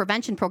like at the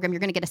prevention program, you're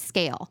going to get a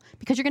scale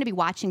because you're going to be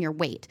watching your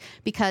weight.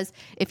 Because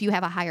if you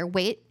have a higher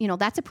weight,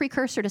 that's a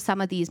precursor to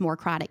some of these more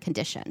chronic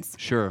conditions.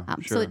 Sure.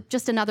 So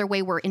just another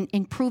way we're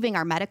improving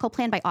our medical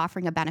plan by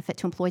offering a benefit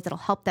to employees that'll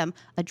help them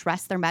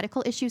address their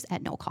medical issues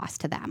at no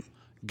cost to them.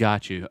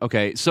 Got you.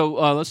 Okay, so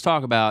let's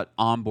talk about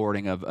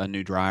onboarding of a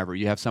new driver.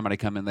 You have somebody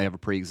come in, they have a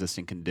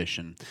pre-existing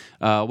condition.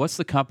 What's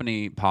the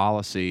company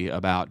policy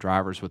about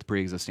drivers with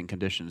pre-existing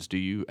conditions? Do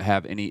you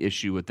have any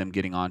issue with them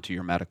getting onto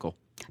your medical?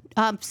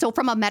 So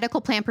from a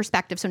medical plan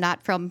perspective, so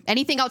not from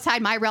anything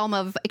outside my realm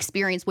of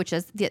experience, which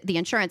is the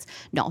insurance,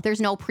 no, there's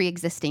no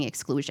pre-existing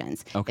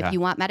exclusions. Okay. If you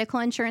want medical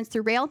insurance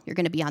through Rail, you're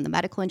going to be on the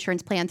medical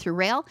insurance plan through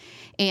Rail,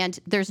 and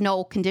there's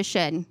no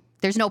condition.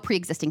 There's no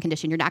pre-existing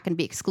condition. You're not going to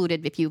be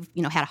excluded if you've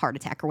had a heart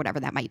attack or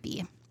whatever that might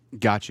be.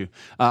 Got you.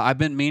 I've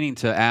been meaning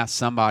to ask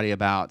somebody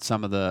about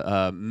some of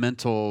the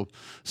mental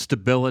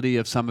stability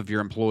of some of your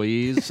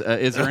employees.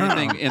 Is there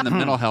anything in the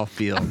mental health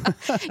field?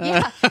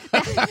 Yeah.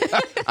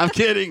 I'm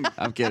kidding.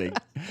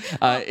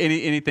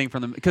 Anything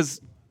from them? Because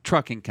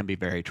trucking can be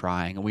very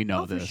trying, and we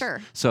know this. For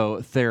sure. So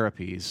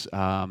therapies,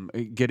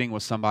 getting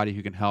with somebody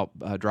who can help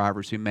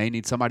drivers who may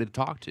need somebody to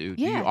talk to.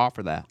 Do you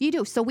offer that? You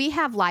do. So we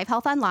have Live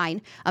Health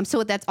Online.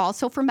 So that's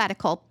also for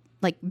medical,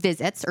 like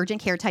visits,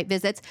 urgent care type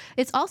visits.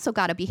 It's also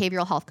got a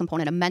behavioral health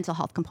component, a mental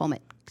health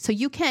component. So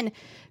you can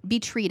be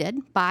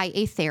treated by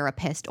a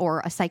therapist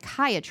or a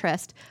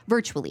psychiatrist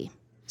virtually.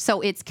 So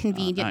it's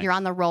convenient. Nice. You're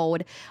on the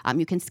road.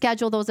 You can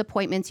schedule those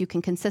appointments. You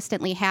can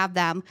consistently have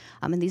them.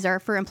 And these are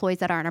for employees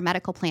that are on our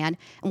medical plan.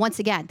 And once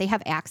again, they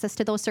have access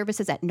to those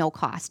services at no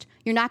cost.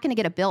 You're not going to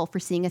get a bill for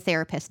seeing a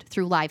therapist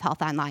through Live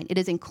Health Online. It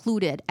is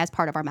included as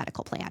part of our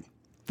medical plan.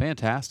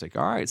 Fantastic.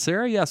 All right,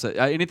 Sarah, yes.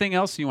 Anything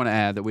else you want to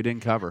add that we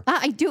didn't cover?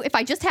 I do. If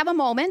I just have a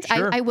moment,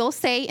 Sure. I will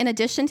say, in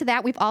addition to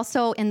that, we've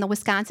also, in the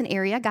Wisconsin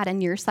area, got a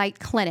near-site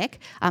clinic.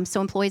 So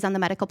employees on the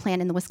medical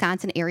plan in the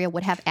Wisconsin area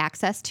would have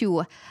access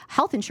to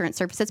health insurance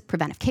services,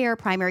 preventive care,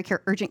 primary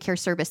care, urgent care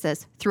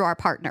services through our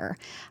partner.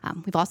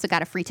 We've also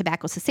got a free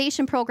tobacco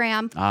cessation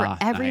program for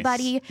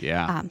everybody, nice.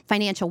 Yeah.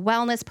 Financial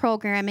wellness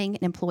programming,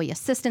 an employee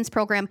assistance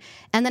program,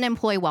 and then an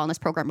employee wellness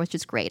program, which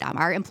is great.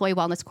 Our employee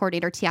wellness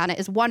coordinator, Tiana,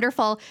 is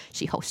wonderful.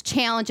 She hosts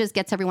challenges,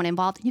 gets everyone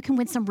involved. You can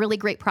win some really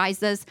great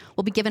prizes.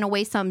 We'll be giving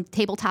away some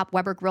tabletop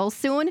Weber grills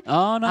soon.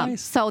 Oh,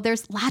 nice. So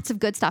there's lots of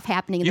good stuff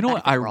happening in the benefit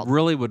world. You know what I world.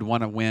 really would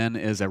want to win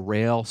is a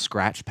Rail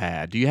scratch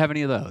pad. Do you have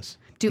any of those?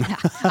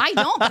 I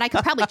don't, but I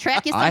could probably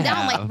track you some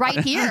down like right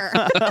here.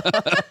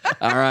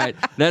 All right.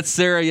 That's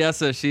Sarah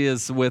Yessa. She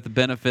is with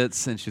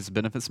Benefits, and she's a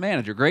benefits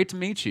manager. Great to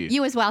meet you.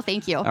 You as well.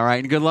 Thank you. All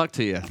right. And good luck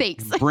to you.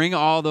 Thanks. Bring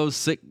all those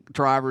sick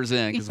drivers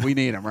in because we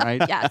need them,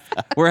 right? Yes.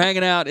 We're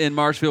hanging out in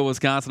Marshfield,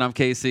 Wisconsin. I'm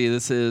Casey.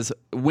 This is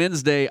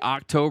Wednesday,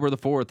 October the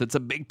 4th. It's a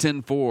Big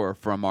 10-4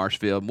 from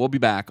Marshfield. We'll be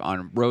back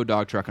on Road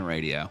Dog Trucking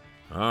Radio.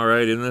 All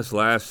right. In this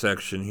last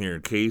section here,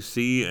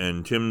 Casey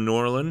and Tim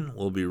Norland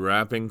will be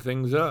wrapping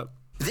things up.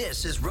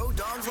 This is Road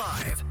Dog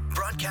Live,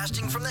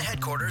 broadcasting from the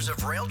headquarters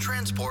of Rail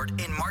Transport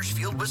in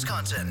Marshfield,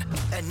 Wisconsin.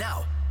 And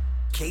now,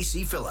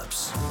 Casey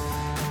Phillips.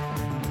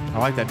 I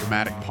like that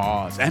dramatic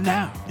pause. And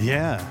now,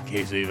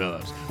 Casey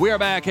Phillips. We are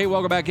back. Hey,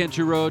 welcome back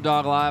into Road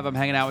Dog Live. I'm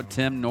hanging out with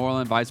Tim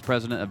Norland, Vice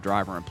President of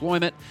Driver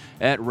Employment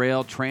at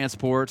Rail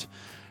Transport.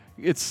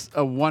 It's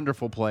a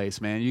wonderful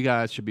place, man. You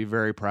guys should be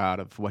very proud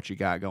of what you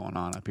got going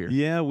on up here.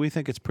 Yeah, we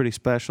think it's pretty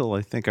special.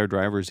 I think our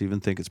drivers even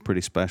think it's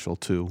pretty special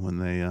too when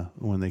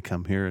they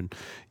come here. And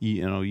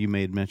you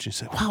made mention, you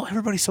say, "Wow,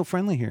 everybody's so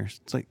friendly here."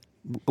 It's like,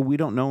 we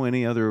don't know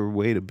any other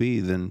way to be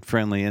than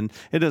friendly. And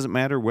it doesn't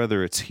matter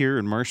whether it's here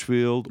in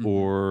Marshfield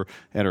or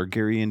at our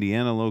Gary,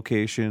 Indiana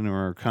location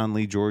or our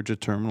Conley, Georgia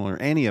terminal or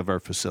any of our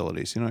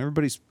facilities.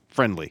 Everybody's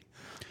friendly.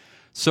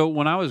 So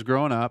when I was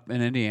growing up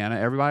in Indiana,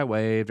 everybody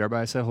waved,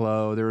 everybody said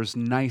hello. There was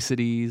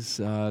niceties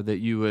that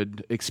you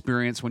would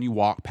experience when you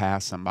walk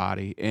past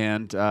somebody.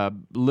 And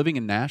living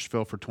in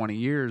Nashville for 20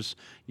 years,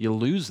 you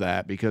lose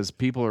that because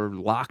people are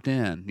locked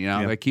in.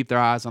 They keep their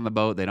eyes on the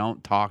boat. They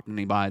don't talk to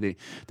anybody.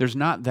 There's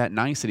not that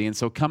nicety. And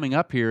so coming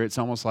up here, it's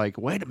almost like,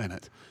 wait a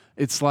minute.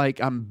 It's like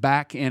I'm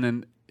back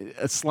in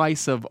a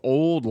slice of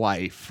old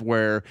life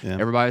where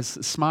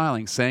everybody's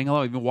smiling, saying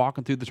hello, even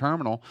walking through the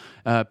terminal.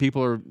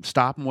 People are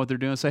stopping what they're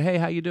doing and say, hey,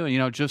 how you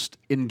doing? Just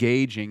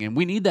engaging. And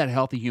we need that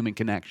healthy human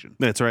connection.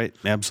 That's right.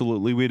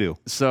 Absolutely, we do.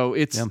 So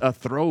it's a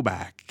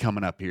throwback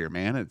coming up here,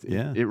 man.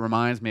 It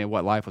reminds me of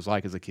what life was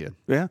like as a kid.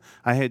 Yeah.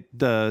 I had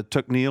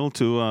took Neil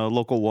to a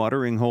local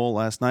watering hole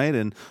last night,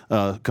 and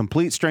a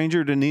complete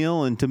stranger to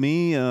Neil and to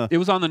me. It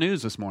was on the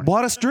news this morning.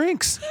 Bought us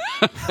drinks.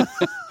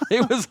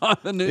 It was on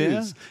the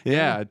news.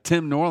 Yeah.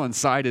 Tim Norland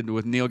sided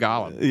with Neil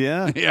Gollum.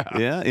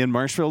 Yeah. In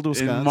Marshfield,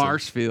 Wisconsin. In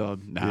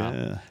Marshfield.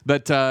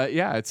 But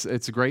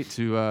it's great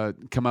to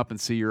come up and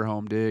see your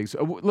home digs.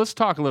 Let's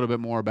talk a little bit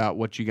more about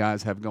what you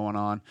guys have going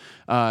on.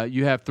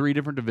 You have 3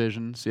 different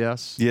divisions,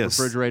 yes?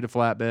 Refrigerated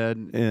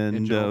flatbed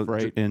and general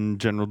freight. And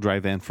general dry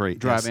van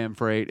freight. Van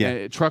freight.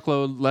 Yeah.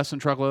 Truckload, less than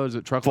truckload? Is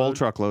it truckload? Full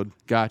truckload.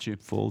 Got you.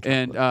 Full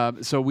truckload.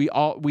 And so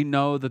we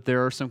know that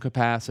there are some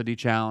capacity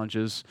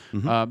challenges.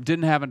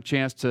 Didn't have a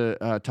chance to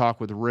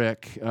talk with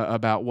Rick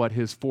about what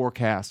his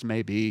forecast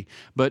may be,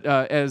 but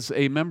as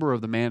a member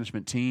of the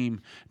management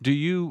team, do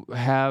you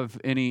have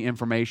any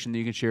information that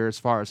you can share as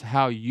far as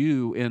how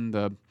you in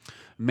the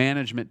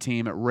management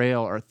team at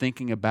Rail are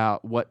thinking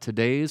about what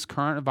today's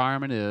current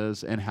environment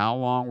is and how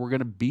long we're going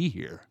to be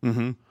here?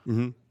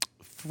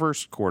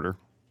 First quarter,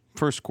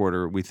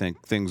 we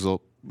think things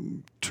will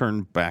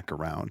turn back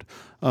around.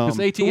 Because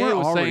ATA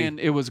was saying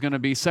it was going to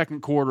be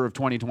second quarter of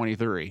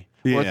 2023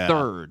 or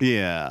third.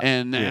 Yeah.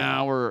 And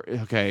now we're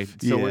okay.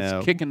 So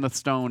it's kicking the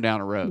stone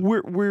down a road.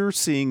 We're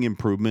seeing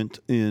improvement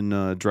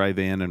in dry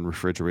van and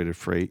refrigerated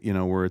freight.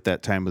 We're at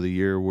that time of the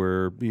year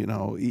where,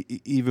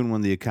 even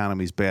when the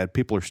economy's bad,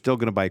 people are still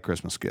going to buy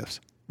Christmas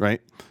gifts.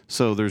 Right?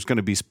 So there's going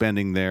to be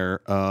spending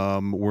there.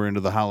 We're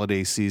into the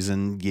holiday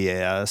season.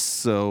 Yes.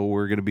 So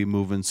we're going to be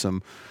moving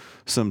some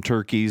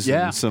turkeys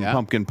and some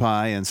pumpkin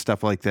pie and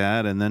stuff like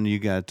that. And then you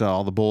got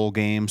all the bowl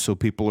games, so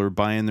people are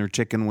buying their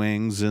chicken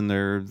wings and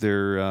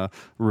their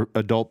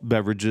adult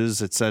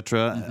beverages,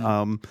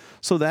 etc.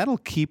 So that'll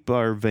keep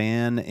our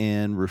van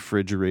and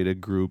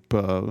refrigerated group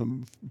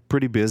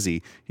pretty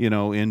busy,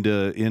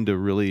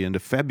 into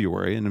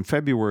February. And in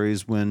February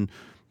is when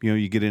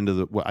you get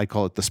into what I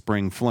call it the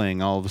spring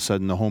fling. All of a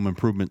sudden, the home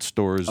improvement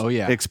stores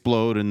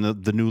explode, and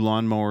the new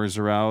lawnmowers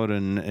are out,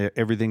 and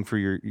everything for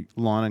your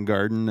lawn and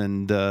garden,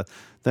 and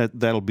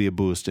that'll be a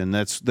boost. And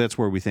that's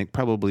where we think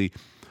probably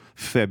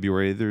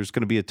February. There's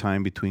going to be a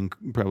time between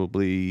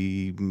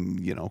probably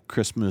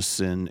Christmas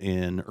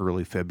and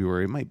early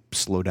February. It might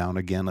slow down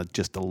again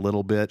just a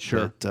little bit.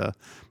 Sure. But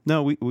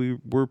no,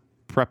 we're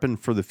prepping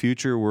for the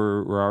future.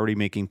 We're already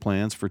making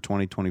plans for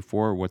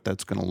 2024, what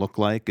that's going to look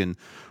like, and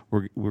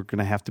we're going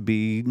to have to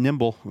be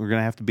nimble. We're going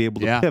to have to be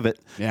able to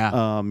pivot.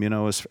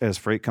 As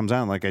freight comes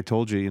on, like I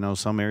told you,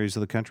 some areas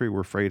of the country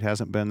where freight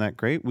hasn't been that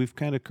great, we've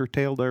kind of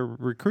curtailed our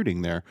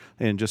recruiting there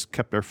and just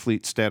kept our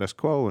fleet status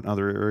quo. In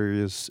other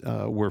areas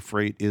where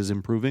freight is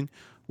improving,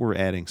 we're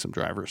adding some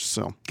drivers.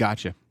 So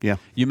gotcha. Yeah.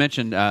 You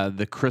mentioned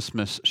the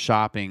Christmas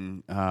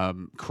shopping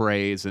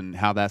craze and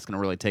how that's going to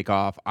really take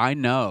off. I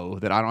know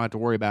that I don't have to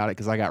worry about it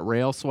because I got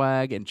rail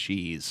swag and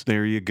cheese.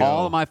 There you go.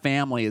 All of my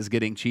family is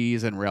getting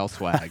cheese and rail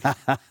swag.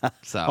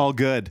 So all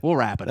good. We'll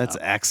wrap it That's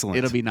up. That's excellent.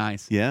 It'll be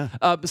nice. Yeah.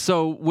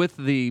 So with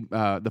the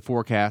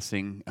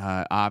forecasting,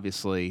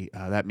 obviously,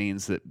 that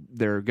means that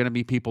there are going to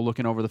be people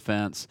looking over the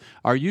fence.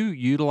 Are you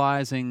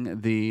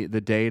utilizing the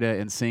data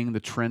and seeing the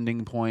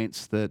trending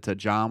points that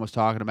John was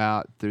talking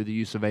about through the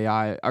use of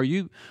AI? Are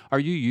you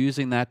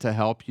using that to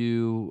help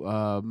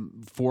you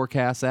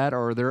forecast that,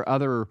 or are there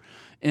other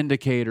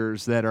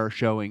indicators that are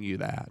showing you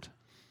that?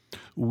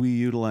 We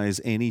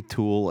utilize any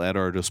tool at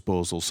our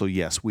disposal. So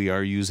yes, we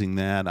are using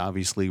that.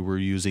 Obviously, we're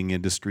using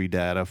industry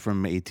data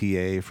from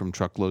ATA, from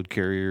truckload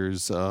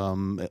carriers,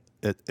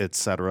 et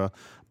cetera.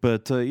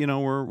 But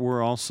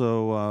we're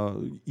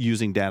also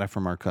using data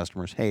from our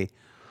customers. Hey,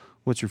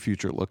 what's your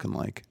future looking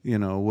like?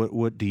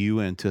 What do you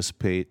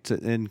anticipate?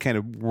 And kind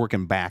of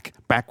working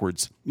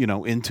backwards,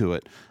 into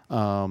it.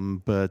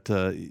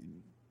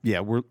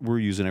 Yeah, we're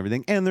using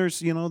everything, and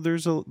there's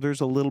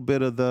a little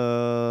bit of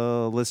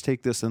the let's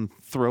take this and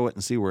throw it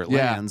and see where it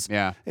lands,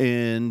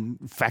 and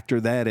factor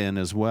that in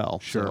as well.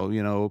 Sure.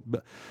 So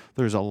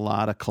there's a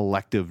lot of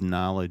collective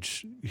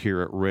knowledge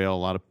here at Rail. A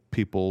lot of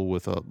people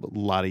with a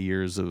lot of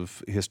years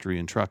of history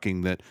in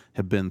trucking that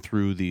have been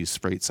through these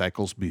freight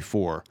cycles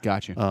before.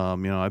 Gotcha.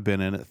 I've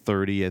been in it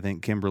 30. I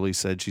think Kimberly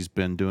said she's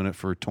been doing it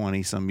for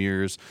 20 some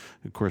years.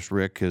 Of course,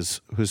 Rick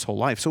has his whole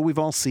life. So we've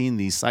all seen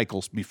these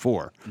cycles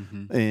before,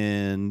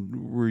 and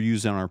we're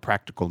using our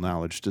practical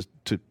knowledge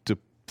to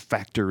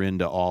factor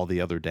into all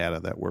the other data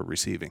that we're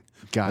receiving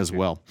as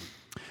well.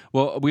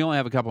 Well, we only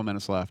have a couple of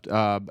minutes left,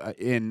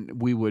 and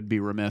we would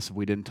be remiss if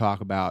we didn't talk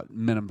about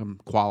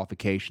minimum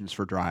qualifications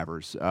for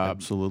drivers.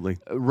 Absolutely.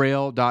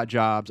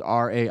 Rail.jobs,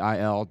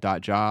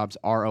 RAIL.jobs,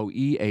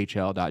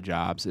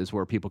 ROEHL.jobs is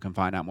where people can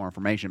find out more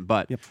information.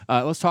 But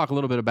let's talk a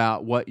little bit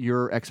about what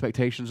your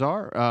expectations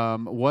are.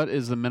 What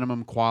is the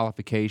minimum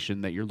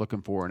qualification that you're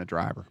looking for in a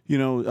driver?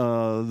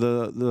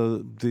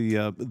 The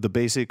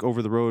basic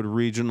over-the-road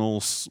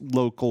regional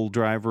local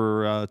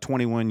driver,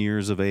 21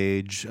 years of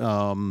age.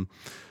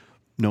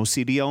 No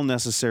CDL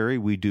necessary.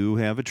 We do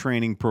have a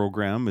training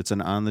program. It's an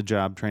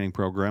on-the-job training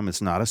program.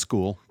 It's not a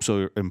school.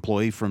 So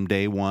employee from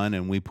day one,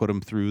 and we put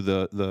them through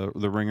the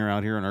ringer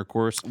out here in our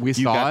course. You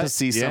got to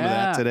see some of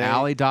that today.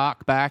 Alley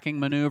dock backing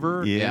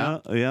maneuver. Yeah.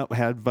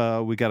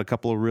 We got a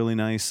couple of really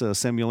nice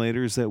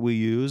simulators that we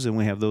use, and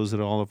we have those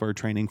at all of our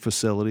training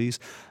facilities.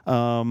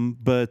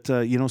 But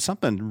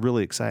something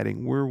really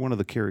exciting. We're one of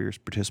the carriers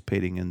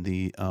participating in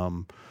the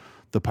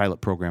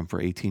pilot program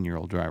for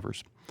 18-year-old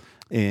drivers.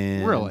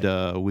 And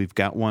really? We've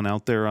got one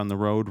out there on the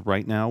road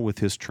right now with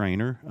his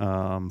trainer.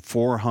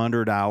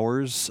 400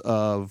 hours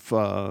of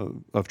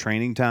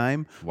training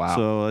time. Wow!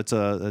 So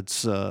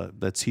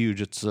that's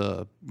huge. It's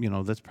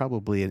that's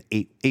probably an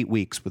 8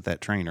 weeks with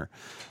that trainer.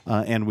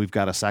 And we've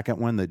got a second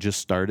one that just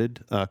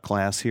started a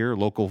class here,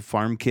 local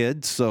farm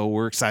kid. So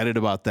we're excited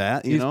about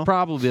that. He's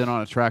probably been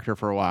on a tractor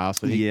for a while,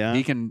 so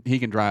he can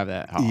drive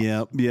that.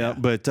 Yeah.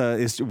 But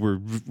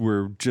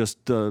we're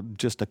just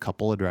a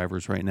couple of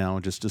drivers right now,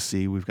 just to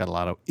see. We've got a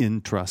lot of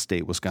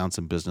intrastate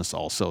Wisconsin business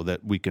also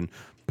that we can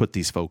put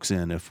these folks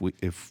in if we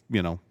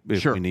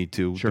need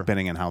to,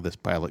 depending on how this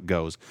pilot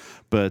goes.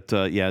 But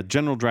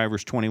general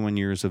drivers, 21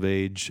 years of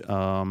age,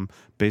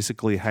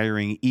 basically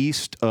hiring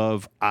east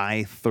of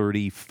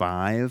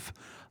I-35.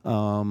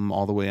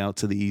 All the way out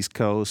to the East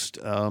Coast,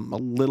 a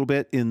little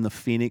bit in the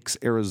Phoenix,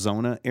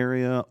 Arizona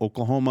area,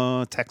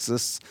 Oklahoma,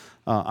 Texas,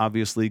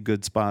 obviously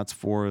good spots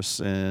for us.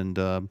 And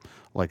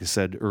like I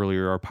said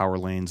earlier, our power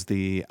lanes,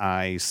 the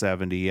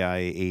I-70,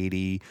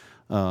 I-80,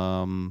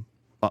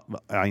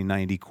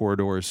 I-90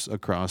 corridors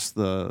across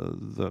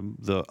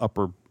the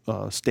upper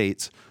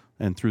states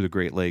and through the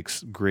Great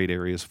Lakes, great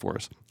areas for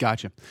us.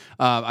 Gotcha.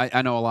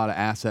 I know a lot of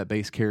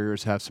asset-based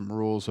carriers have some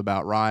rules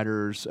about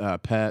riders,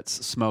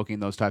 pets, smoking,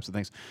 those types of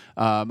things.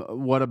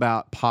 What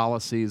about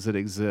policies that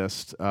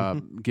exist?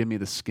 Give me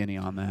the skinny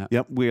on that.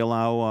 Yep, we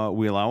allow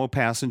a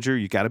passenger.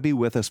 You got to be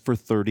with us for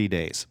 30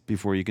 days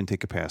before you can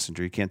take a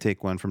passenger. You can't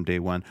take one from day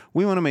one.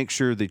 We want to make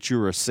sure that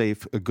you're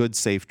a good,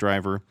 safe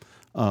driver.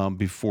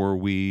 Before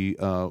we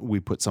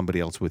put somebody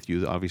else with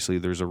you. Obviously,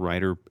 there's a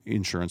rider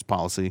insurance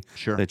policy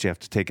that you have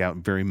to take out,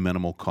 very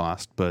minimal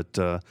cost. But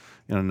a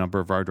number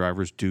of our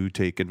drivers do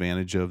take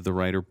advantage of the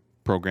rider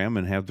program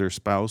and have their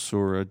spouse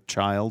or a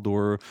child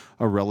or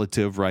a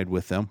relative ride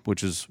with them,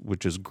 which is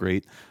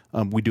great.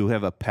 We do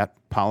have a pet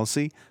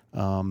policy.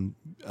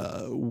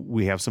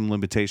 We have some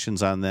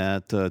limitations on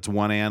that. It's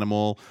one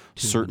animal,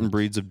 certain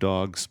breeds of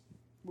dogs.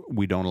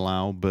 We don't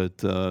allow, but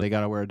they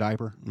got to wear a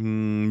diaper.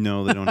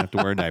 No, they don't have to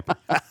wear a diaper.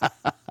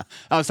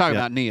 I was talking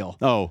about Neil.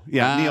 Oh,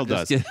 yeah, Neil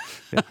does.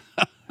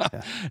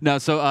 No,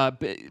 so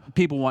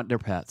people want their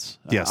pets.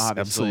 Yes,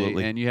 obviously.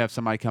 absolutely. And you have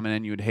somebody coming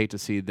in, you would hate to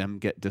see them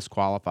get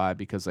disqualified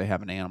because they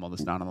have an animal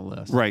that's not on the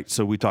list. Right.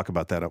 So we talk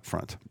about that up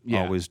front.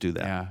 Always do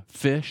that. Yeah.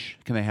 Fish?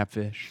 Can they have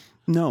fish?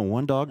 No,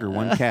 one dog or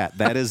one cat.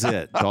 That is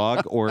it.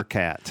 Dog or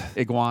cat.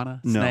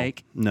 Iguana? No.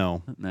 Snake?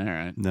 No. All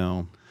right.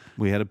 No.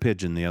 We had a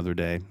pigeon the other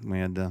day. We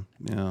had,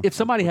 if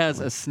somebody has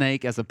a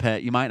snake as a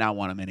pet, you might not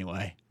want them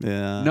anyway.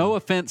 Yeah. No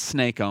offense,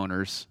 snake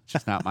owners. It's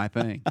just not my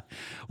thing.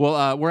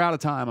 Well, we're out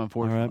of time,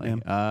 unfortunately.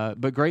 Right,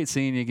 but great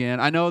seeing you again.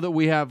 I know that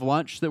we have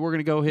lunch that we're going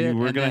to go hit.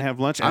 We're going to have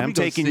lunch. I'm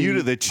taking you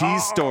to the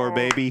cheese store,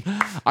 baby.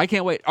 I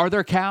can't wait. Are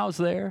there cows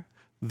there?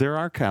 There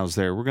are cows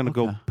there. We're going to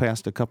go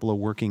past a couple of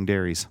working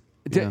dairies.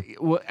 Can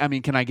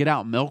I get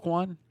out and milk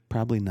one?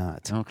 Probably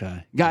not.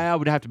 Okay. Guy, I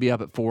would have to be up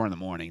at 4 in the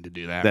morning to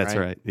do that. That's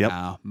right. Yep.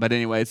 No. But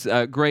anyway, it's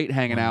great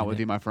hanging out with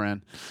you, my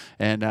friend.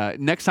 And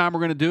next time we're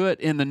going to do it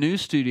in the new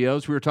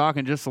studios. We were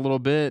talking just a little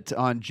bit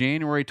on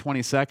January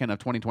 22nd of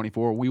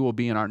 2024. We will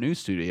be in our new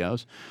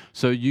studios.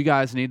 So you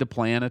guys need to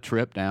plan a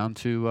trip down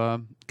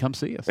to come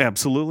see us.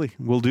 Absolutely.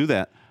 We'll do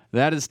that.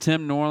 That is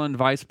Tim Norland,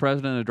 Vice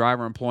President of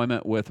Driver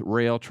Employment with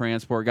Rail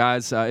Transport.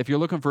 Guys, if you're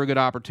looking for a good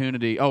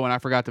opportunity, and I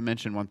forgot to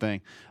mention one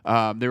thing.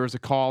 There was a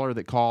caller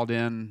that called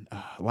in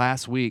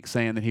last week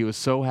saying that he was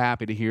so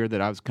happy to hear that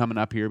I was coming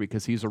up here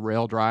because he's a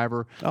rail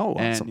driver. Oh,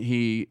 awesome. And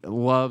he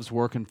loves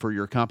working for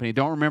your company.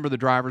 Don't remember the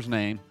driver's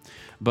name,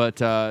 but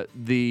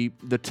the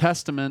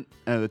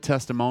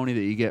testimony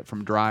that you get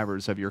from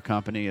drivers of your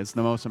company is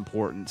the most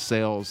important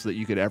sales that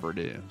you could ever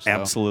do. So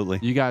absolutely.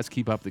 You guys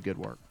keep up the good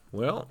work.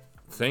 Well,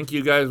 Thank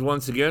you guys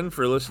once again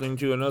for listening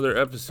to another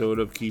episode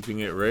of Keeping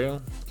It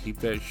Rail. Keep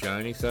that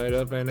shiny side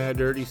up and that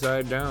dirty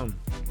side down.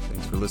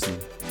 Thanks for listening.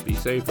 Be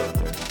safe out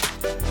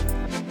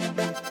there.